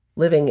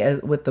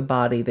 Living with the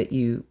body that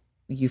you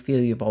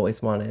feel you've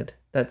always wanted.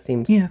 That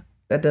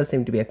does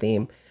seem to be a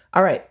theme.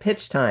 All right,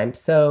 pitch time.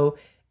 So,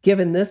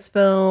 given this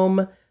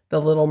film,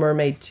 The Little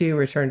Mermaid 2: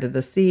 Return to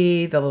the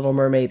Sea, The Little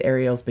Mermaid: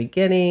 Ariel's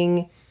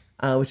Beginning,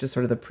 which is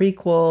sort of the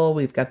prequel.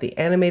 We've got the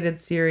animated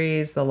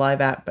series,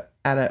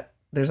 the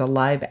there's a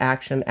live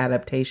action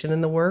adaptation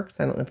in the works.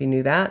 I don't know if you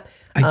knew that.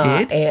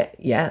 I did.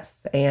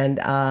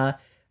 And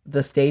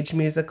the stage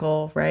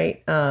musical,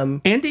 right?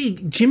 And a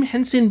Jim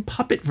Henson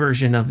puppet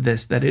version of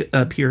this that it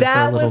appears for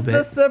a little bit. That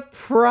was the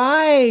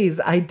surprise.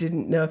 I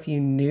didn't know if you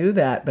knew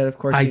that, but of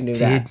course you knew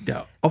that. I did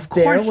know. Of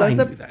course I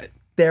knew that.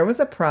 There was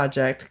a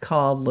project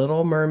called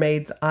Little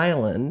Mermaid's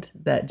Island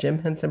that Jim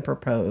Henson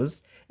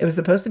proposed. It was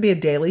supposed to be a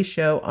daily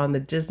show on the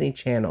Disney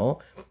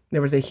Channel.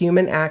 There was a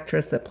human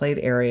actress that played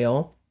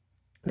Ariel.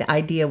 The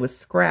idea was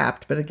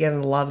scrapped, but again,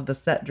 a lot of the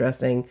set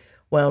dressing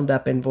wound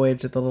up in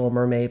Voyage of the Little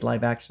Mermaid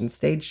live action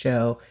stage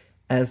show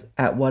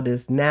at what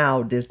is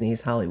now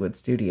Disney's Hollywood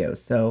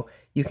Studios. So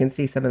you can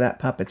see some of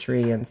that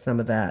puppetry and some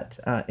of that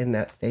in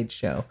that stage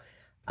show.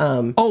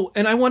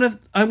 And I want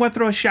to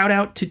throw a shout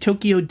out to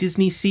Tokyo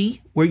Disney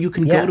Sea, where you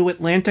can go to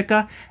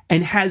Atlantica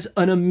and has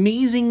an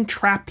amazing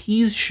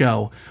trapeze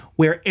show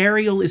where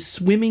Ariel is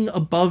swimming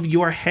above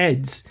your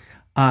heads.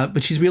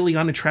 But she's really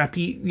on a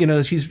trapeze,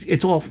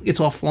 it's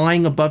all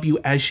flying above you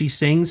as she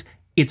sings.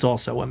 It's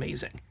also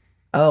amazing.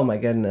 Oh my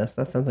goodness.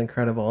 That sounds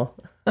incredible.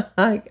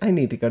 I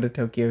need to go to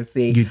Tokyo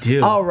Sea. You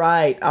do. All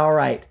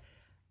right.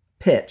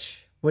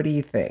 Pitch. What do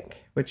you think?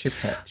 What's your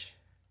pitch?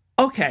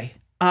 Okay.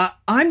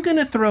 I'm going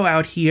to throw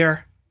out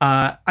here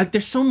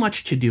There's so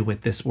much to do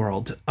with this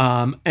world,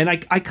 and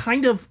I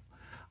kind of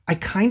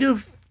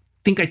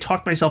think I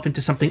talked myself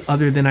into something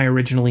other than I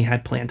originally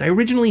had planned. I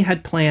originally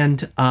had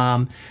planned,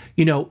 now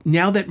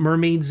that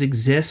mermaids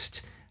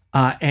exist,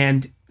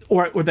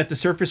 or that the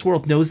surface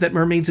world knows that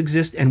mermaids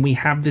exist, and we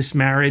have this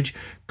marriage,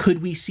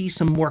 could we see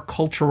some more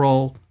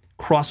cultural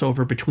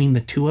crossover between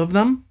the two of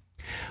them?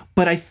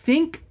 But I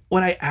think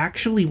what I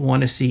actually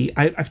want to see,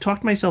 I've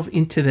talked myself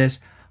into this.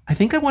 I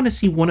think I want to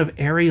see one of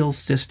Ariel's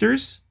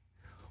sisters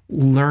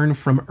learn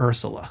from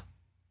Ursula.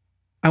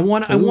 I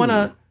want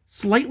a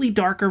slightly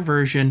darker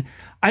version.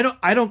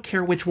 I don't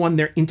care which one,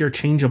 they're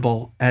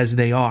interchangeable as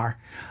they are.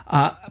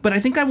 But I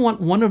think I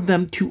want one of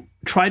them to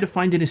try to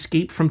find an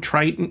escape from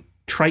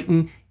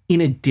Triton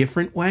in a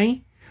different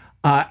way.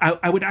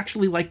 I would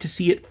actually like to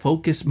see it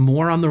focus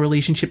more on the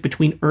relationship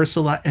between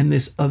Ursula and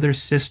this other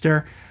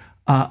sister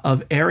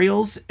of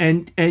Ariel's,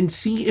 and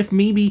see if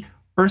maybe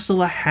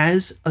Ursula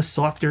has a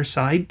softer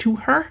side to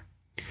her.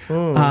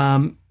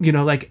 And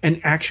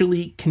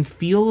actually can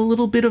feel a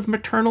little bit of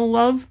maternal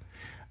love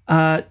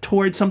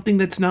towards something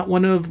that's not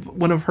one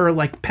of her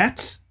like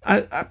pets.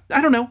 I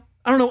don't know.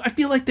 I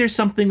feel like there's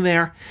something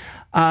there.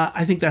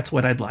 I think that's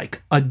what I'd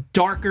like. A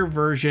darker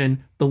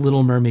version, the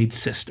Little Mermaid's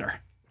sister.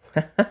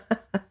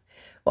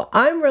 Well,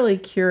 I'm really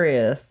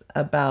curious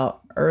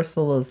about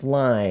Ursula's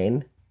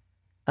line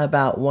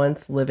about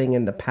once living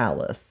in the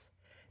palace.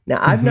 Now,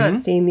 I've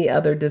not seen the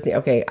other Disney.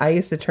 Okay, I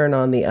used to turn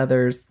on the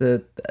others.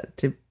 To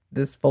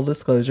this full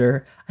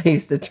disclosure, I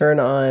used to turn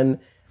on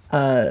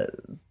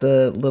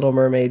the Little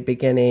Mermaid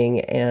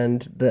beginning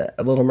and the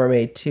Little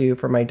Mermaid 2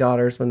 for my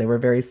daughters when they were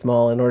very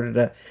small in order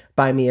to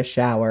buy me a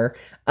shower.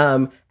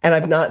 And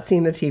I've not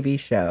seen the TV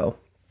show,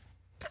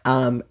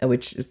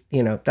 which is,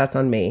 that's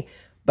on me.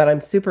 But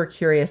I'm super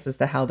curious as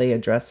to how they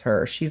address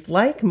her. She's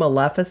like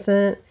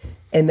Maleficent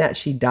in that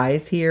she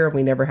dies here and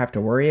we never have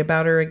to worry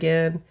about her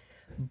again.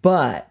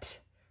 But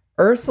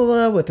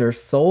Ursula, with her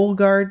soul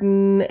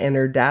garden and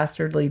her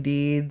dastardly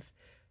deeds,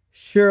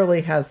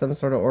 surely has some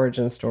sort of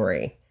origin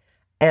story.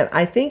 And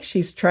I think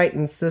she's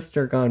Triton's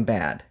sister gone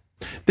bad.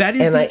 That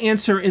is the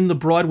answer in the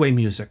Broadway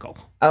musical.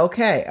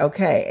 Okay.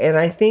 And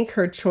I think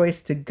her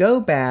choice to go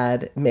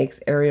bad makes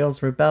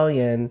Ariel's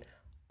rebellion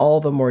all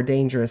the more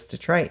dangerous to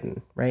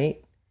Triton, right?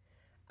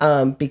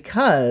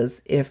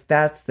 Because if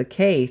that's the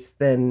case,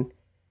 then,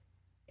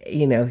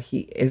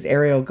 is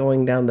Ariel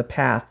going down the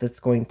path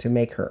that's going to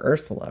make her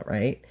Ursula,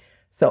 right?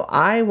 So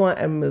I want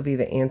a movie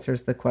that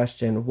answers the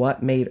question,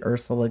 what made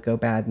Ursula go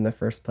bad in the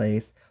first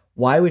place?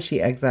 Why was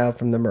she exiled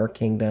from the Mer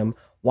Kingdom?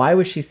 Why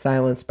was she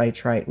silenced by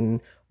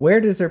Triton?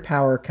 Where does her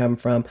power come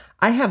from?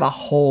 I have a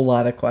whole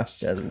lot of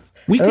questions.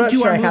 We could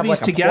do our movies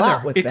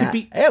together. It could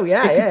be. Oh,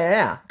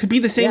 yeah. Could be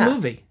the same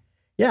movie.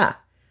 Yeah.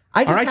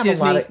 I just have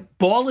Disney, a lot of...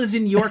 ball is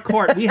in your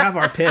court. We have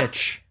our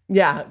pitch.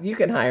 Yeah, you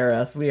can hire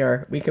us. We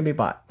can be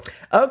bought.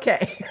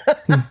 Okay.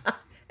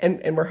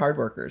 and we're hard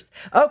workers.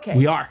 Okay.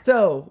 We are.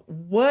 So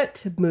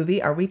what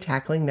movie are we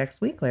tackling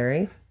next week,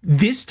 Larry?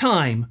 This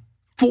time,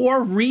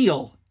 for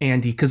real,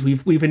 Andy, because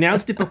we've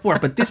announced it before,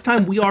 but this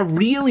time we are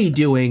really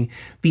doing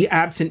The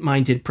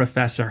Absent-Minded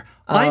Professor.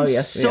 I'm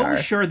so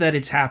sure that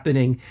it's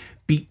happening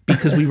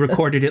because we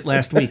recorded it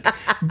last week.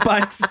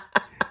 But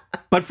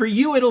for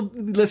you,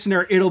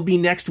 listener, it'll be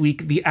next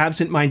week, The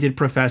Absent-Minded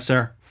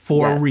Professor,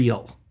 for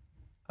real.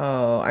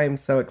 Oh, I'm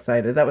so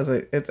excited.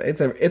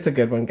 It's a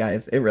good one,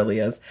 guys. It really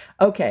is.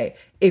 Okay.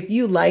 If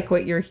you like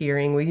what you're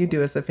hearing, will you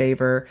do us a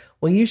favor?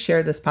 Will you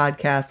share this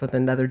podcast with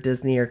another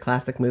Disney or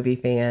classic movie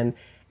fan?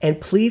 And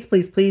please,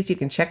 please, please, you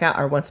can check out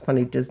our Once Upon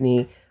a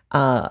Disney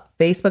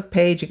Facebook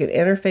page. You can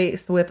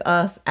interface with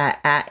us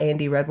at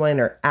Andy Redwine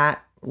or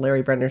at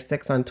Larry Brenner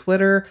 6 on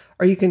Twitter,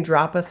 or you can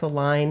drop us a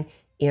line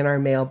in our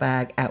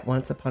mailbag at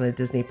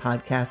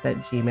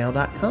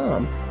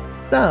onceuponadisneypodcast@gmail.com.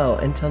 So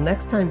until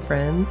next time,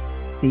 friends,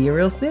 see you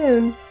real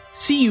soon.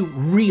 See you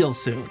real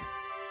soon.